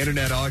 The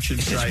internet auction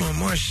site.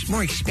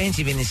 More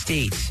expensive in the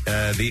States.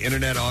 The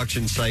internet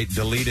auction site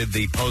deleted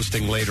the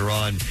posting later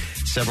on.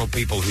 Several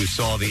people who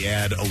saw the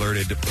ad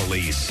alerted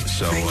police.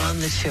 So Bring on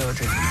the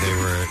children.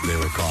 They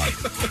were caught.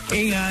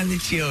 Bring on the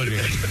children.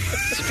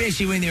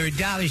 Especially when they're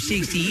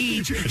 $1.60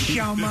 each.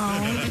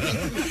 Shawmon.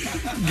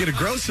 Get a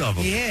gross of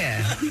them.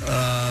 Yeah.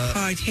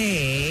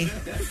 Party.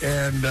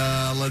 And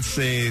let's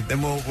see.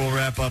 Then we'll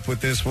wrap up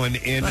with this one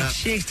in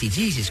 $1.60.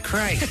 Jesus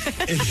Christ.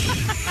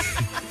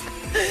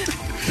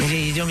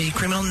 You told me it's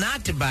criminal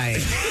not to buy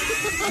it.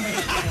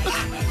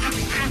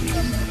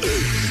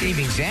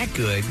 Savings that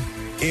good.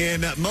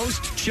 In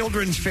most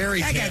children's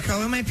fairy tales. I got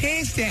color in my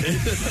pants down.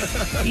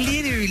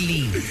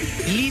 Literally.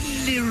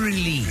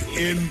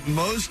 In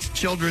most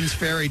children's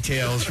fairy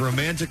tales,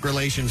 romantic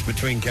relations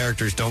between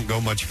characters don't go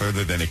much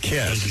further than a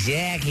kiss.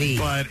 Exactly.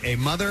 But a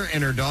mother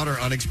and her daughter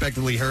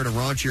unexpectedly heard a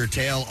raunchier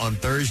tale on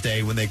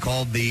Thursday when they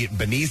called the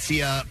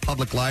Benicia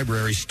Public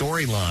Library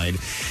storyline.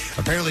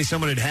 Apparently,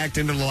 someone had hacked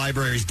into the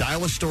library's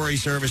Dial a Story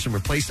service and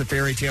replaced the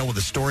fairy tale with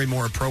a story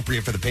more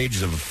appropriate for the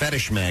pages of a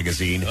fetish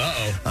magazine.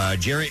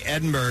 Jerry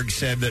Edinburgh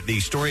said that the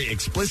story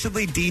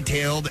explicitly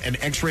detailed an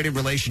X-rated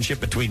relationship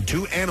between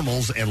two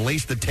animals and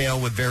laced the tale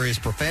with various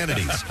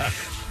profanities.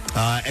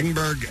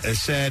 Edinburgh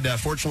said,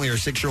 fortunately, her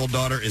 6-year-old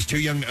daughter is too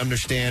young to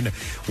understand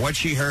what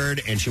she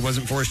heard, and she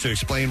wasn't forced to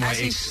explain why. As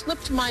he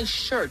slipped my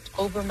shirt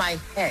over my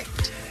head,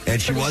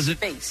 and she put wasn't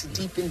his face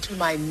deep into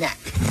my neck,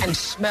 and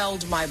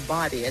smelled my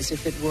body as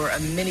if it were a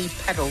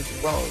mini-petaled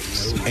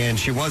rose. And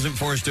she wasn't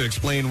forced to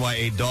explain why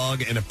a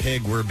dog and a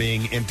pig were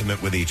being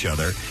intimate with each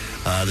other.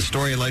 The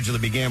story allegedly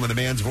began with a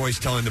man's voice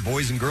telling the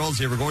boys and girls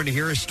they were going to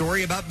hear a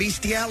story about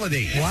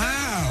bestiality.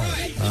 Wow.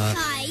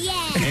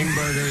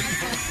 Engberger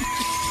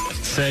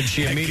said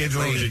she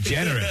immediately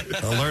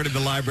alerted the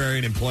library,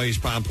 and employees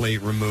promptly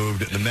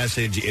removed the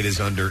message. It is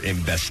under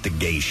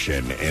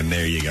investigation. And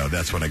there you go.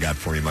 That's what I got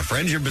for you, my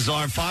friends. Your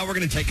Bizarre File. We're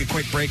going to take a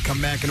quick break.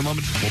 Come back in a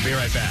moment. We'll be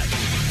right back.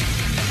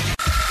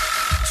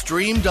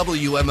 Stream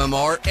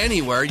WMMR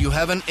anywhere you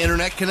have an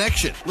internet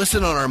connection.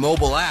 Listen on our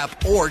mobile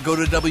app or go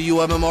to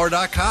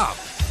WMMR.com.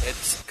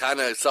 It's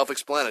kind of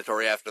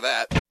self-explanatory after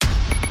that.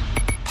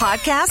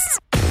 Podcasts?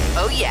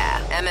 Oh,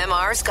 yeah.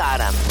 MMR's got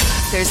them.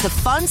 There's the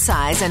Fun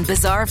Size and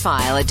Bizarre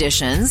File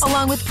editions,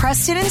 along with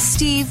Preston and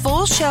Steve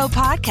full show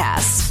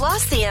podcasts,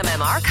 plus the MM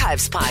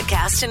Archives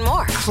podcast and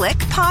more. Click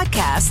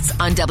podcasts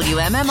on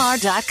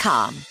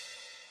WMMR.com.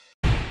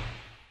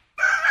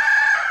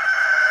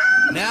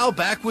 Now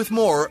back with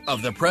more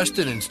of the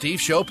Preston and Steve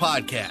Show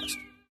podcast.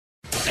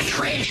 The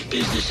trash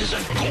business is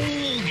a gold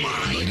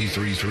mine.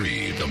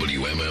 93.3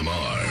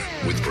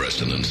 WMMR with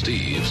Preston and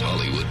Steve's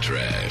Hollywood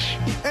Trash.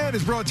 And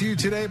is brought to you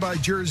today by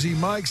Jersey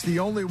Mike's. The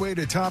only way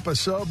to top a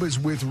sub is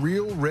with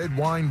real red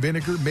wine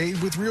vinegar made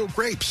with real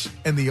grapes.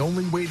 And the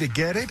only way to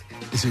get it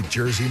is at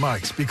Jersey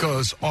Mike's,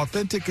 because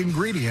authentic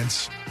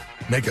ingredients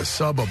make a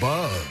sub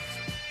above.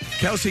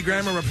 Kelsey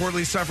Grammer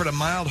reportedly suffered a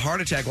mild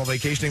heart attack while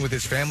vacationing with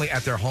his family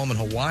at their home in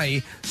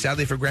Hawaii.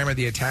 Sadly for Grammer,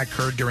 the attack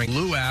occurred during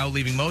luau,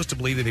 leaving most to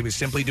believe that he was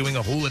simply doing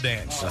a hula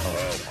dance. Oh, my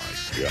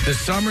God. The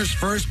summer's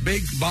first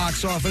big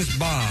box office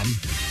bomb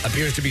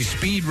appears to be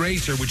Speed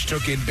Racer, which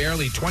took in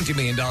barely $20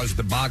 million at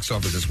the box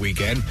office this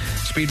weekend.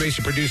 Speed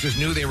Racer producers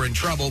knew they were in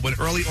trouble when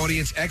early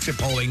audience exit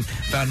polling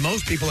found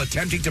most people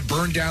attempting to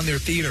burn down their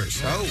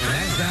theaters. And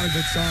that's not a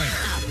good sign.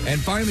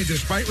 And finally,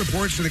 despite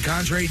reports to the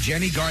contrary,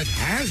 Jenny Garth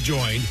has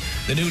joined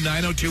the new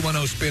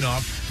 90210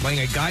 spinoff, playing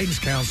a guidance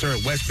counselor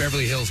at West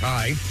Beverly Hills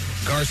High.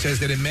 Garth says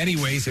that in many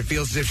ways it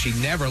feels as if she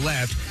never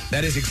left.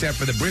 That is, except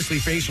for the bristly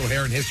facial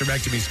hair and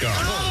hysterectomy scar.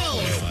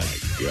 Oh my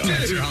God.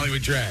 That's your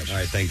Hollywood Trash. All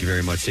right, thank you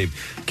very much, Steve.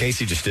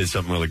 Casey just did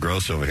something really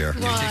gross over here.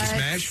 Did he take a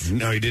smash?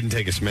 No, he didn't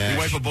take a smash. You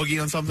wipe a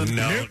boogie on something?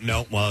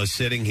 No. While I was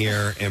sitting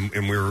here and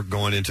we were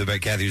going into the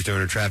bed, Kathy was doing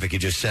her traffic. He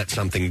just set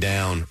something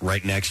down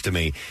right next to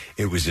me.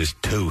 It was his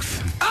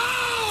tooth.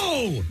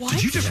 Oh! What?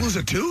 Did you just lose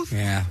a tooth?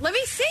 Yeah. Let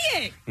me see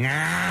it.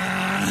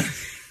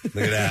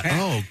 Look at that.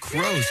 Oh,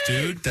 gross,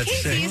 dude. That's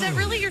Casey, sick. is that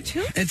really your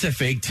tooth? It's a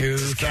fake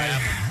tooth.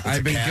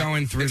 I've been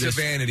going through It's this.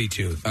 a vanity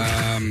tooth.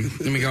 I've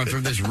been going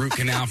through this root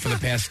canal for the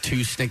past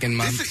 2 stinking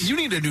months. You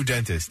need a new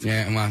dentist.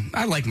 Yeah, well,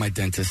 I like my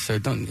dentist, so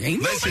don't.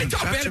 Ain't nobody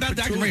talk bad about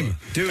Dr. Raymond.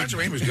 Dude, Dr.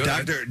 Raymond's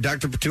good.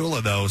 Dr.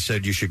 Petula, though,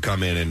 said you should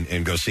come in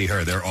and go see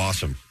her. They're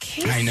awesome.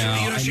 I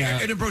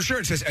know. In the brochure,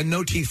 it says, and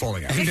no teeth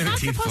falling out. It's No not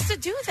teeth supposed to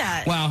do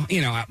that. Well,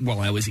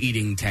 I was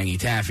eating tangy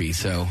taffy,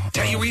 so.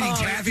 You were eating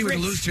taffy with a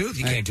loose tooth?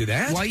 You can't do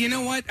that. Well, you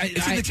know what?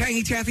 It's in the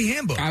Tangy Taffy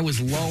handbook. I was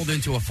lulled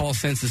into a false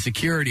sense of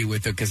security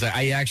with it because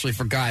I actually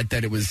forgot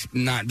that it was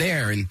not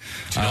there. And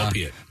it's an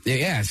opiate.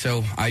 Yeah,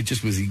 so I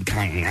just was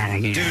kind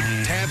of. Dude,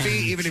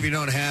 taffy, even if you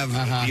don't have,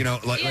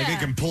 like it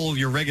can pull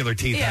your regular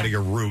teeth out of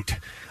your root.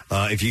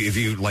 If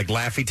you like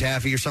Laffy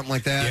Taffy or something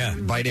like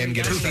that, bite in,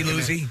 get Toothy a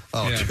Loosey.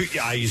 Oh,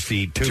 Yeah. I used to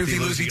eat Toothy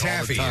Loosey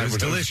Taffy. all the time. It was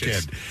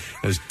delicious.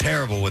 It was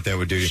terrible what that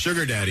would do to you.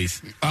 Sugar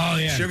daddies. Oh,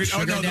 yeah. Sugar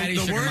daddies,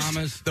 the sugar worst,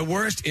 mamas. The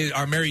worst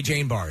are Mary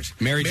Jane bars.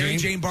 Mary Jane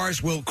Jane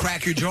bars will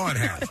crack your jaw in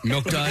half.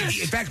 Milk duds.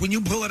 In fact, when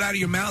you pull it out of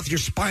your mouth, your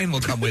spine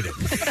will come with it.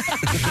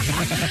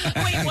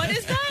 Wait, what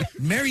is that?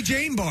 Mary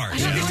Jane bars. I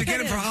don't know Used to what get that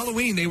them for is.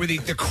 Halloween. They were the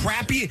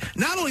crappy.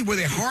 Not only were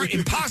they hard,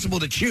 impossible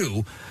to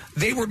chew,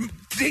 they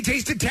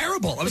tasted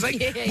terrible. I was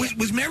like,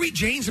 was Mary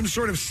Jane some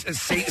sort of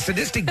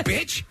sadistic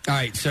bitch? All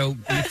right, so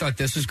you thought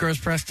this was gross,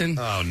 Preston?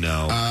 Oh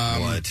no!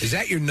 What is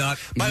that? Your nut?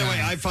 By the way,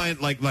 I find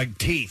like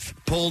teeth,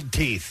 pulled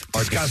teeth,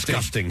 are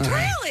disgusting. to me.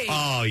 Really?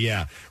 Oh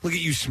yeah! Look at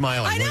you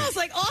smiling. I know, it's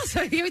like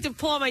awesome. You have to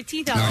pull all my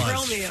teeth out No, and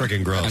grill it's me.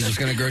 freaking gross. I'm just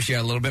going to gross you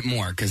out a little bit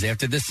more because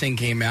after this thing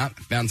came out,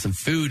 I found some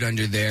food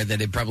under there that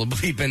had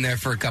probably been there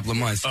for a couple of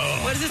months.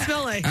 What does it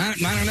smell like? I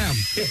don't know.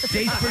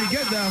 Tastes pretty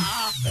good though.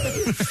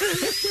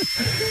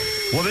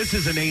 Well, this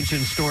is an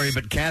ancient story,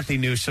 but Kathy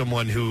knew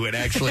someone who had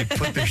actually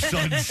put their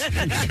son's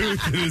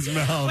tooth in his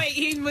mouth. Wait,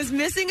 he was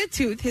missing a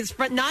tooth. His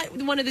front, not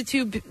one of the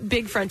two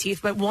big front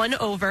teeth, but one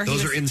over.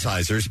 Those are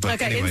incisors, but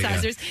okay, anyway,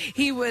 incisors. Yeah.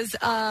 He was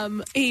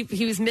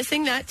he was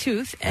missing that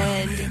tooth,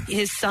 and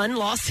his son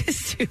lost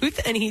his tooth,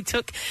 and he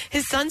took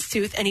his son's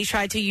tooth, and he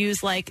tried to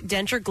use like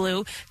denture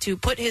glue to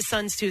put his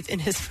son's tooth in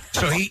his mouth.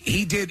 So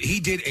he did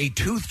a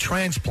tooth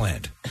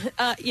transplant.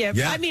 Yeah.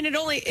 I mean,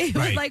 it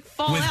would like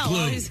fall With out glue.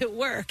 while he was at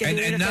work, and,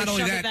 he would not have to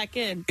only shove that, it back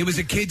in. It was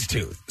a kid's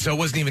tooth, so it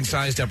wasn't even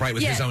sized up right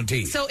with his own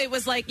teeth. So it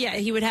was like,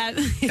 he would have.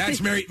 That's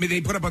Mary.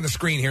 They put up on the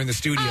screen here in the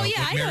studio Oh,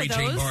 yeah, what I know Mary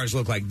Jane those. bars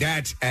look like.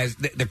 That's as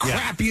the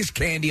crappiest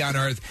candy on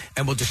earth,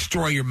 and will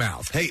destroy your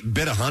mouth. Hey,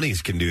 Bit of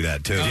Honeys can do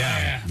that too.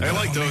 Yeah. I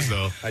like those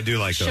though. I do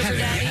like those.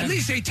 At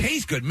least they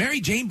taste good.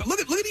 Mary Jane. Look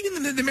at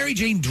even the Mary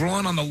Jane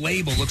drawn on the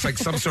label looks like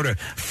some sort of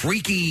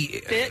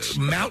freaky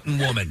mountain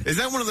woman. Is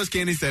that one of those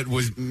candies that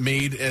was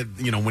made at,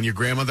 when your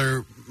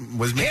grandmother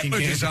was making Hitler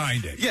candy?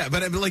 designed it. Yeah,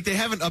 but I mean, like they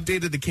haven't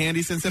updated the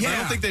candy since then. I Yeah.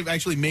 don't think they've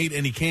actually made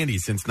any candy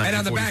since And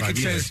on the 1945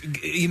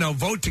 back it says,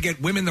 vote to get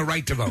women the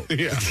right to vote.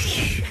 Yeah.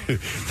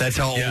 That's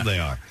how old they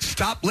are.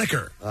 Stop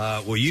liquor.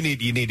 Well, you need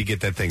to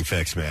get that thing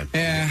fixed, man.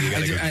 Yeah, You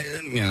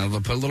gotta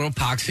they'll put a little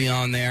epoxy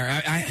on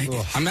there.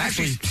 I'm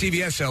Actually,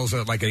 CVS sells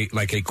like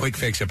a quick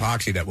fix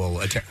epoxy that will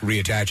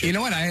reattach it. You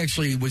know what? I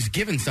actually was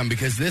given some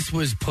because this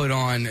was put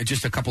on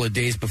just a couple of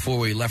days before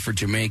we left for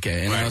Jamaica,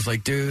 and I was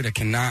like, dude, I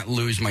cannot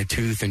lose my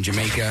tooth in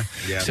Jamaica.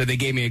 Yeah. So they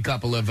gave me a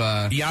couple of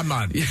yeah,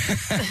 man.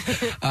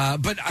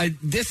 but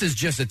this is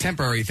just a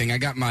temporary thing. I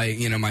got my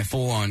my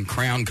full on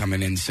crown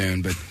coming in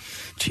soon, but.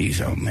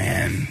 Jeez, oh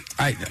man,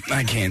 I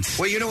can't.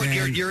 Well, you know what?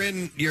 stand-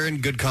 You're in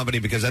good company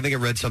because I think I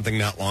read something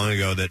not long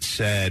ago that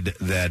said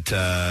that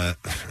I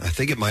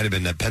think it might have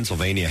been that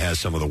Pennsylvania has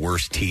some of the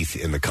worst teeth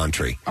in the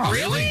country. Oh,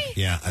 really?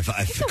 Yeah,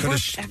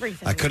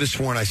 I could have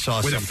sworn I saw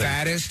We're the something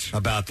fattest,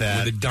 about that.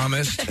 We're the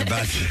dumbest,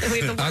 about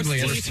We have the worst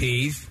ugliest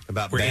teeth.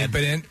 about We're bad,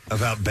 impotent.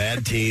 about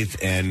bad teeth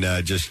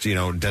and just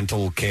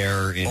dental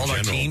care in All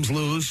general. our teams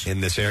lose.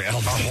 In this area,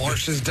 Our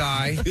horses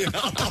die.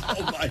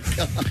 Oh my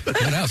god!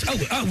 What else?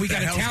 Oh, we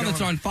got a town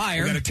that's on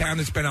fire. We got a town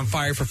that's been on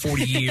fire for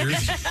 40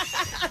 years.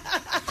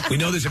 We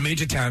know there's a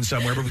midget town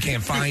somewhere, but we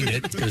can't find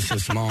it. It's so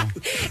small.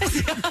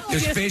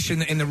 There's fish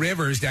in the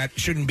rivers that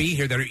shouldn't be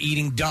here that are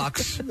eating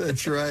ducks.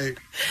 That's right.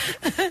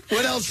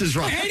 What else is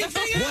wrong?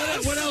 Anything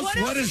else? What else?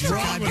 What is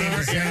wrong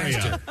with our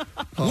area?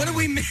 What did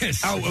we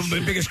miss? Oh,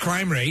 the biggest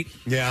crime rate.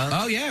 Yeah.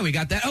 Oh yeah, we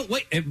got that. Oh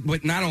wait,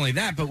 but not only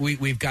that, but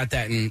we've got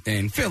that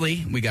in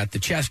Philly. We got the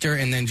Chester,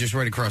 and then just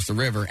right across the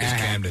river,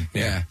 Camden.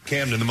 Yeah.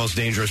 Camden, the most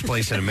dangerous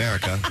place in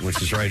America,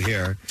 which is right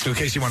here. So in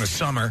case you want a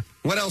summer.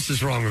 What else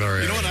is wrong with our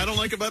area? You know what I don't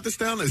like about this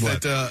town is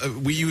that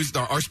we used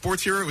our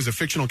sports hero was a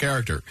fictional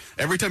character.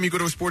 Every time you go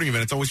to a sporting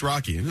event, it's always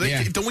Rocky.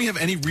 Like, don't we have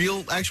any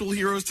real actual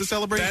heroes to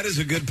celebrate? That is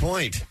a good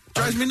point.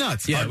 Drives me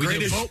nuts. Yeah, Our we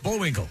greatest- did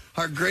Bullwinkle.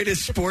 Our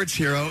greatest sports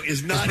hero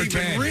is not even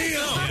pretend. real.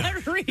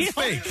 Not real. It's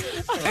fake.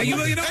 And you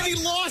know And he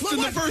lost in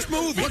the first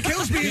movie. What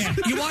kills me is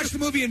you watch the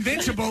movie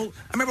Invincible.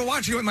 I remember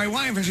watching it with my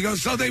wife, and she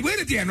goes, "So they win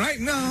at the end, right?"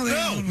 No,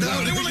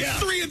 they were like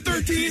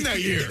 3-13 that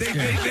year.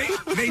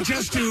 They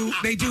just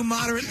do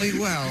moderately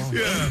well.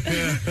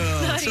 Yeah.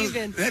 Not So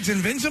even. that's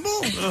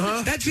invincible.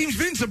 That seems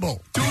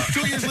vincible.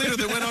 2 years later,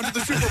 they went on to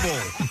the Super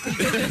Bowl.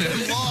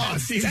 They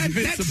lost.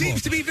 That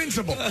seems to be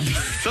vincible.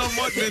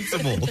 Somewhat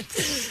vincible.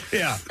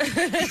 Yeah.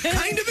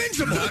 Kind of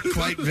vincible. Not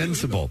quite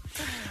vincible.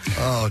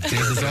 Oh, This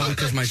is all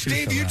because my tooth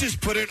Steve, fell you out.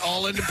 just put it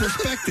all into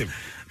perspective.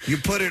 You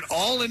put it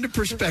all into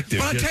perspective.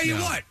 But I'll just tell you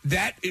now. what,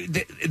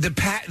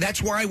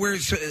 that's why we're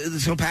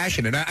so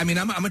passionate. I mean,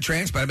 I'm a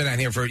transplant. I've been out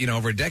here for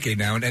over a decade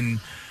now, and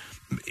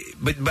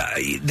But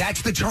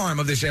that's the charm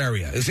of this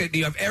area. Is that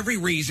you have every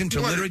reason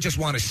to literally just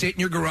want to sit in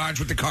your garage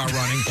with the car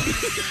running,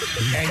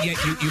 and yet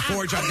you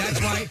forge on.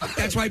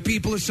 That's why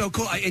people are so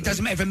cool. It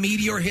doesn't matter if a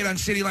meteor hit on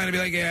City Line, I'd be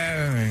like,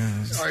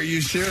 yeah. Are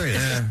you serious?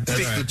 Yeah,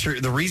 That's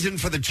right. the reason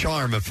for the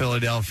charm of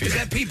Philadelphia. Is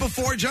that people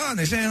forge on?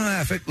 They say,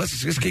 let's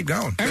just keep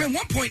going. I mean, at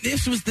one point,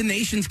 this was the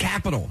nation's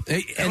capital.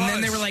 And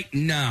then they were like,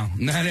 no,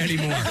 not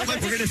anymore. We're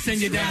going to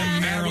send you down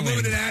to Maryland. We're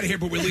moving it out of here,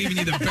 but we're leaving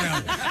you the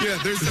bell. Yeah,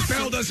 the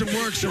bell doesn't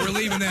work, so we're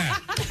leaving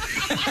that.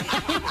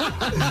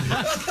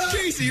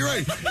 Casey, you're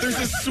right. There's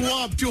a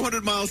swamp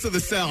 200 miles to the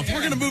south. We're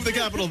going to move the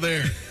capital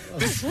there.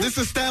 This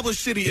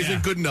established city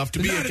isn't good enough to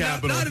be a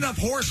capital. Not enough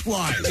horse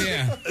flies.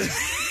 Yeah.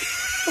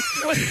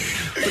 But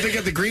they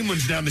got the green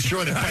ones down the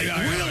shore that fight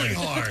really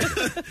hard.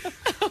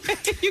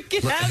 You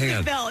can Hang have the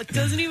on. bell. It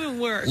doesn't even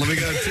work. Let me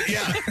go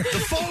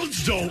the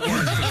phones don't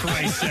work, for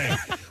Christ's sake.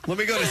 Let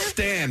me go to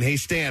Stan. Hey,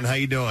 Stan, how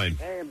you doing?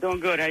 Hey, I'm doing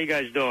good. How you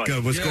guys doing?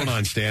 Good. What's going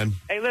on, Stan?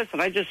 Hey,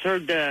 listen, I just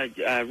heard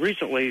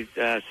recently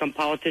some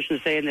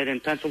politicians saying that in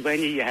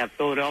Pennsylvania you have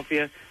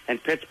Philadelphia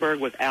and Pittsburgh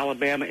with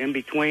Alabama in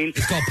between.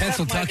 It's called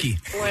Pennsylvania.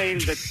 Explain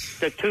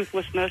the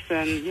toothlessness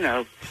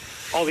and,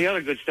 all the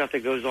other good stuff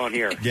that goes on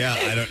here.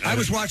 Yeah, I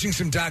was watching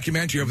some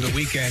documentary over the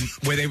weekend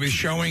where they were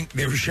showing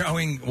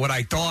what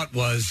I thought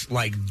was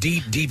like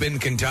deep in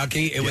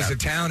Kentucky. It was a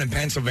town in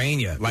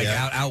Pennsylvania, like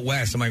out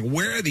west. I'm like,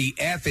 where the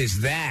F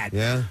is that?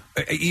 Yeah.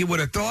 You would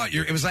have thought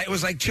it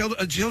was like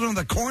children of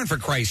the corn, for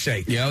Christ's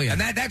sake. Yeah, yeah.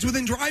 And that's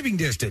within driving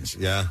distance.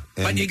 Yeah.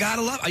 But you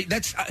gotta love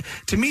that's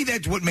to me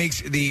that's what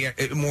makes the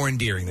more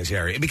endearing this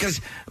area,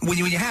 because when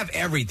you have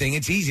everything,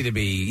 it's easy to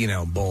be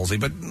ballsy.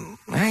 But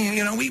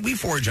hey, we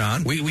forge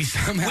on. We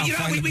somehow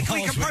find we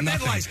balls with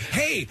compartmentalize.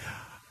 Hey.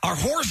 Our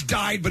horse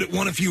died, but it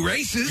won a few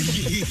races.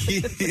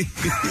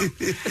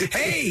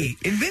 Hey,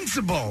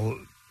 invincible.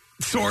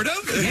 Sort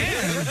of.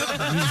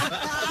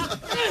 Yeah.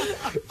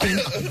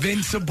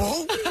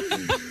 Invincible,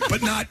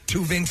 but not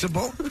too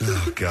vincible.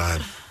 Oh,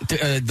 God.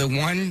 The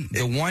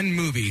one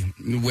movie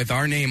with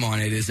our name on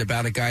it is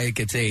about a guy that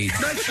gets AIDS.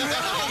 That's right.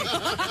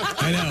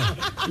 I know.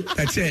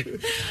 That's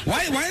it.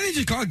 Why don't they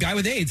just call it a guy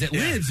with AIDS that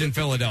lives in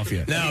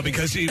Philadelphia? No,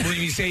 because when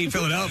you say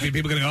Philadelphia,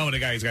 people are going to go, oh, the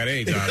guy's got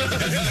AIDS.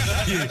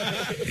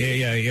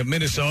 Yeah.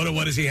 Minnesota,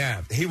 what does he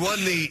have? He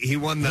won the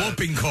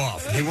whooping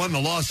cough. He won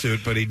the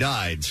lawsuit, but he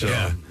died. So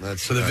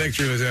so the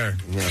victory was there.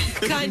 Yeah.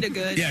 Kind of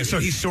good. Yeah, so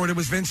he sort of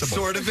was vincible.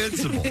 Sort of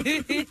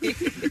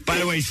vincible. By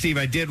the way, Steve,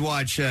 I did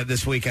watch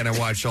this weekend. I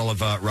watched all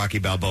of Rocky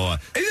Balboa.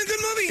 Is it a good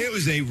movie? It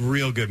was a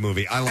real good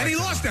movie. I liked it. And he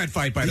lost that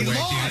fight, by the way.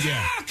 Lost.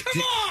 Yeah.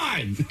 Come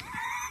on!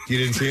 You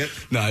didn't see it?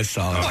 No, I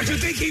saw it. Oh, you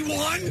think he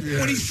won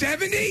when he's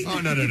 70? Oh,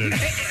 no.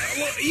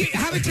 Well, you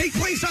have it take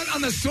place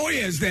on the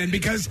Soyuz then,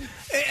 because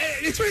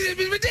it's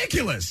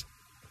ridiculous.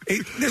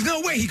 There's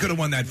no way he could have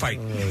won that fight.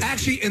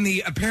 Actually, in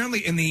the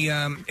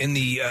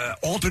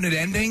alternate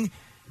ending,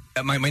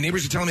 my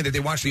neighbors are telling me that they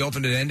watched the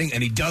alternate ending,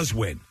 and he does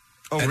win.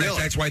 Oh, and really?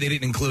 That's why they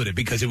didn't include it,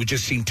 because it would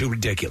just seem too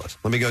ridiculous.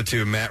 Let me go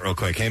to Matt real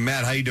quick. Hey,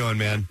 Matt, how you doing,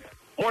 man?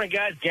 Morning,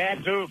 guys.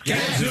 Gadzooks.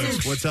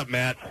 Gadzooks. What's up,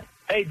 Matt?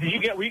 Hey,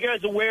 were you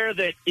guys aware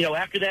that,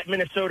 after that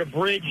Minnesota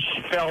bridge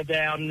fell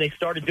down and they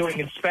started doing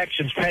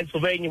inspections,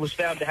 Pennsylvania was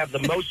found to have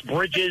the most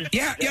bridges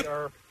that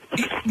are...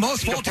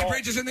 Most faulty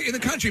bridges in the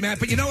country, Matt.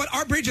 But you know what?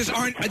 Our bridges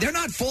they're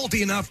not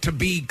faulty enough to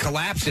be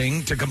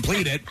collapsing to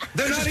complete it.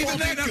 They're not even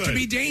bad enough to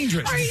be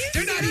dangerous.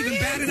 They're not even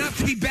bad enough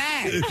to be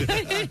bad.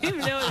 I didn't even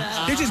know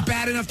that. They're just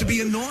bad enough to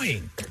be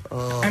annoying.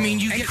 I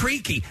mean, and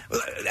creaky.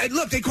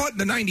 Look, they caught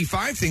the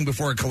 95 thing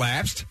before it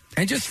collapsed.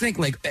 And just think,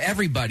 like,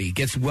 everybody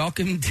gets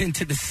welcomed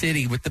into the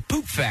city with the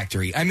poop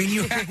factory. I mean,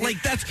 you have,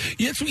 like, that's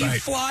what you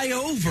fly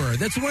over.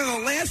 That's one of the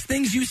last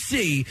things you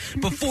see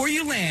before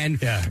you land.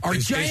 Yeah, are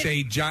there's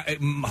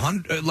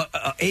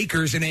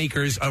acres and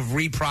acres of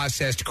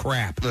reprocessed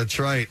crap. That's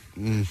right.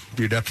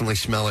 You definitely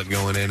smell it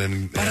going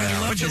in. But I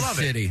love you this love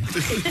city.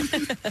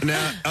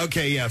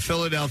 Now,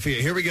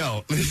 Philadelphia. Here we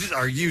go.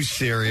 Are you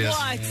serious?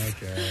 What?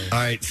 Okay. All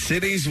right,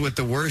 cities with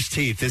the worst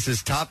teeth. This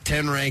is top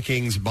 10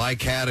 rankings by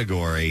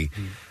category.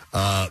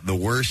 The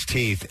worst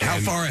teeth. How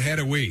far ahead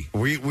are we?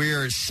 We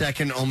are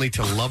second only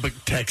to Lubbock,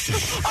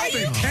 Texas. Are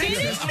you kidding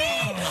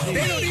me?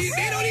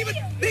 They don't even.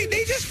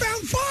 They just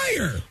found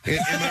fire.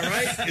 Am I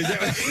right? Is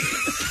that?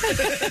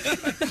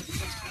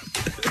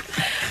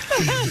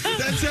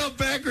 That's how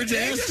backwards They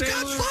ass just they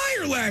got were?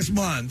 fire last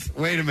month.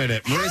 Wait a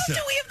minute, How Marissa.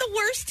 do we have the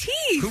worst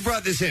teeth? Who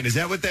brought this in? Is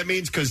that what that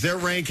means? Because their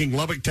ranking,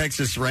 Lubbock,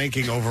 Texas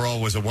ranking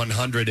overall was a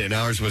 100 and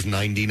ours was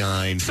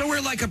 99. So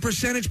we're like a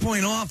percentage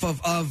point off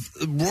of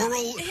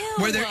rural,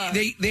 where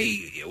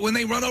they when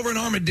they run over an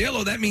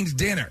armadillo, that means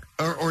dinner.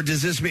 Or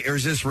does this mean? Or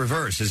is this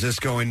reverse? Is this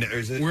going?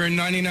 We're in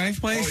 99th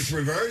place. Oh, it's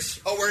reverse.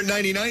 Oh, we're in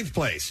 99th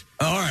place.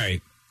 All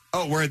right.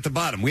 Oh, we're at the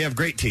bottom. We have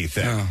great teeth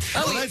then. Oh.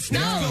 Well, that's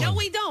No,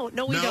 we don't.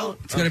 No, we don't.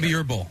 It's going to be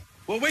your bowl.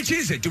 Well, which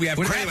is it? Do we have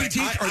crappy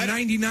teeth or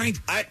 99th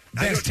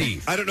best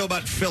teeth? I don't know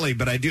about Philly,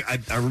 but I do.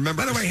 I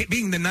remember. By the way,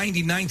 being the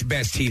 99th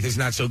best teeth is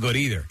not so good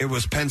either. It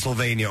was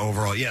Pennsylvania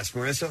overall. Yes,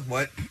 Marissa,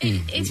 what?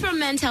 It's from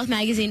Men's Health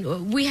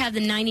magazine. We have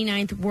the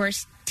 99th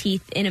worst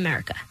teeth in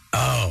America.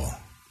 Oh.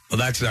 Well,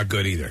 that's not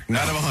good either.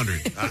 Out of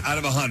 100. Out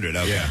of 100.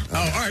 Okay. Yeah. Oh,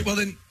 all right. Well,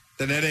 then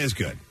that is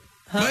good.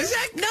 What is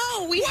that?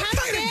 No, we what have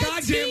kind of bad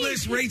goddamn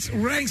teeth. list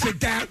ranks it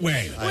that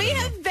way? We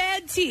have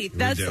bad teeth.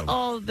 That's do.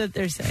 all that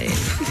they're saying.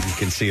 You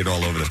can see it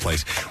all over the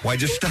place. Why,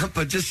 just stop,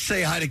 but just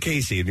say hi to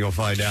Casey and you'll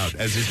find out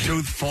as his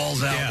tooth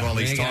falls out while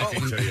he's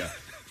talking to you.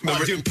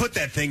 Oh, dude, put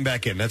that thing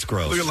back in. That's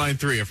gross. Look at line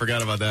 3. I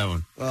forgot about that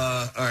one.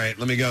 All right,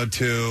 let me go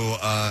to,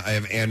 I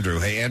have Andrew.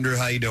 Hey, Andrew,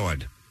 how you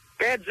doing?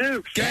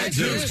 Gadzooks.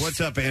 Gadzooks. What's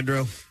up,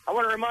 Andrew? I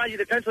want to remind you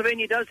that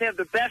Pennsylvania does have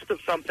the best of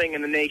something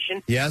in the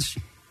nation. Yes?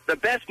 The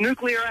best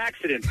nuclear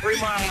accident,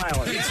 3 Mile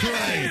Island. That's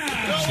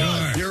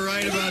right. Sure. You're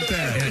right about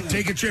that. Yeah,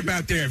 take a trip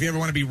out there if you ever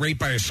want to be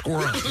raped by a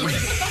squirrel.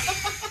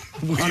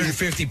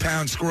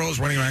 150-pound squirrels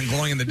running around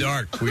glowing in the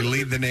dark. We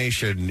lead the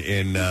nation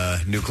in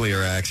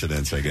nuclear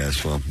accidents, I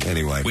guess. Well,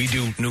 anyway. We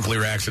do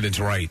nuclear accidents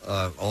right.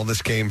 All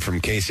this came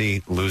from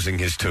Casey losing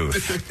his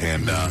tooth,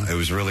 and it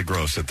was really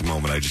gross at the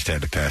moment. I just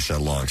had to pass that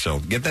along. So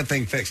get that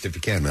thing fixed if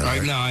you can, man.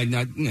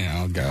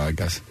 I'll go, I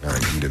guess. All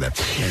right, you can do that.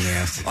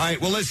 Yes. All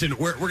right, well, listen,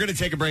 we're going to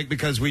take a break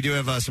because we do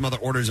have some other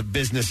orders of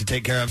business to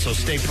take care of, so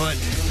stay put.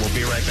 We'll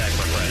be right back,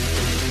 my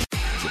friend.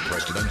 The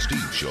Preston and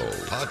Steve Show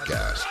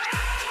podcast.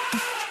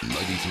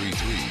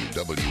 93.3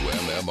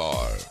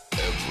 WMMR.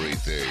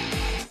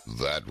 Everything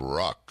that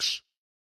rocks.